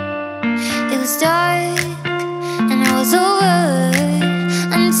 It was dark and I was over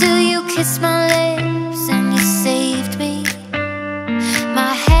until you kissed my lips and you saved me.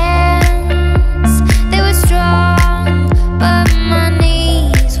 My hands, they were strong, but my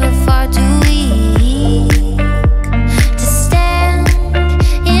knees were far too weak to stand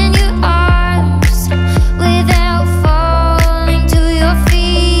in your arms without falling to your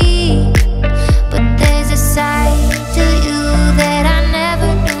feet. But there's a side to you that I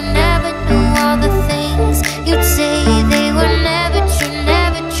never knew. All the things you'd say, they were never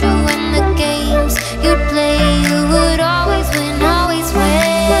true. And the games you'd play, you would always win, always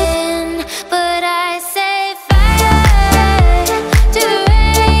win. But I say fire to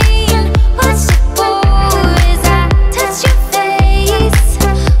rain, watch it pour as I touch your face.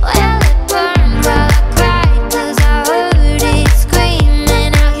 Well, it burned while I cried, 'cause I heard it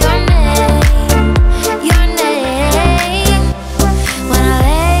screaming out your name, your name. When I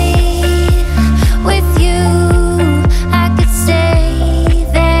lay with you, I could stay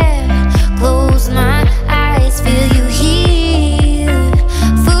there, close my eyes, feel you here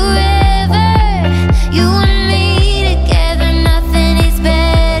forever. You and me together, nothing is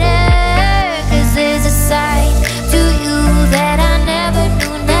better. 'Cause there's a side to you that I never knew.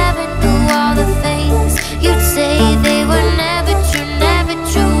 All the things you'd say, they were never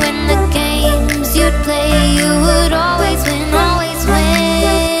true. And the games you'd play, you would always win, always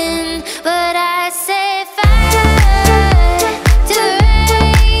win. But I say fire to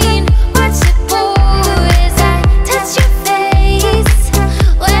rain, watch it pour as I touch your face.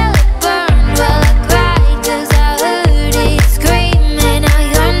 Well, it burned while I cried, 'cause I heard it screaming out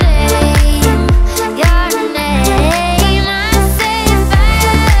your name, your name. I say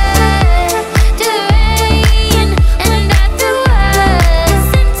fire to rain, and I threw us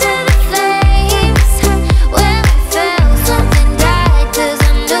into the flames. When we fell, something died, 'cause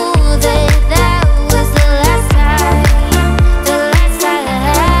I knew that was the last time, the last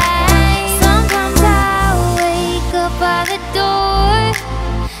time. Sometimes I wake up by the door,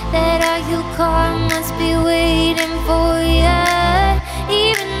 that all you car must be waiting for ya.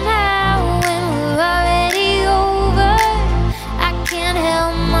 Even now when we're already over, I can't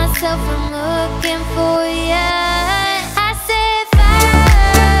help myself from looking for ya. I say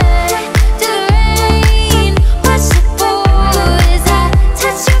fire to rain, watch it pour as I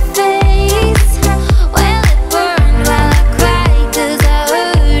touch your face. Well, it burned while I cried, 'cause I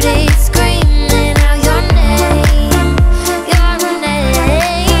heard it screaming out your name, your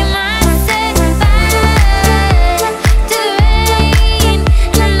name. I said fire to rain,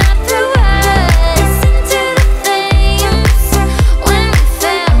 and I threw us into the flames. When we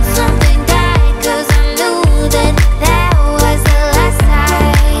fell, something died, 'cause I knew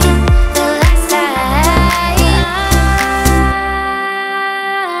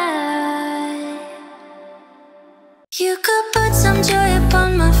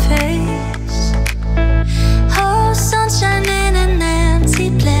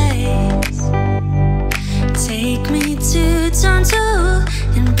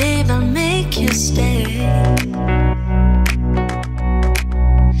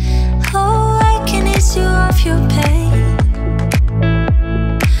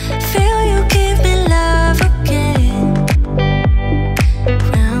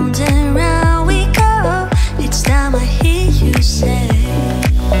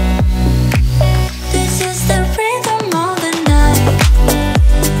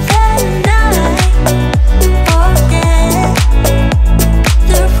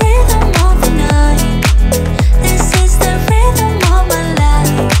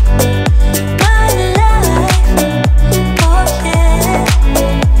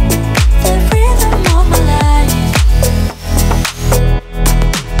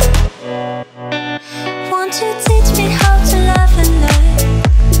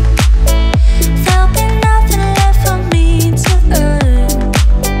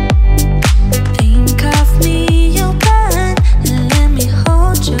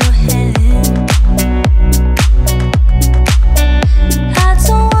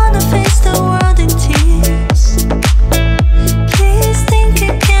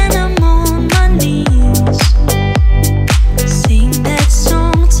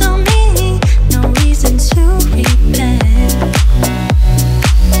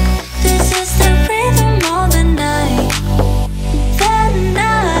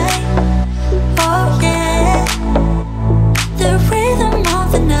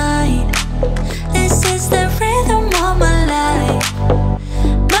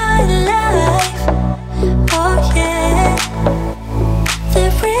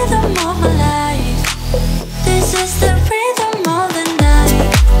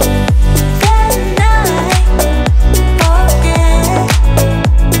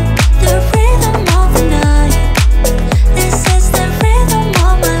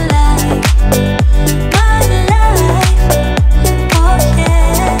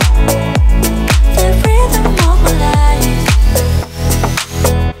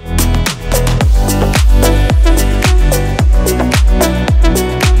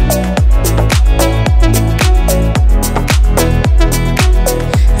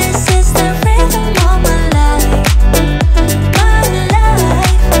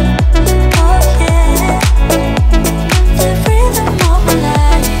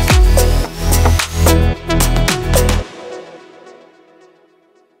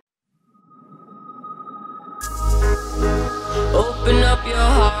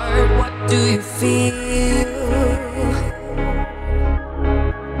heart, what do you feel?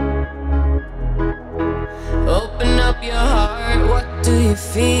 Open up your heart, what do you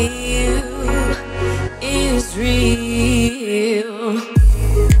feel is real?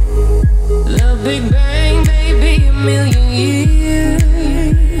 The Big Bang, baby, a million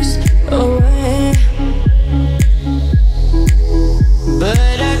years away. But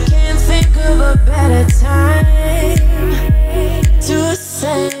I can't think of a better time to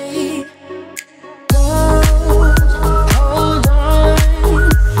say, hold on.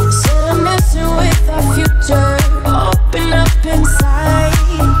 Said I'm messing with our future. Open up inside.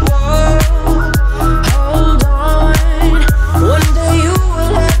 Whoa, hold on. One day you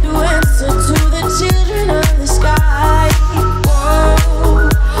will have to answer to the children of the sky. Whoa,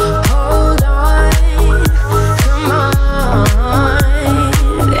 hold on. Come on.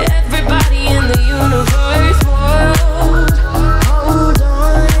 Everybody in the universe. Whoa, hold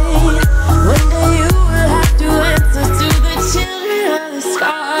on. One day you will have to answer to the children of the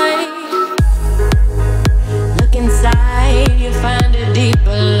sky. Look inside, you find a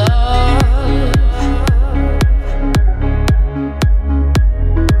deeper love.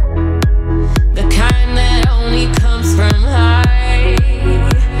 The kind that only comes from high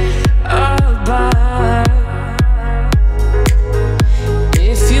above.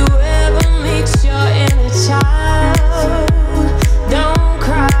 If you ever meet your inner child, don't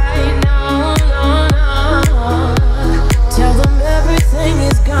cry, no, no, no. Tell them everything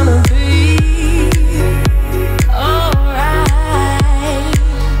is gonna be alright.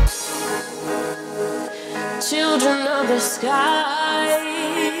 Children of the sky,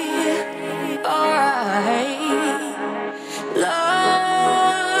 alright.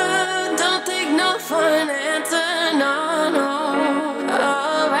 Love, don't take no for an answer, no, no.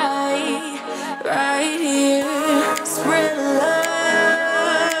 Alright, right here. Spread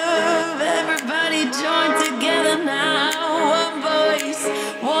love, everybody join together now. One voice,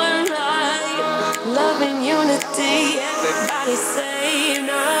 one life, love and unity. Everybody say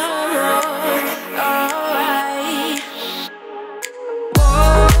no, no. Alright.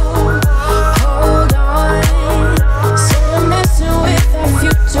 Whoa, hold on. Said I'm messing with our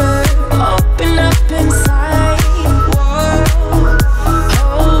future. Open up inside. Whoa,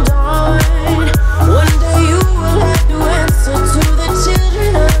 hold on. One day you will have to answer to the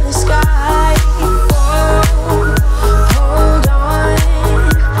children of the sky. Whoa, hold on.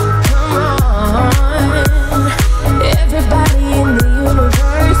 Come on. Everybody in the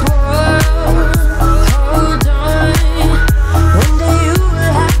universe. Whoa, hold on. One day you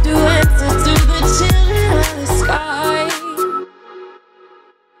will have to answer to the children of the sky.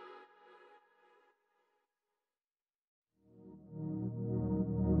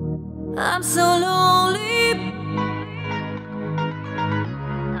 I'm so lonely.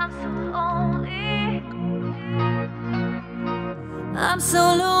 I'm so lonely. I'm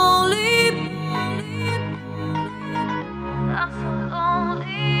so lonely. I'm so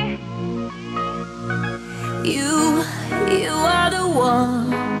lonely. You are the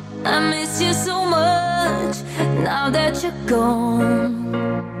one. I miss you so much now that you're gone.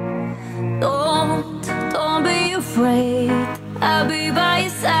 Don't be afraid. I'll be by your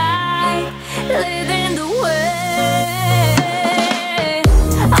side, leading the way.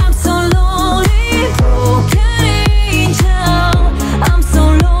 I'm so lonely, broken angel. I'm so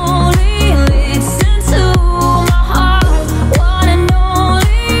lonely, listen to my heart. One and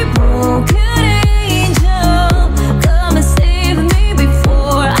only broken angel. Come and save me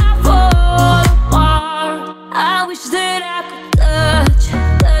before I fall apart. I wish that I could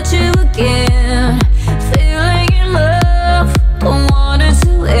touch you again. Feeling in love.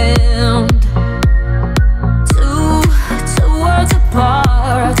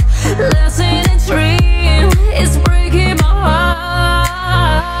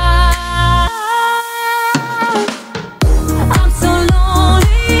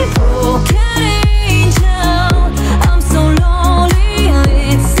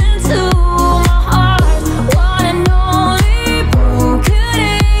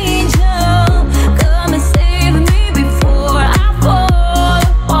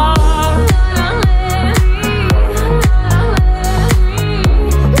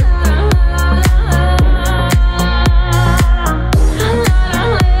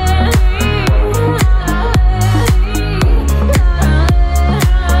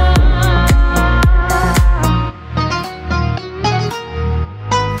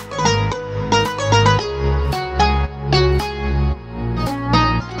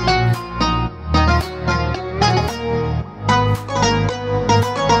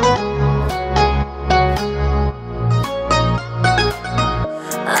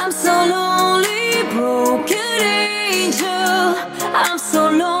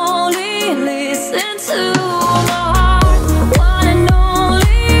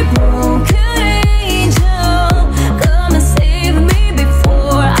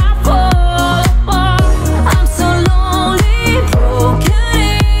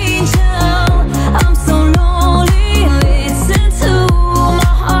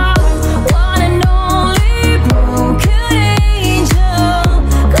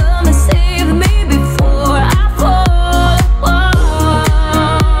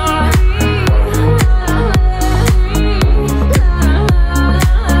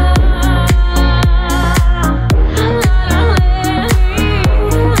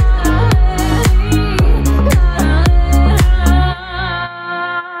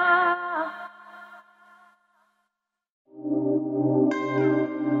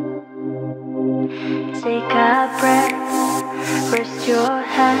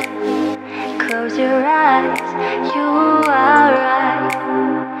 tight. Close your eyes, you are right.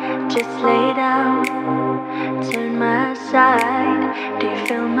 Just lay down, turn my side. Do you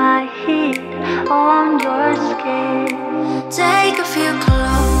feel my heat on your skin? Take off your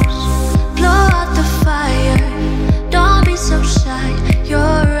clothes, blow out the fire. Don't be so shy,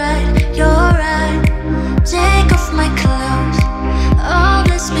 you're right, you're right. Take off my clothes, oh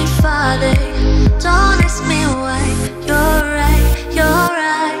bless me Father. Don't ask me why, you're right, you're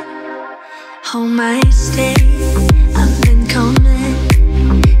right. Hold my stay, I've been coming.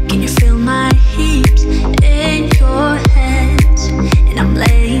 Can you feel my heat in your hands? And I'm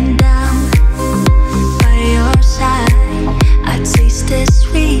laying down by your side. I taste the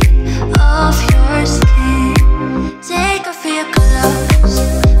sweet of your skin. Take off your clothes,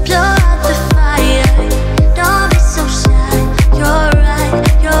 blow out the fire. Don't be so shy, you're right,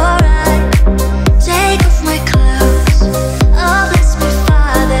 you're right. Take off my clothes, oh bless me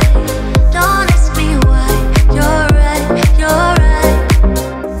Father. Don't ask me why, you're right, you're right.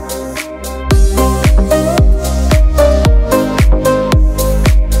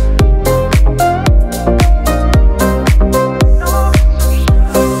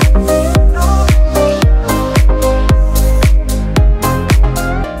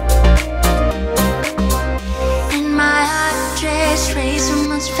 And my heart just racing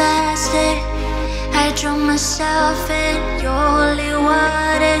much faster. I drown myself in your holy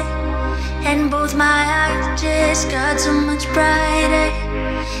water. And both my eyes just got so much brighter.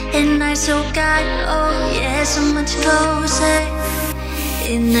 And I so got, oh yeah, so much closer.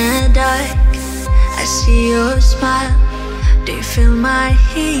 In the dark, I see your smile. Do you feel my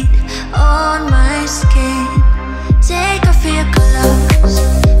heat on my skin? Take off your clothes,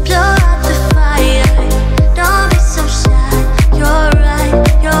 blow out the fire. Don't be so shy, you're right,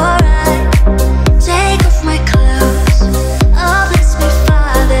 you're right. Take off my clothes, oh bless me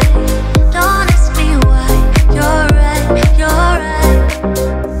Father. Don't ask me why, you're right, you're right.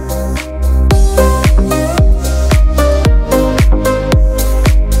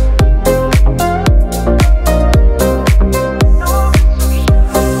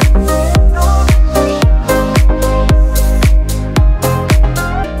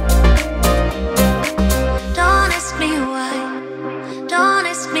 Don't ask me why, don't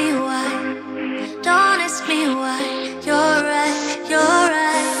ask me why, don't ask me why, you're right, you're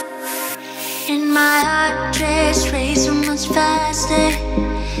right. And my heart just race so much faster.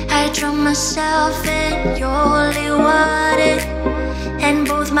 I drown myself in your holy water. And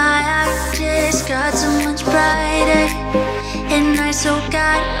both my eyes just got so much brighter. And I so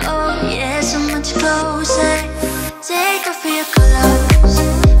got, oh yeah, so much closer. Take off your clothes,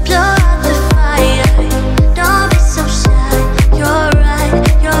 blow out the fire. Don't be so shy, you're right,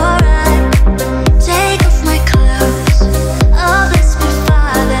 you're right. Take off my clothes, oh bless me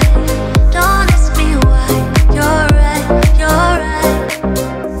Father. Don't ask me why, you're right, you're right.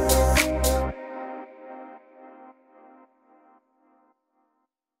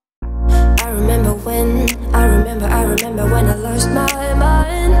 I remember when I lost my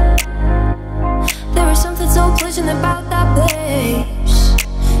mind. There was something so pleasant about that place.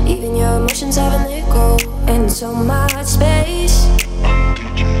 Even your emotions have an echo in so much space.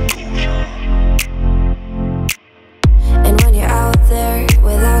 And when you're out there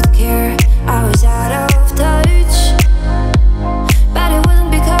without care, I was out of touch. But it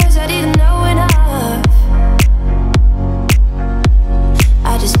wasn't because I didn't know enough.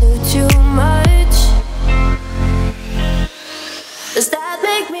 I just knew too much. Does that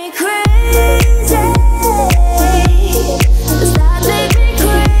make me crazy? Does that make me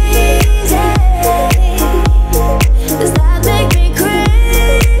crazy? Does that make me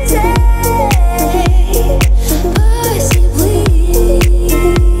crazy? Pussy, please.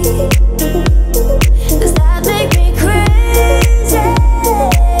 Does that make me crazy?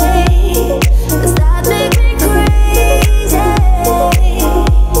 Does that make me crazy?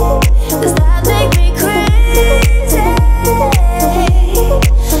 Does that make me crazy?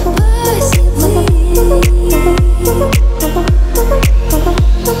 Pussy,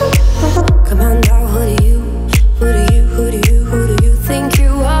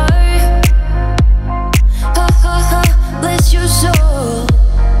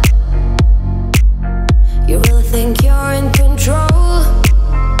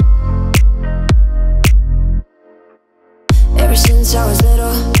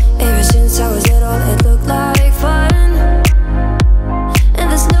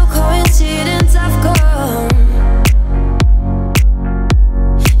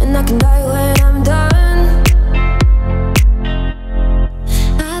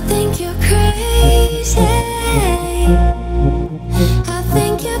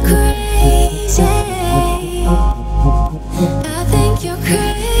 think you're crazy. I think you're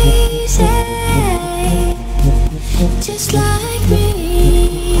crazy, just like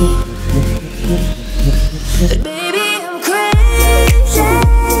me. But baby, I'm crazy.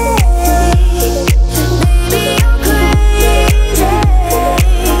 Baby, you're crazy.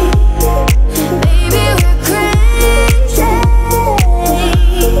 Baby, we're crazy.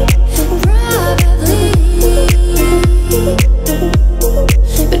 Probably.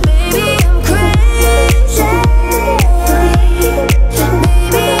 But baby, I'm crazy.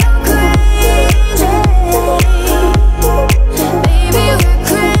 Baby, I'm crazy. Baby, we're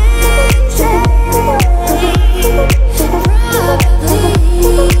crazy.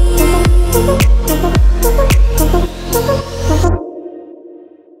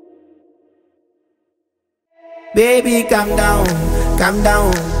 Baby, calm down, calm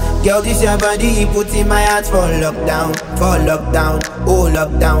down. Girl, this your body, put in my heart for lockdown, oh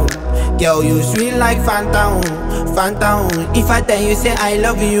lockdown. Girl, you sweet like phantom, phantom. If I tell you say I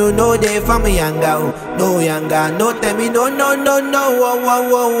love you, no day for me younger, no younger. No tell me no, no, no, no. Oh, oh,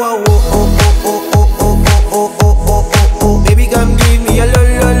 oh, oh, oh, oh, oh, oh, oh, oh, oh, oh, oh, oh. Baby, come give me a lo,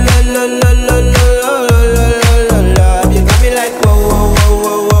 lo, lo, lo, lo, lo, lo, lo, lo, lo. You got me like whoa, whoa,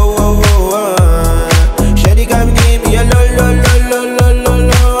 whoa, whoa, whoa, whoa, whoa. Shawty, come give me a lo, lo, lo, lo, lo, lo, lo,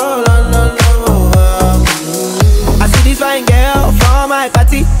 lo. I see this fine girl from my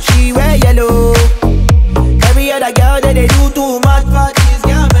party, she wear yellow. Every other girl that they do too much for this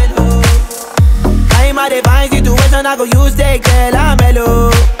girl mellow. I'm at a fine situation, I go use the girl, I'm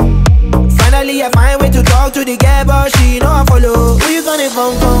mellow. Finally I find way to talk to the girl, but she know I follow. Who you gonna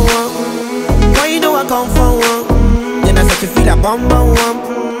phone for one? Why you know I come for one? Then I start to feel a bum bum one.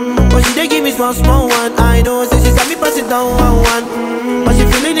 But she dey give me small small one. I know, say she saw me pass it down one. But she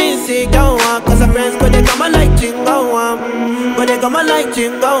feeling insecure one. Cause her friends, but they come and like chingo one. But they come and like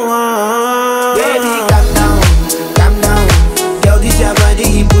chingo one. Baby, calm down, calm down. Girl, this your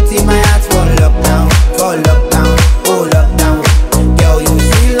body, put in my heart for lockdown, oh lockdown. Girl, you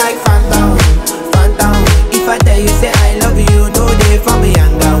feel like phantom, phantom. If I tell you say I love you, no day for me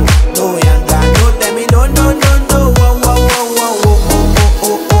younger, no younger. No tell me no, no, no, no. Whoa, whoa, whoa, whoa, whoa, oh, oh, oh,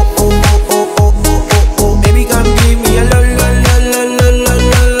 oh, oh, oh, oh, oh, oh, oh. Baby, come give me a lo, lo, lo, lo, lo, lo, lo,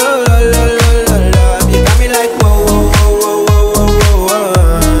 lo, lo, lo, lo. You got me like whoa, whoa, whoa, whoa, whoa, whoa,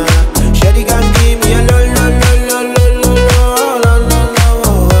 whoa. Shawty, come give me a lo, lo, lo, lo, lo, lo, lo, lo, lo.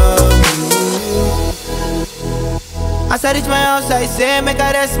 As I reach my house, I say, make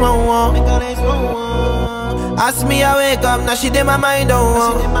a rest, my one. Ask me, I wake up, now she did my mind,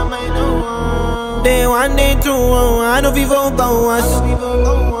 oh. Day one, day two, I know people go us.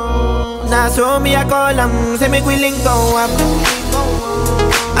 Now so me, I call them, say make we link go up.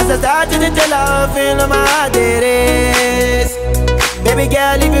 As I start to tell her, feel my heart it is. Baby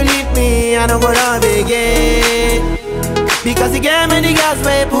girl, if you leave me, I don't go love again. Because you gave me the gas,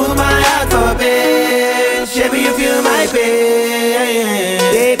 may pull my heart for pain. Baby, you feel my pain.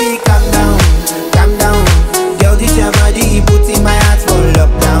 Baby, calm down, calm down. Girl, this your body, put in my heart for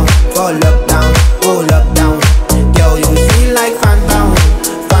lockdown, oh lockdown. Girl, you feel like phantom,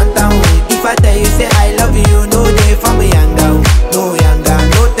 phantom. If I tell you say I love you, no day for me younger, no younger.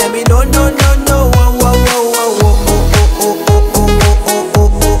 No tell me no, no, no, no. Whoa, whoa, whoa, whoa, oh, oh, oh, oh, oh, oh, oh,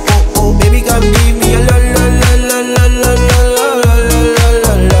 oh, oh, oh. Baby, come give me a lo, lo, lo, lo, lo, lo, lo, lo, lo,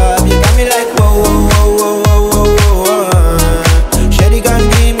 lo, lo. You got me like whoa, whoa, whoa, whoa, whoa, whoa, whoa. Shawty, come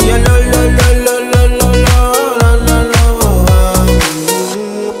give me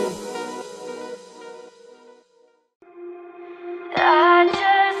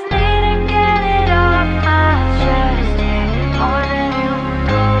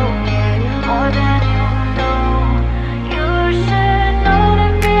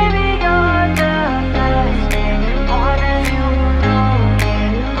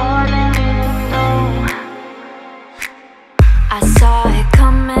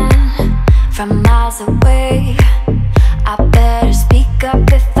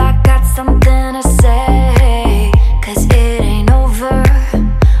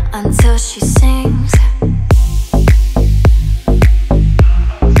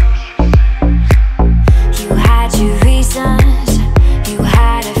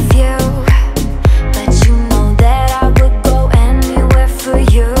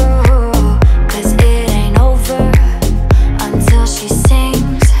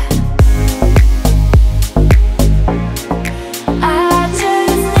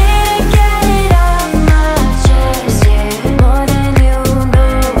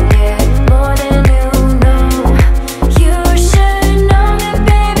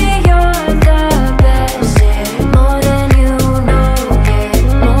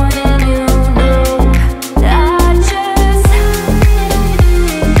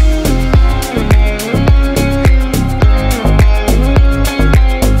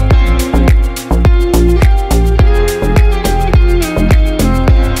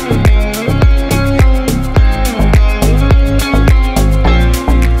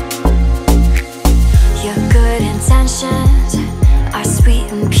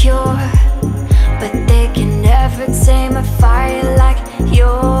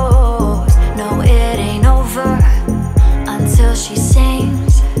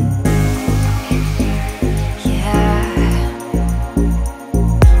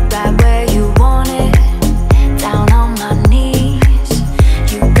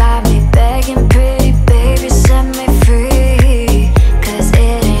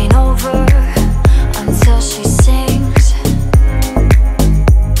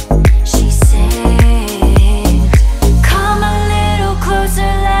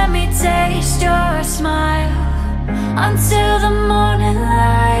until the morning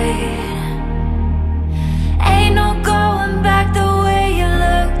light. Ain't no going back the way you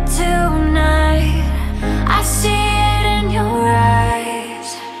look tonight. I see it in your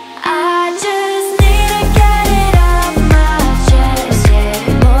eyes. I just need to get it off my chest, yeah.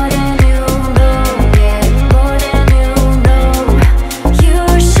 More than you know, yeah. More than you know. You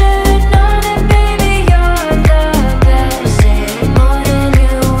should know that, baby, you're the best, yeah. More than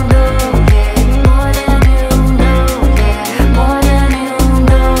you know, yeah. More than you know, yeah. More than you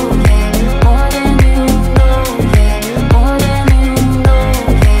know, yeah. More than you know, yeah. More than you know,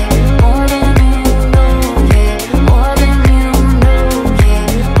 yeah. More than you know, yeah. More than you know, yeah.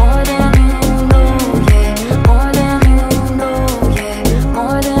 More than you know, yeah. More than you know, yeah.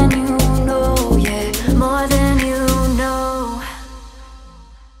 More than you know, yeah. More than you know.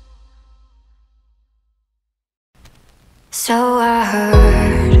 So I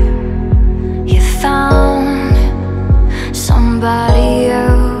heard you found somebody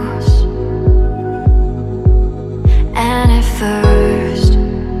else, and at first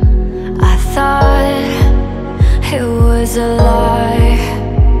I thought it was a lie.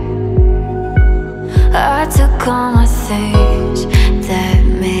 I took all my things that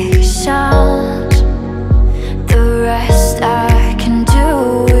make sounds, the rest I can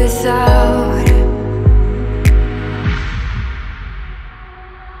do without.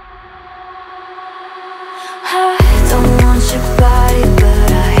 I don't want your body,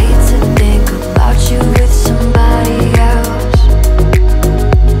 but I hate to think about you with somebody else.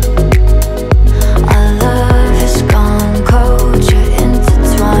 Our love has gone cold, you're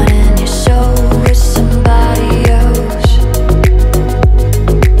intertwining your soul with somebody else.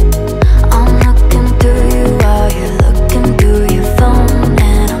 I'm looking through you while you're looking through your phone,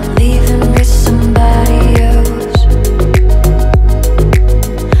 and I'm leaving with somebody else.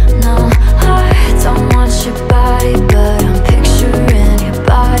 No, I don't want your body, but I'm picturing your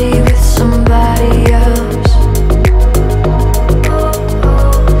body with somebody else.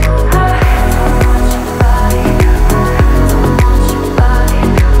 I don't want your body, don't want your body,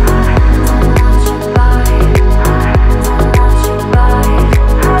 don't want your body, don't want your body,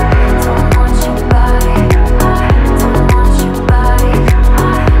 don't want your body, don't want your body,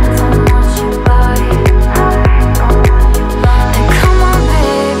 don't want your body. And come on,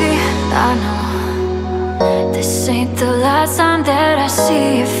 baby, I know this ain't the last time that I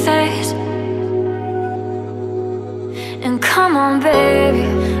see your face. And come on, baby,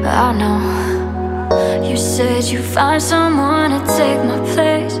 I know you said you'd find someone to take my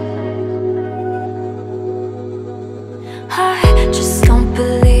place. I just don't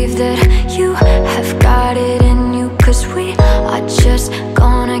believe that you have got it in you, 'cause we are just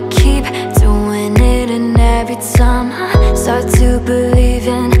gonna keep doing it. And every time I start to believe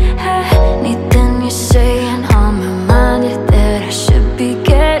in anything you're saying, I'm reminded that I should be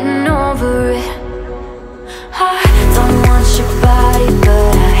getting over it. I don't want your body,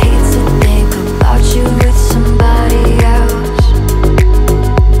 but I hate to think about you with somebody else.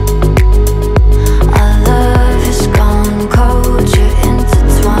 Our love has gone cold, you're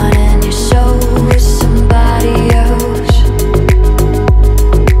intertwining your soul with somebody else.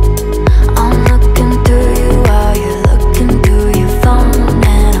 I'm looking through you while you're looking through your phone,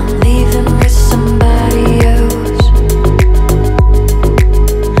 and I'm leaving with somebody else.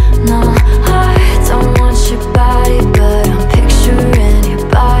 No, I don't want your body, but I'm picturing your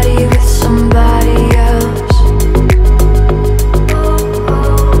body with somebody else.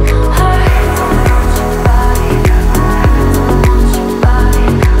 I don't want your body, don't want your body,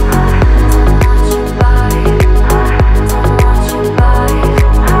 don't want your body,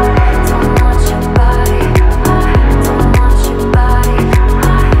 don't want your body, don't want your body,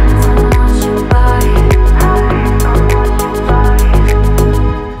 don't want your body, don't want your body.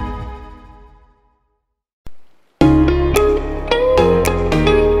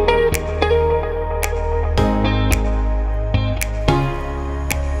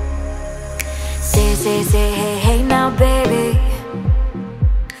 Say, hey, hey now, baby.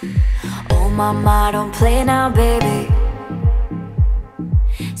 Oh, mama, don't play now, baby.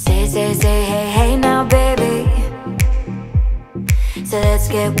 Say, hey, hey now, baby. So let's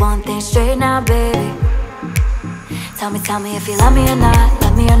get one thing straight now, baby. Tell me if you love me or not,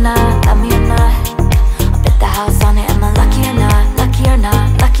 love me or not, love me or not. I'll bet the house on it, am I lucky or not, lucky or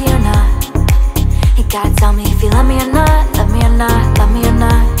not, lucky or not. You gotta tell me if you love me or not, love me or not, love me or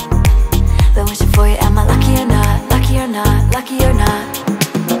not. Been wishing for you, am I lucky or not, lucky or not, lucky or not.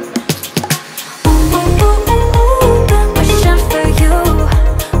 Ooh, ooh, ooh, ooh, ooh, been wishing for you.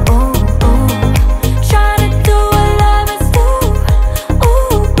 Ooh, ooh. Trying to do what lovers do.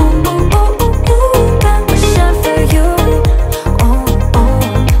 Ooh, ooh, ooh, ooh, ooh, ooh, been wishing for you.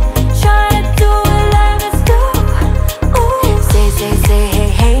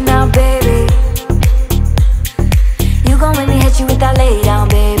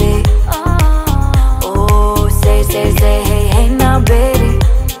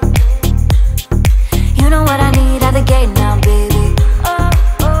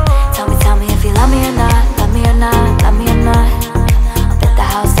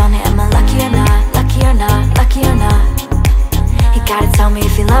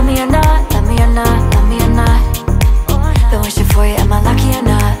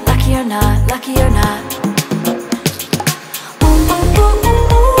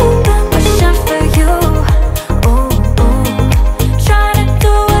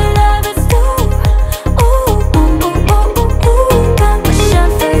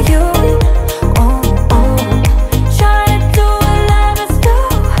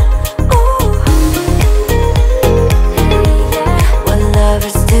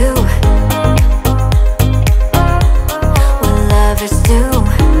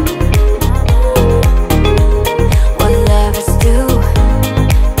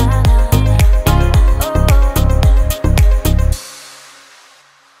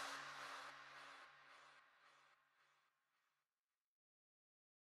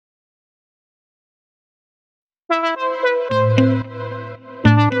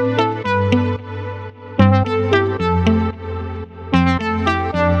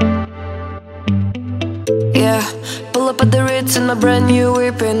 a brand new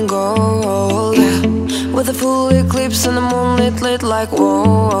whip in gold, with a full eclipse and the moonlit lit like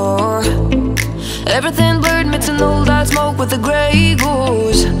war. Everything blurred, meets an old eyed smoke with a grey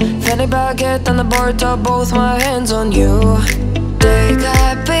goose. Fanny baguette on the bar top, both my hands on you. Take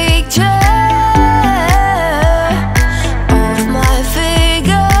a picture of my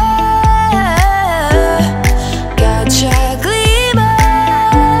figure, gotcha glimmer.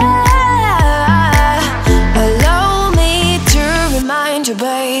 Allow me to remind you,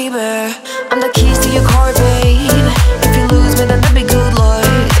 baby, I'm the keys to your car, babe. If you lose me, then that'd be good luck.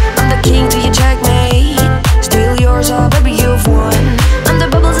 I'm the king to your checkmate. Steal yours, oh baby, you've won. I'm the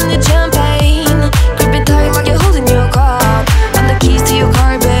bubbles in your champagne. Grip it tight like you're holding your cup. I'm the keys to your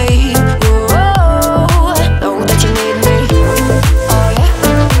car, babe. Whoa, know that you need me. Oh yeah.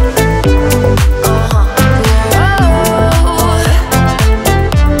 Whoa,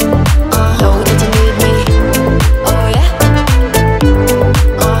 know that you need me. Oh yeah.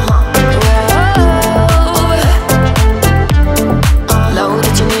 Know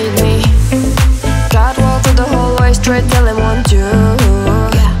that you need me. Catwalk through the hallway, straight telling 1, 2,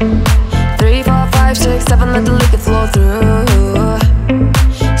 3, 4, 5, 6, 7, let the liquor flow through.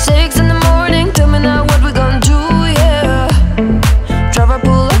 6 in the morning, tell me now what we gonna do, yeah. Driver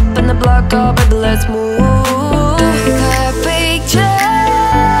pull up in the block car, baby, let's move. Take a picture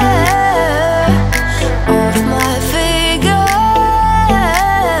of my figure,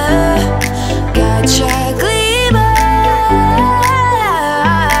 gotcha glimmer.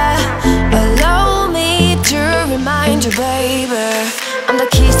 Allow me to remind you, baby, I'm the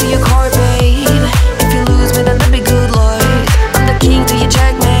keys to your car, babe. If you lose me, then that'd be good luck. I'm the king to your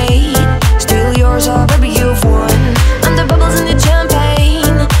checkmate. Steal yours, oh baby, you've won. I'm the bubbles in your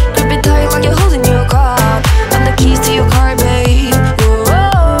champagne. Grip it tight like you're holding your cup. I'm the keys to your car, babe.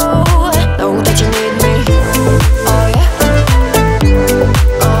 Whoa, know that you need me. Oh yeah.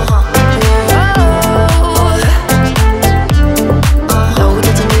 Whoa, know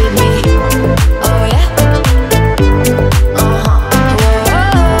that you need me. Oh yeah.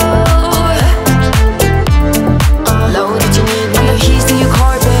 Know that you need me. I'm the keys to your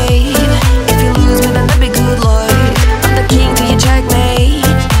car, babe. If you lose me, then that'd be good luck. I'm the king to your checkmate.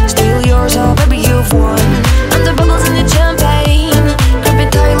 Steal yours, oh baby, you've won. I'm the bubbles in your champagne. Grip it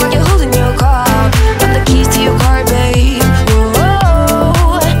tight like you're holding your cup. I'm the keys to your car, babe.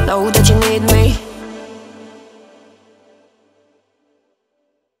 Whoa, know that you need me.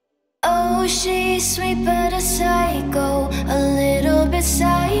 Oh, she's sweet but a psycho, a little bit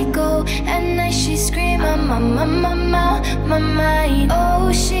psycho. At night she scream, my mind.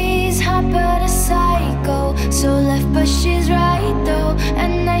 Oh, she's hot but a psycho, so left but she's right though. At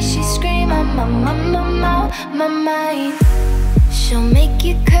night she scream, my mind. She'll make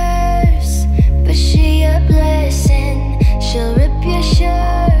you curse, but she a blessing. She'll rip your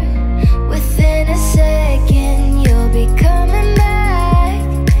shirt within a second. You'll be coming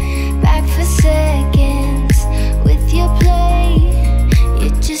back for seconds with your play. You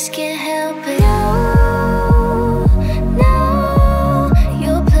just can't help it. No,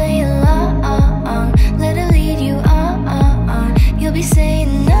 you'll play along. Let her lead you on. You'll be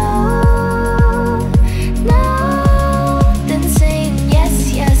saying no, then saying yes.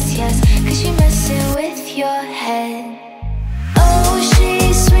 'Cause she messing with your head. Oh,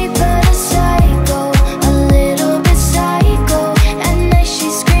 she's sweet but a psycho, a little bit psycho. At night she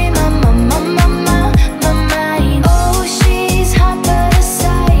scream, my mind. Oh, she's hot but a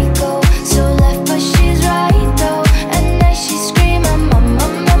psycho, so left but she's right though. At night she scream, my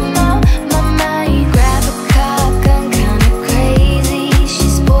mind. Grab a cop gun, kinda crazy.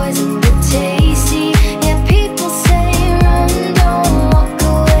 She's poison but tasty. Yeah, people say run, don't walk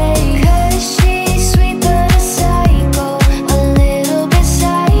away. 'Cause she's sweet but a psycho, a little bit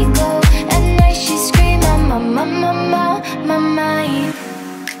psycho. At night she scream, my mind.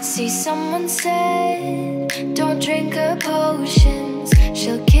 See, someone said, don't drink her potions.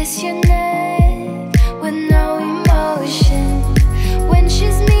 She'll kiss your neck with no emotion. When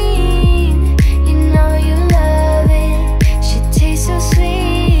she's mean, you know you love it. She tastes so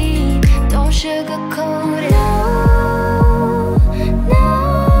sweet, don't sugarcoat it. No,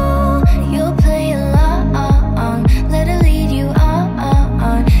 you'll play along. Let her lead you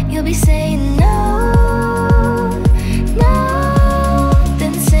on. You'll be saying no,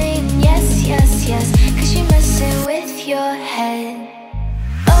 then saying yes. 'Cause she messing with your head.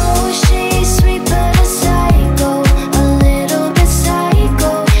 Oh, she's sweet but a psycho.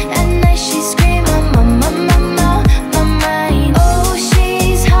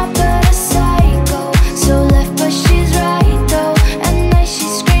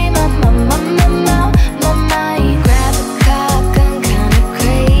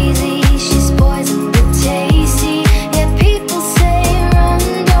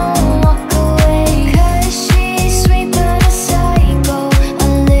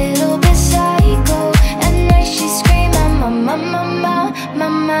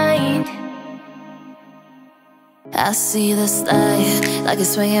 I see the sky like a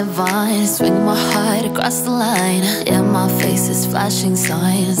swinging vine, swinging my heart across the line. Yeah, my face is flashing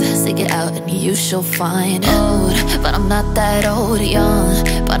signs. Stick it out and you shall find. Old, but I'm not that old. Young,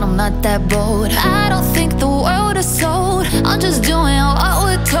 but I'm not that bold. I don't think the world is sold. I'm just doing what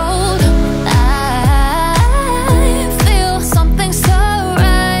we're told. I feel something so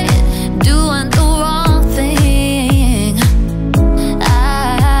right, doing the wrong thing. I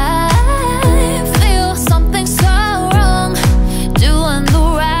feel something so wrong, doing the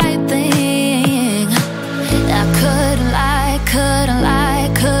right thing. I couldn't lie, couldn't lie,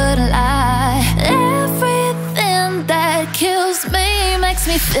 couldn't lie. Everything that kills me makes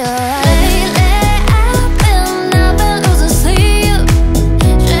me feel like lately I've been losing sleep,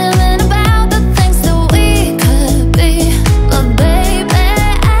 dreaming about the things that we could be. But baby,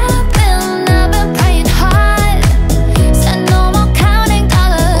 I've been praying hard. Said no more counting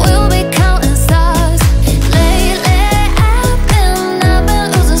dollars, we'll be counting stars. Lately I've been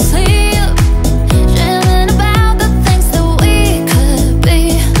losing sleep, dreaming about the things that we could be.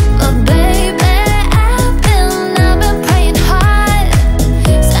 But baby, I've been praying hard.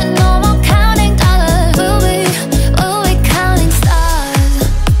 Said no more counting dollars, we'll be counting stars.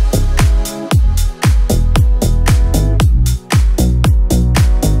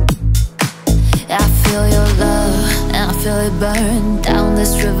 I feel your love and I feel it burn down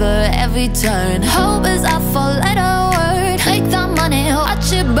this river every turn. Hope is I fall at a word. Make the money,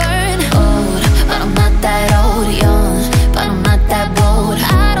 watch it burn. Old, but I'm not that old. Young, but I'm not that bold.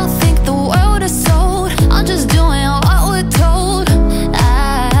 I don't think the world is sold. I'm just doing what we're told.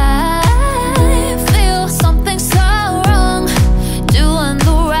 I feel something so wrong, doing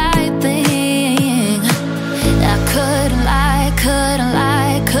the right thing. I couldn't lie, couldn't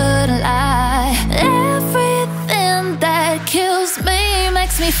lie, couldn't lie. Everything that kills me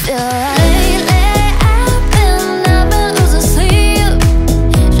makes me feel like lately I've been losing sleep,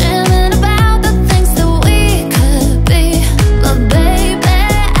 dreaming about the things that we could be. But baby,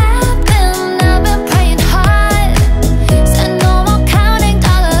 I've been praying hard. Said no more counting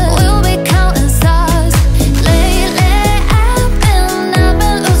dollars, we'll be counting stars. Lately I've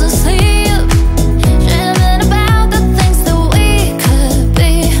been losing sleep, dreaming about the things that we could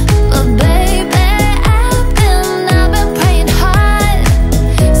be. But baby, I've been praying hard.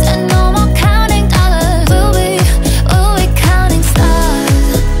 Said no more counting dollars, we'll be counting stars.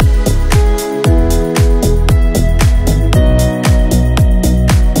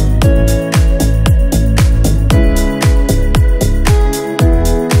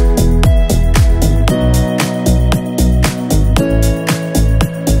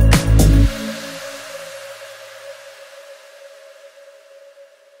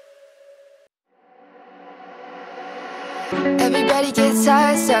 Everybody gets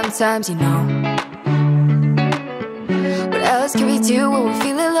tired sometimes, you know. What else can we do when we're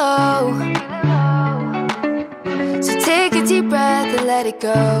feeling low? So take a deep breath and let it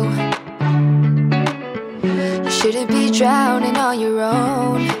go. You shouldn't be drowning on your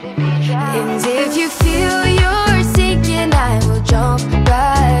own. And if you feel you're sinking, I will jump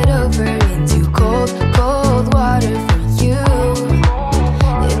right over into cold, cold water for you.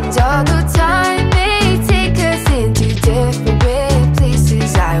 And although time may take us into different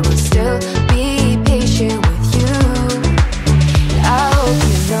places, I will still be patient with you. I hope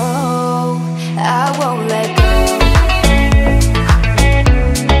you know I won't let go.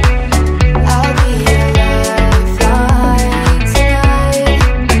 I'll be your lifeline tonight.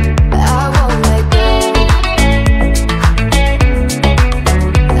 I won't let go.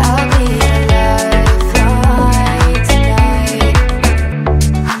 I'll be your lifeline tonight.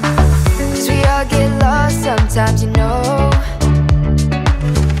 'Cause we all get lost sometimes, you know.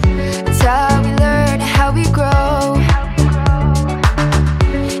 It's how we learn, how we grow.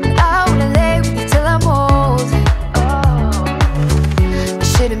 And I wanna lay with you till I'm old. You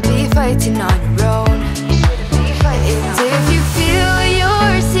shouldn't be fighting on your own. And if you feel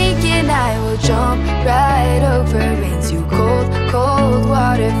you're sinking, I will jump right over into cold, cold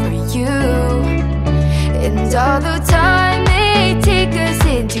water for you. And although time may take us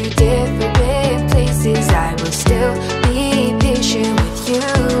into different places, I will still be patient with you.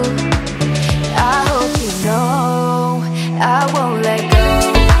 I hope you know I won't let go.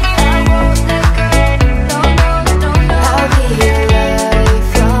 I won't let go. No, no, no, no. I'll be your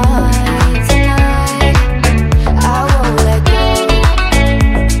lifeline tonight. I won't let go.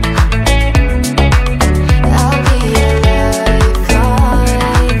 I'll be your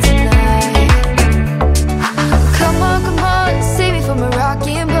lifeline tonight. Come on, save me from a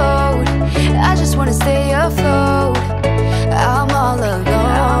rocking boat. I just wanna stay afloat. I'm all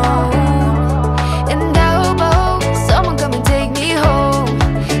alone, and I hope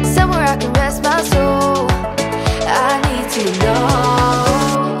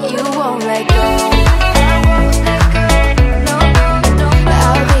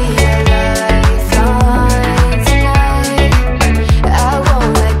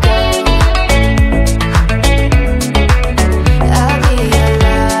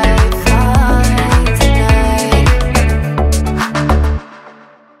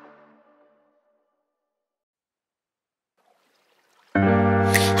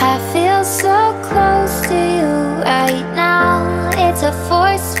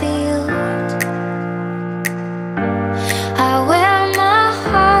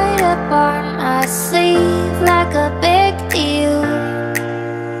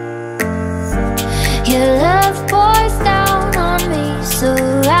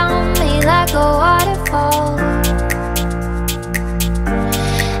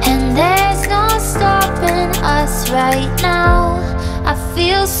now. I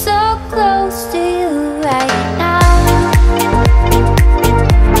feel so close to you right now.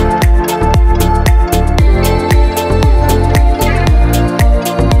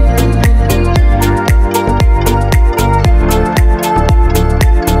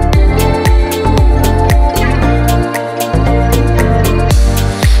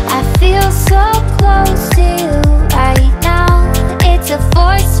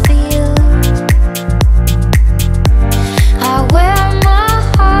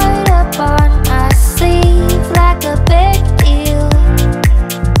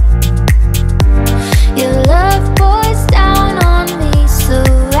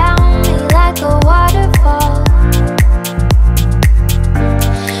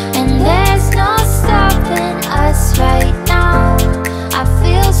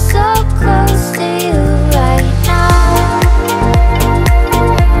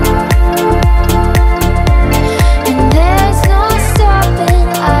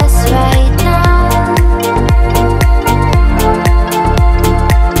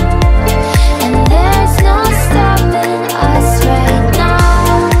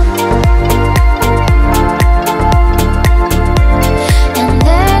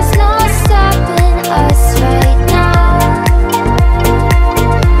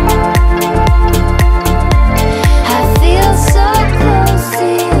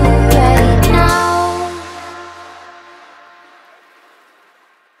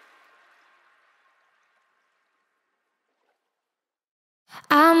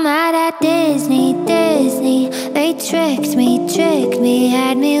 I'm mad at Disney, they tricked me,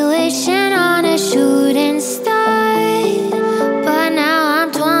 had me wishing on a shooting star. But now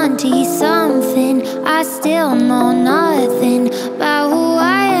I'm 20-something, I still know nothing about who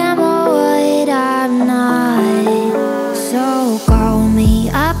I am or what I'm not. So call me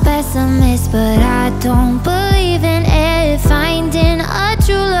a pessimist, but I don't believe in it. Finding a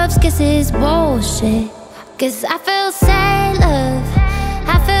true love's kiss is bullshit. 'Cause I feel sad love,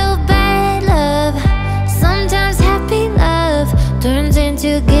 I feel bad love. Sometimes happy love turns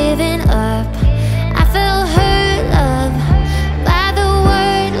into giving up. I feel hurt love by the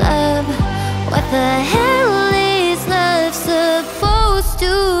word love. What the hell is love supposed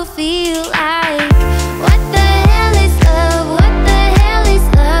to feel like? What the hell is love? What the hell is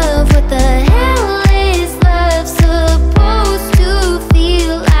love? What the hell is love supposed to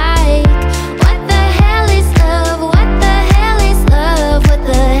feel like? What the hell is love? What the hell is love? What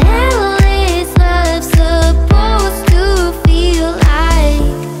the hell is love supposed to feel like?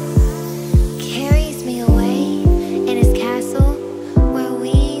 Carries me away in his castle where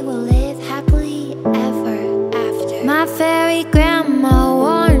we will live happily ever after. My fairy grandma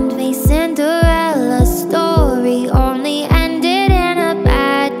warned me Cinderella's story only ended in a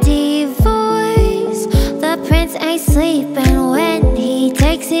bad divorce. The prince ain't sleeping when he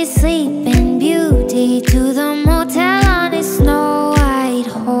takes his sleeping beauty to the motel on his snow white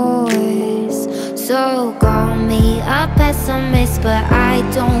horse. So call me a pessimist, but I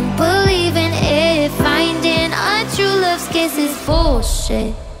don't believe in it. Finding a true love's kiss is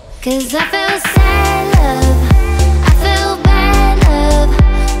bullshit. 'Cause I feel sad love, I feel bad love.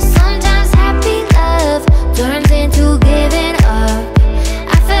 Sometimes happy love turns into giving up.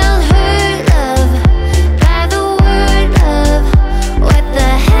 I feel hurt love by the word love. What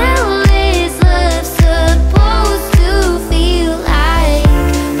the hell is love supposed to feel like?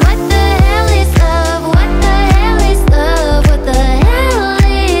 What the hell is love? What the hell is love? What the hell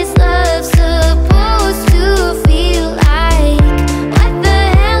is love supposed to feel like? What the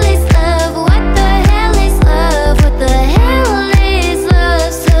hell is love? What the hell is love?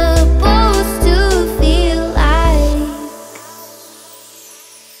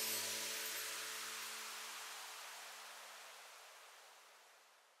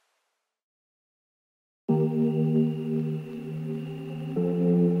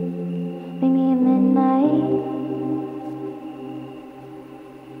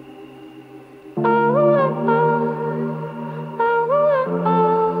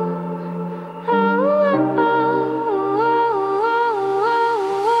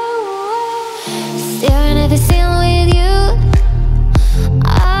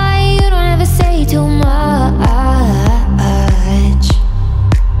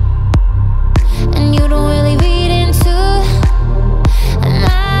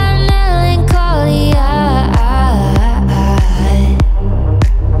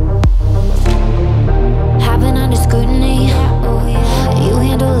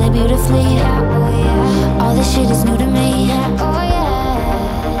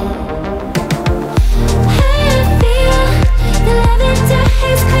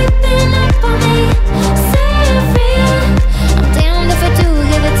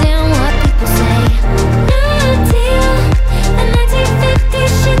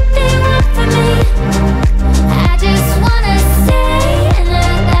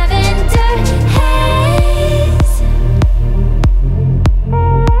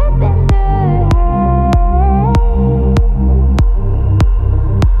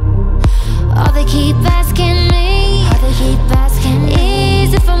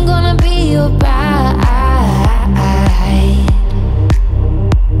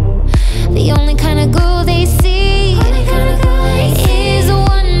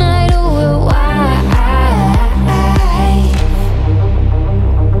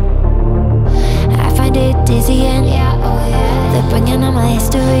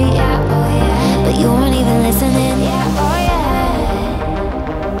 history, but you weren't even listening.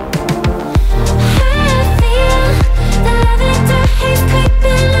 I feel the lavender haze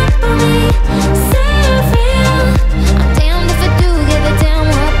creeping up on me. Surreal. I'm damned if I do give a damn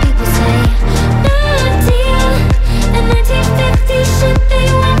what people say. No deal. The 1950s shit they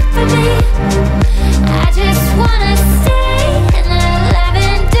want from me. I just wanna stay in the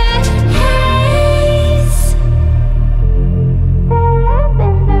lavender haze.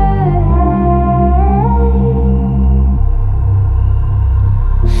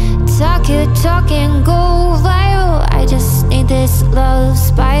 Talk your talk and go viral. I just need this love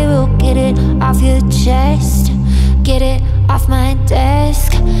spiral. Get it off your chest, get it off my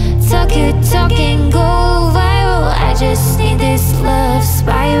desk. Talk your talk and go viral. I just need this love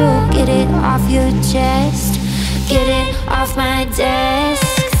spiral. Get it off your chest, get it off my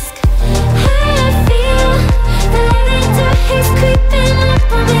desk. I feel the lavender haze creeping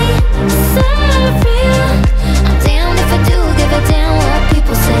up on me. Surreal. I'm damned if I do give a damn what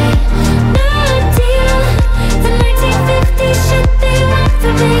people say. No deal. The 1950s shit they want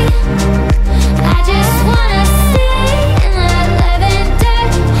from me. I just wanna stay in the lavender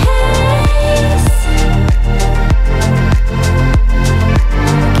haze.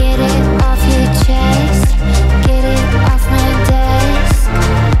 Get it off your chest, get it off my desk.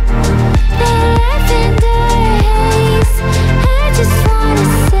 The lavender haze. I just wanna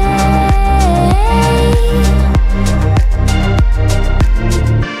stay.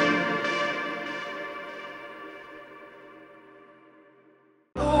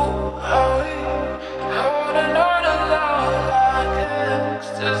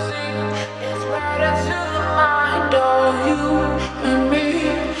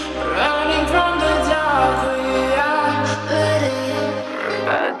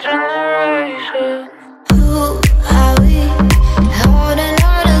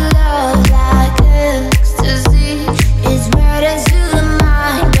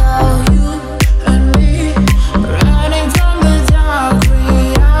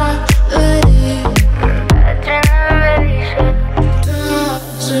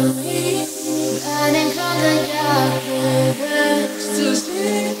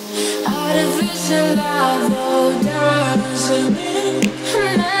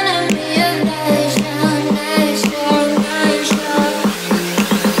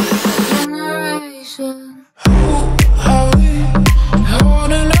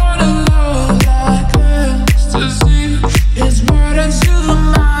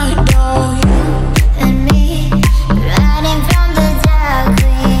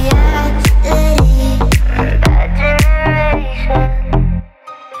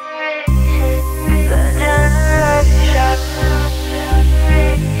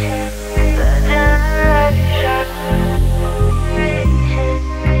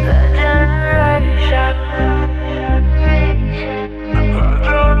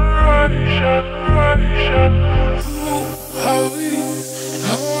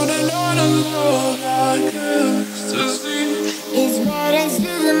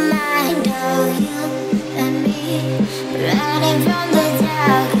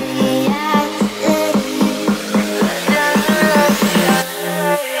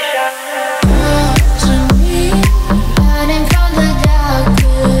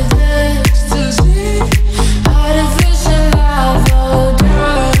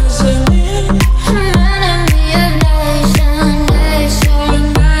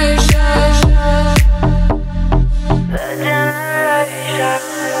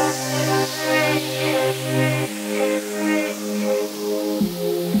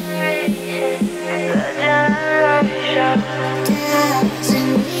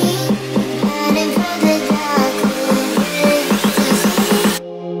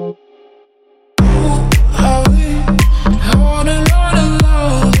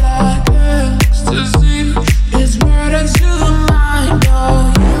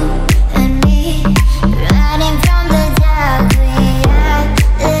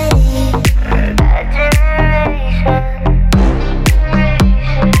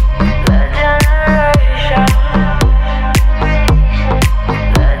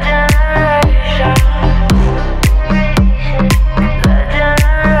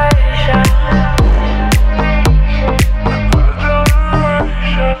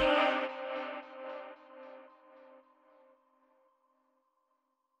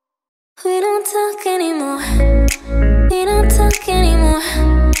 We don't talk anymore. We don't talk anymore.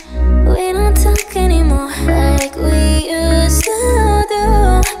 We don't talk anymore like we used to do.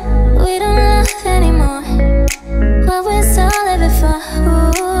 We don't laugh anymore. What was all of it for?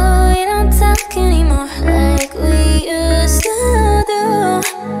 Ooh, we don't talk anymore like we used to do.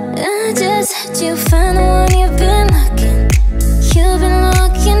 you find the one you've been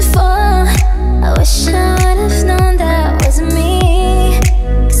looking for. I wish I would've known that wasn't me.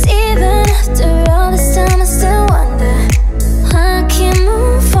 'Cause even after all this time I still wonder why I can't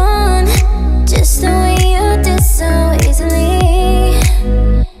move on just the way you did so easily.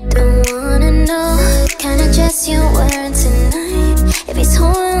 Don't wanna know what kind of dress you're wearing tonight, if he's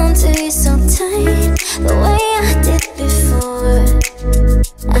holding on to you so tight the way I did before.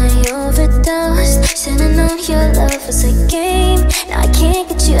 I overdosed, should've known your love was a game. Now I can't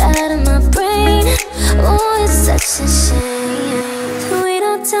get you out of my brain. Oh, it's such a shame. We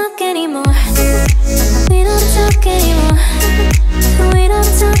don't talk anymore. We don't talk anymore. We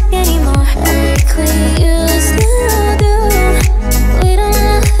don't talk anymore like we used to do. We don't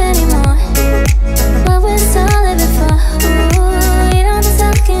love anymore. What was all of it for? Ooh, we don't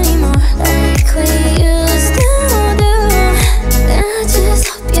talk anymore like we used to do. I just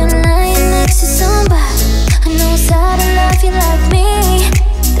hope you're lying next to somebody who knows how to love you like me.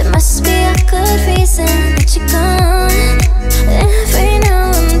 There must be a good reason that you're gone. Every now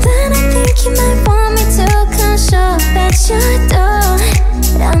and then I think you might want me to come show up at your door,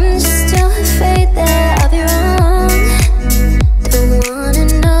 but I'm just too afraid that I'll be wrong. Don't wanna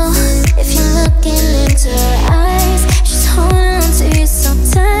know if you're looking into her eyes. She's holding on to you so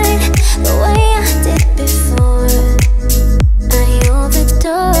tight the way I did before. I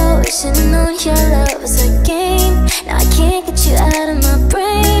overdosed, should've known your love was a game. Now I can't get you out of my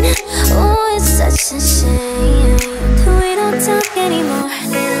brain. Oh, it's such a shame. We don't talk anymore.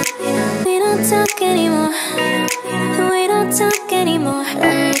 We don't talk anymore. We don't talk anymore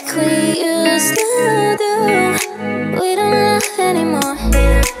like we used to do. We don't love anymore.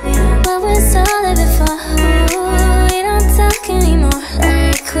 What was all of it for? Ooh, we don't talk anymore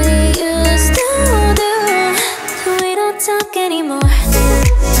like we used to do. We don't talk anymore.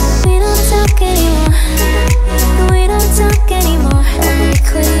 We don't talk anymore. We don't talk anymore like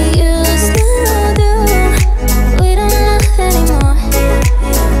we used to do. We don't love anymore.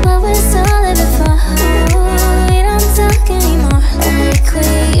 What was all of it for? Ooh, we don't talk anymore like we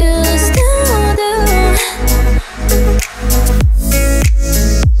used to do.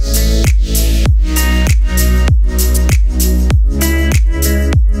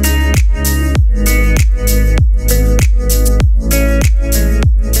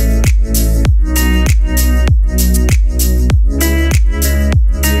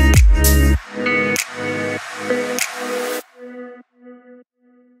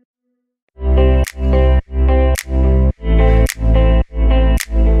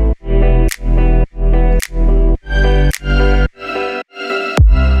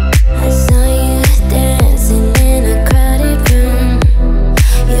 I saw you dancing in a crowded room.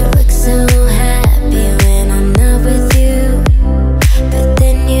 You look so happy when I'm not with you, but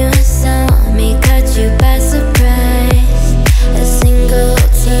then you saw me, caught you by surprise. A single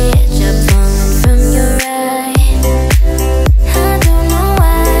teardrop falling from your eye. I don't know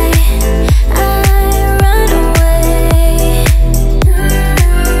why I run away.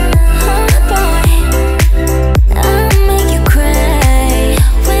 Oh boy, I'll make you cry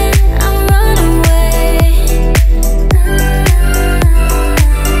when I run away.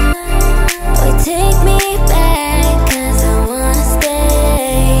 Boy, take me back 'cause I wanna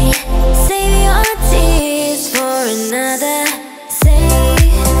stay. Save your tears for another.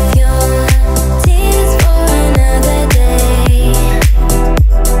 Save your tears for another day.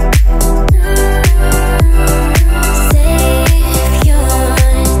 Save your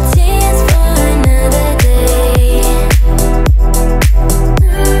tears for another day.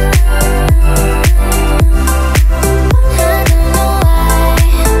 I don't know why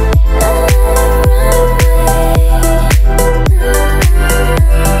I run away.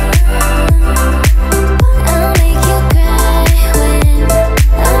 I'll make you cry when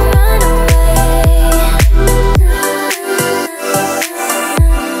I run away.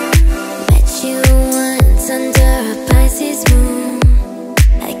 Met you once under a Pisces moon.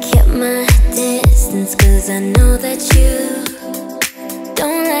 I kept my distance 'cause I know that you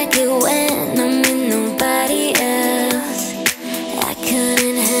don't like it when I'm with nobody else. I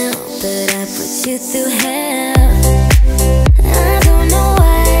couldn't help but I put you through hell.